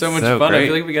 guys. It's so much So fun. great. I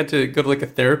feel like we got to go to like a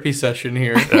therapy session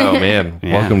here. Oh man,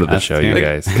 Yeah, welcome to the us show, too. you Like,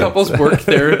 guys. couples work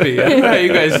therapy. I don't know how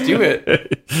you guys do it.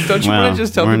 Don't you Well, want to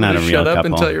just tell we're people not to a real shut up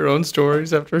and couple. tell your own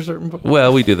stories after a certain point?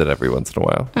 Well, we do that every once in a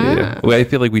while. Yeah. Well, I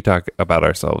feel like we talk about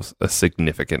ourselves a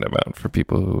significant amount for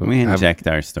people who We have- inject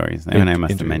our stories. I mean, I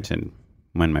must have interview. mentioned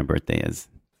when my birthday is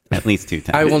at least 2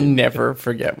 times. I will never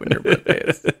forget when your birthday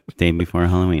is. Day before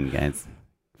Halloween, guys.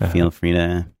 Feel free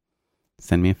to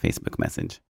send me a Facebook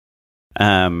message.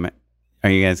 Are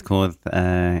you guys cool with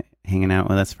hanging out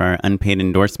with us for our unpaid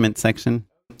endorsement section?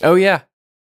 Oh yeah.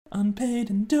 Unpaid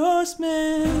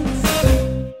endorsements.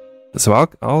 So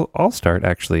I'll start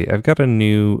actually. I've got a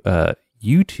new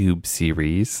YouTube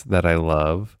series that I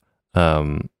love.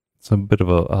 It's a bit of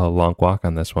a long walk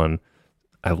on this one.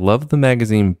 I love the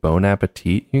magazine Bon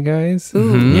Appetit, you guys.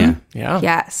 Ooh. Yeah. Yeah.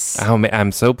 Yes. Oh, man,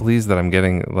 I'm so pleased that I'm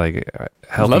getting like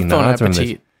healthy Love Bon nods from this.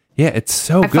 Appetit. Yeah, it's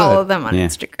so I good. follow them on Yeah.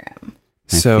 Instagram.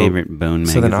 My favorite Bone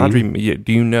magazine. So then, Audrey,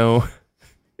 do you know?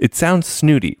 it sounds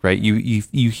snooty, right?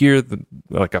 You hear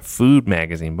like a food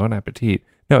magazine, Bon Appetit.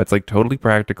 No, it's like totally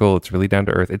practical. It's really down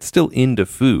to earth. It's still into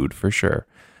food for sure,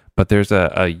 but there's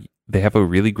they have a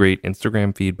really great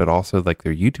Instagram feed, but also like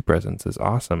their YouTube presence is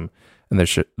awesome. And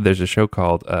there's a show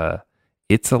called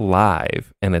It's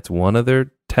Alive, and it's one of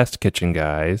their test kitchen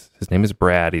guys. His name is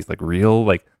Brad. He's like real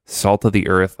like salt of the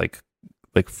earth, like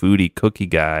foodie cookie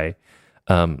guy,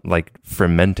 like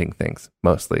fermenting things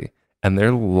mostly. And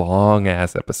they're long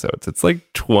ass episodes. It's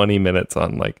like 20 minutes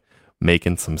on like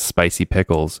making some spicy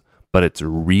pickles, but it's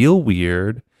real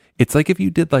weird. It's like if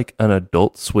you did like an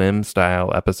Adult Swim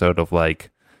style episode of like,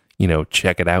 you know,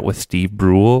 Check It Out with Steve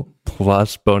Brule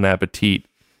plus Bon Appetit.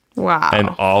 Wow. And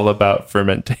all about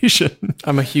fermentation.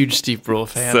 I'm a huge Steve Brule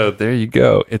fan. So there you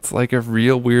go. It's like a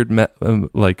real weird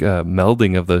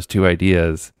melding of those two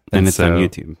ideas. And it's on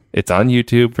YouTube. It's on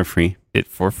YouTube. For free.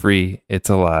 For free. It's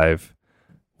Alive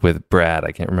with Brad.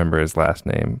 I can't remember his last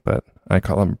name, but I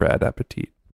call him Brad Appetit.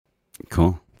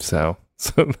 Cool. So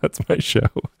that's my show.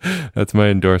 That's my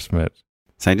endorsement.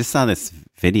 So I just saw this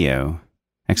video.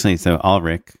 Actually, so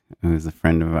Ulrich, who's a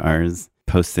friend of ours,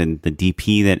 posted the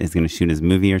DP that is going to shoot his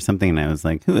movie or something. And I was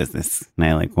like, who is this? And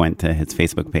I like went to his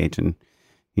Facebook page and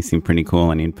he seemed pretty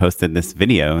cool. And he posted this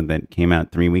video that came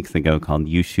out 3 weeks ago called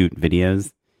You Shoot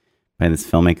Videos by this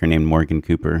filmmaker named Morgan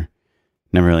Cooper.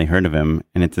 Never really heard of him.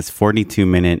 And it's this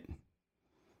 42-minute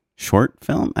short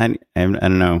film. I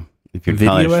don't know if you'd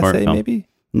call it a short film. Maybe?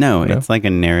 No, it's like a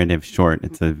narrative short.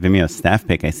 It's a Vimeo staff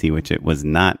pick I see, which it was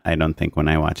not, I don't think, when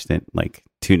I watched it like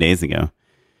 2 days ago.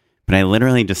 But I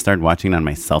literally just started watching it on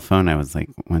my cell phone. I was like,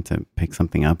 went to pick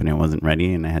something up and it wasn't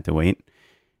ready and I had to wait.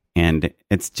 And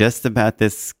it's just about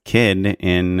this kid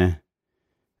in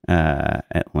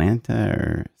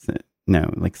Atlanta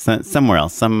somewhere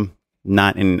else,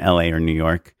 not in LA or New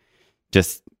York,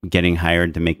 just getting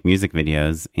hired to make music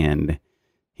videos. And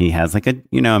he has like a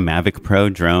Mavic Pro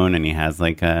drone and he has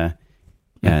like a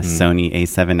Sony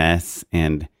A7S.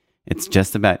 And it's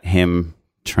just about him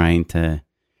trying to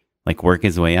like work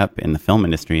his way up in the film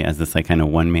industry as this like kind of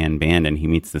one-man band. And he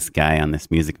meets this guy on this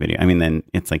music video. I mean, then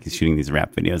it's like he's shooting these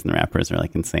rap videos and the rappers are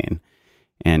like insane.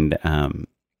 And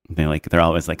they're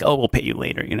always like, oh, we'll pay you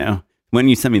later, you know? When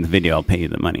you send me the video, I'll pay you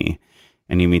the money.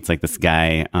 And he meets like this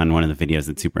guy on one of the videos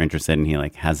that's super interested and he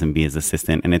like has him be his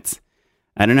assistant. And it's,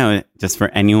 I don't know, just for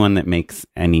anyone that makes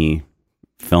any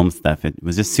film stuff, it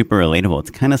was just super relatable. It's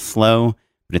kind of slow,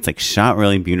 but it's like shot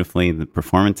really beautifully. The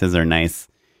performances are nice.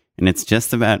 And it's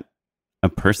just about a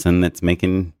person that's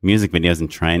making music videos and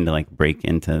trying to like break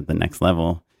into the next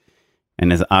level.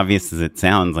 And as obvious as it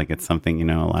sounds, like it's something, you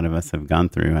know, a lot of us have gone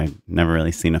through. I've never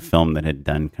really seen a film that had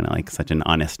done kind of like such an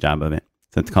honest job of it.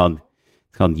 So it's called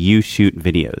You Shoot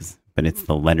Videos, but it's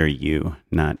the letter U,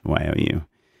 not YOU.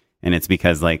 And it's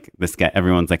because like this guy,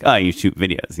 everyone's like, oh, you shoot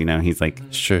videos, you know? He's like,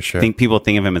 sure. People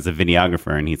think of him as a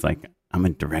videographer and he's like, I'm a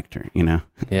director, you know?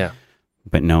 Yeah.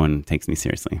 But no one takes me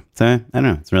seriously. So I don't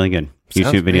know. It's really good. You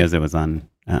Shoot Videos. It was on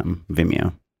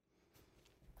Vimeo.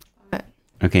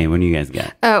 Okay, what do you guys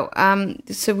got?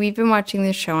 So we've been watching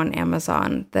this show on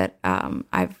Amazon that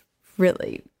I've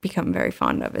really become very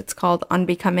fond of. It's called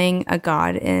Unbecoming a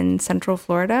God in Central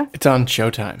Florida. It's on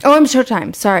Showtime. Oh, I'm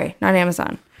Showtime. Sorry, not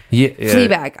Amazon. Yeah.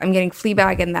 Fleabag. I'm getting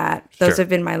Fleabag in that. Those Sure. have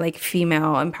been my like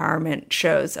female empowerment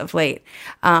shows of late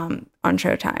on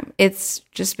Showtime. It's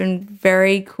just been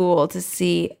very cool to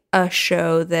see a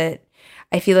show that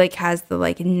I feel like has the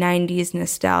like 90s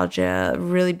nostalgia,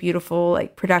 really beautiful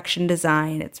like production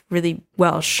design. It's really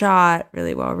well shot,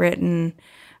 really well written.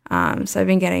 So I've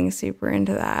been getting super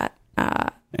into that.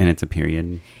 And it's a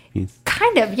period piece.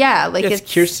 Kind of, yeah. Like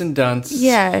it's Kirsten Dunst.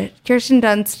 Yeah, Kirsten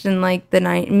Dunst in like the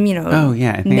Oh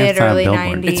yeah, I think I mid saw a early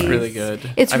billboard. 90s. It's really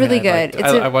good. It's really good.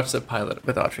 I watched the pilot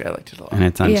with Audrey. I liked it a lot. And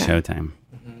it's on Yeah. Showtime.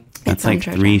 That's It's on like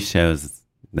Showtime. 3 shows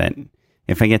that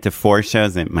if I get to 4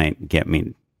 shows, it might tip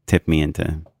me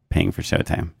into paying for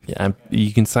Showtime. Yeah,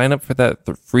 you can sign up for that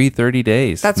free 30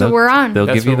 days. That's what we're on. They'll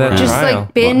That's give you what that we're on. Just trial.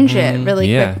 like binge it really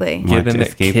Yeah. quickly. Watch Get in there.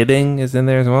 Escape. Kidding is in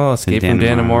there as well. Escape from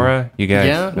Dannemora. Dannemora. You guys.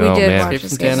 Yeah. We oh, did man. watch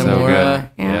Escape from Escape from Dannemora.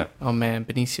 Yeah. Oh man,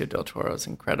 Benicio del Toro is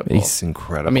incredible. He's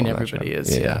incredible. I mean, in that everybody show.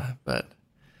 is, yeah. But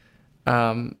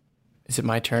is it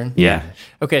my turn? Yeah.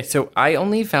 Okay, so I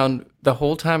only found the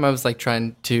whole time I was like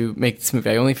trying to make this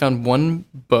movie, I only found one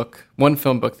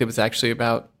film book that was actually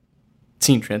about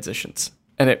scene transitions,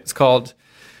 and it was called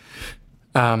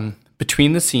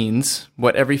Between the Scenes: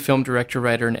 What Every Film Director,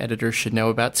 Writer, and Editor Should Know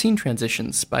About Scene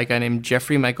Transitions by a guy named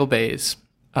Jeffrey Michael Bays.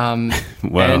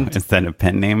 Whoa, is that a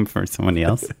pen name for somebody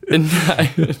else? I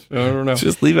don't know.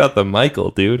 Just leave out the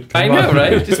Michael, dude. I Come know, on.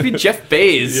 right? Just be Jeff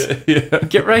Bezos. Yeah.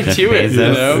 Get right Jeff to it, you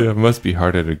Bezos. know? Yeah, it must be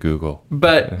harder to Google.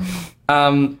 But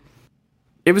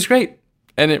it was great.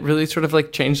 And it really sort of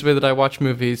like changed the way that I watch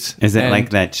movies. Is it And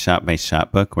like that shot by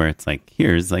shot book where it's like,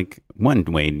 here's like one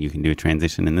way you can do a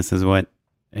transition and this is what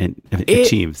it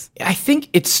achieves? I think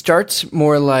it starts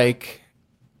more like,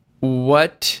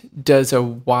 what does a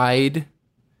wide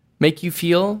make you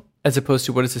feel as opposed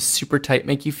to what does a super tight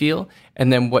make you feel?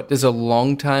 And then what does a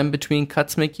long time between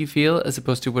cuts make you feel as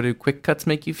opposed to what do quick cuts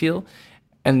make you feel?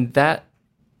 And that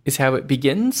is how it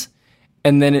begins.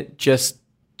 And then it just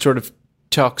sort of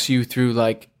talks you through,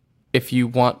 like, if you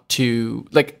want to,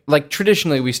 like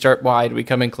traditionally we start wide, we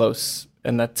come in close,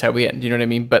 and that's how we end, you know what I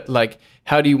mean? But like,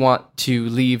 how do you want to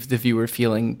leave the viewer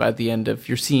feeling by the end of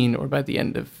your scene or by the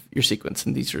end of your sequence?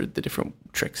 And these are the different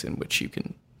tricks in which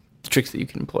tricks that you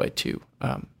can employ to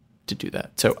do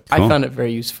that. So I Cool. found it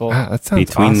very useful. That sounds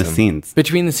Between the awesome. scenes.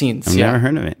 Between the Scenes, I've never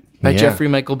heard of it. by Yeah. Jeffrey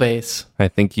Michael Bass. I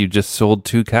think you just sold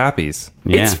 2 copies.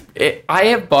 Yeah. I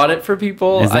have bought it for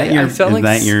people. Is that I sound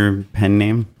like your pen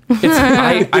name?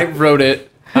 I wrote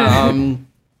it.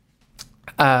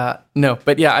 No,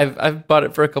 but yeah, I've bought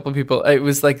it for a couple of people. It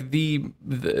was like the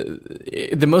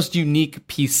most unique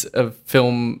piece of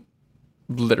film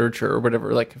literature or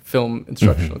whatever, like film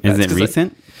instructional. Is guides. it 'Cause,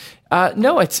 recent?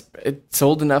 No, it's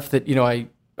old enough that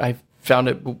I found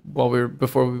it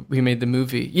before we made the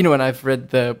movie. And I've read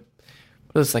what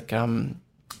was like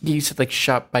you said like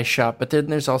shot by shot, but then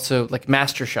there's also like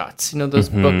master shots. Those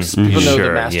books. People know the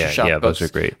Sure, master shot yeah, books, those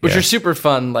are great, which yeah. are super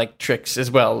fun, like tricks as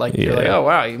well. Like you're like, Yeah. oh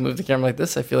wow, you move the camera like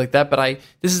this. I feel like that, but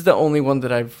this is the only one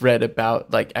that I've read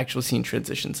about like actual scene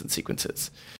transitions and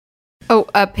sequences. Oh,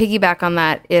 a piggyback on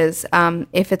that is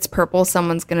If It's Purple,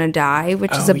 Someone's Gonna Die,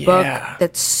 which is a book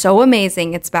that's so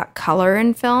amazing. It's about color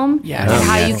in film Yes. and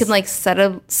how you yes. can like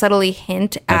subtly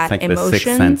hint That's at like emotions. the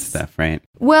Sixth Sense stuff, right?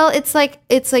 Well, it's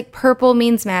like purple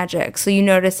means magic. So you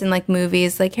notice in like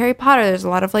movies like Harry Potter, there's a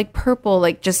lot of like purple,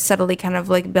 like just subtly kind of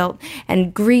like built,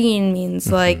 and green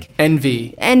means like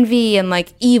Envy. and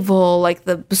like evil, like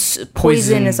the poison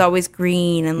Poison. is always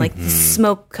green, and like the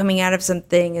smoke coming out of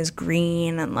something is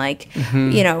green, and like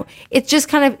it's just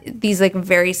kind of these like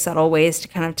very subtle ways to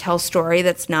kind of tell story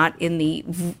that's not in the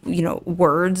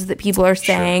words that people are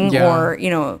saying Yeah. or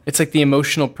It's like the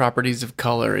emotional properties of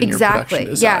color in your production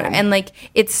design. yeah, and like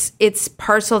it's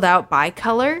parceled out by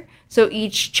color. So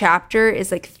each chapter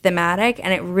is like thematic,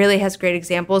 and it really has great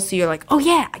examples. So you're like, oh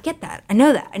yeah, I get that. I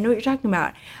know that. I know what you're talking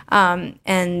about.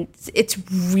 And it's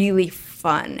really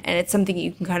fun, and it's something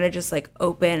you can kind of just like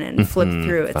open and flip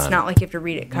through. It's not like you have to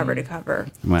read it cover to cover.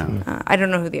 Wow. I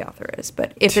don't know who the author is,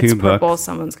 but If 2 It's Purple, books.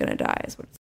 Someone's Gonna Die is what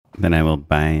it's That I will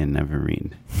buy and never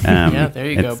read. Yeah, there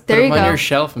you go. It's, Put There them you on go. your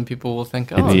shelf, and people will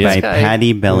think, oh, it's this by guy.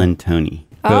 Patty Bellantoni.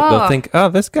 They'll think, oh,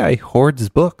 this guy hoards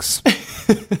books.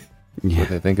 What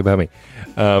they think about me.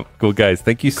 Cool, guys.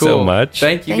 Thank you so Cool. much.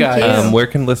 Thank you, Thank guys. you. Where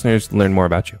can listeners learn more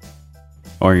about you?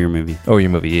 Or your movie. Oh, your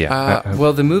movie, yeah.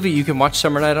 Well, the movie, you can watch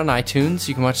Summer Night on iTunes.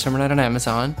 You can watch Summer Night on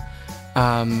Amazon.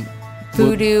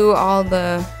 Voodoo, all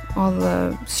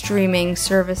the streaming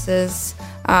services,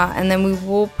 and then we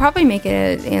will probably make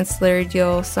an ancillary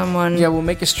deal. Someone, Yeah, we'll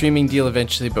make a streaming deal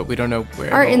eventually, but we don't know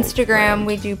where. our it'll Instagram, land.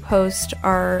 we do post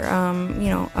our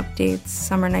updates.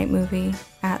 Summer Night Movie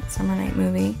at Summer Night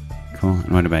Movie. Cool.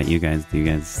 And what about you guys?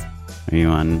 Are you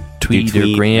on Tweet do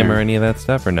you or Gram or any of that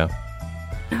stuff, or no?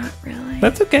 Not really.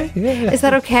 That's okay. Yeah. Is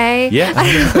that okay? Yeah.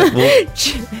 Well,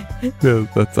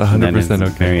 that's 100% That is okay.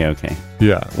 very okay.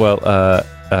 Yeah. Well,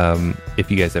 if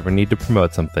you guys ever need to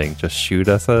promote something, just shoot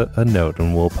us a note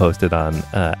and we'll post it on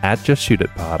at Just Shoot It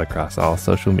Pod across all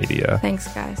social media. Thanks,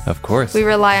 guys. Of course. We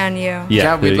rely on you.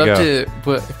 Yeah, there we'd you love go. to.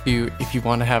 But if you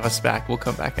want to have us back, we'll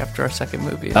come back after our second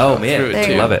movie. and Oh go man, through it There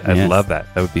too. you love it. I Yes. love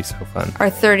that. That would be so fun. Our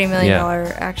 $30 million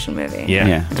Yeah. action movie. Yeah.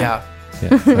 Yeah. Yeah,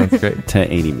 Yeah, sounds great.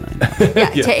 To 80 million. Yeah,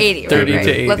 to 80. 30 right, to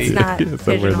right. 80. Let's not Yeah,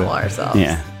 somewhere pigeonhole there. ourselves.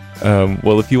 Yeah.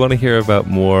 Well, if you want to hear about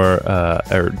more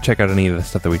or check out any of the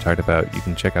stuff that we talked about, you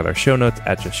can check out our show notes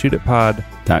at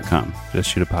justshootitpod.com.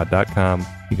 justshootitpod.com.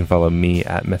 You can follow me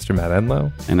at Mr. Matt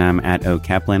Enlow. And I'm at O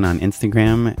Kaplan on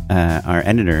Instagram. Our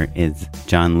editor is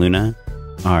John Luna.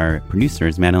 Our producer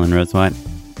is Madeline Rosewatt.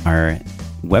 Our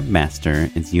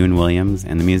webmaster is Ewan Williams.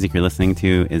 And the music you're listening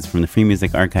to is from the Free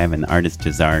Music Archive and the artist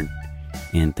Jazard.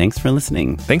 And thanks for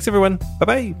listening. Thanks, everyone.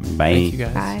 Bye-bye. Bye. thank you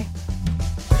guys. Bye.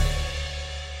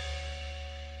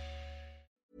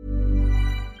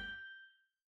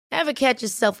 Ever catch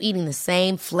yourself eating the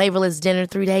same flavorless dinner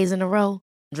 3 days in a row?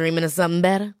 Dreaming of something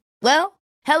better? Well,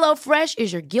 HelloFresh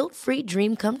is your guilt-free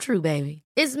dream come true, baby.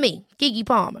 It's me, Keke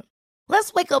Palmer.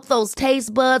 Let's wake up those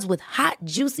taste buds with hot,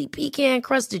 juicy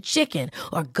pecan-crusted chicken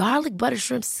or garlic butter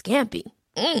shrimp scampi.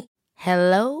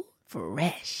 Hello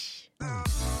Fresh.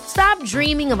 Stop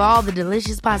dreaming of all the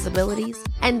delicious possibilities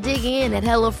and dig in at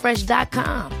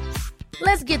HelloFresh.com.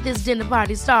 Let's get this dinner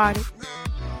party started.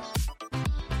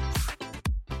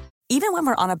 Even when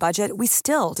we're on a budget, we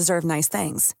still deserve nice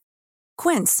things.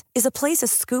 Quince is a place to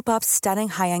scoop up stunning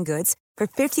high-end goods for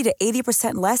 50 to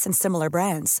 80% less than similar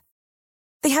brands.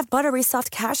 They have buttery soft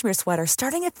cashmere sweaters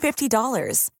starting at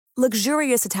 $50,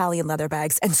 luxurious Italian leather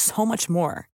bags, and so much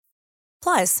more.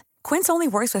 Plus, Quince only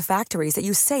works with factories that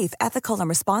use safe, ethical, and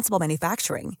responsible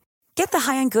manufacturing. Get the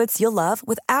high-end goods you'll love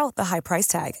without the high price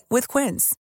tag with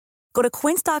Quince. Go to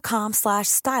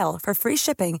quince.com/style for free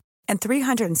shipping and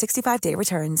 365-day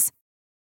returns.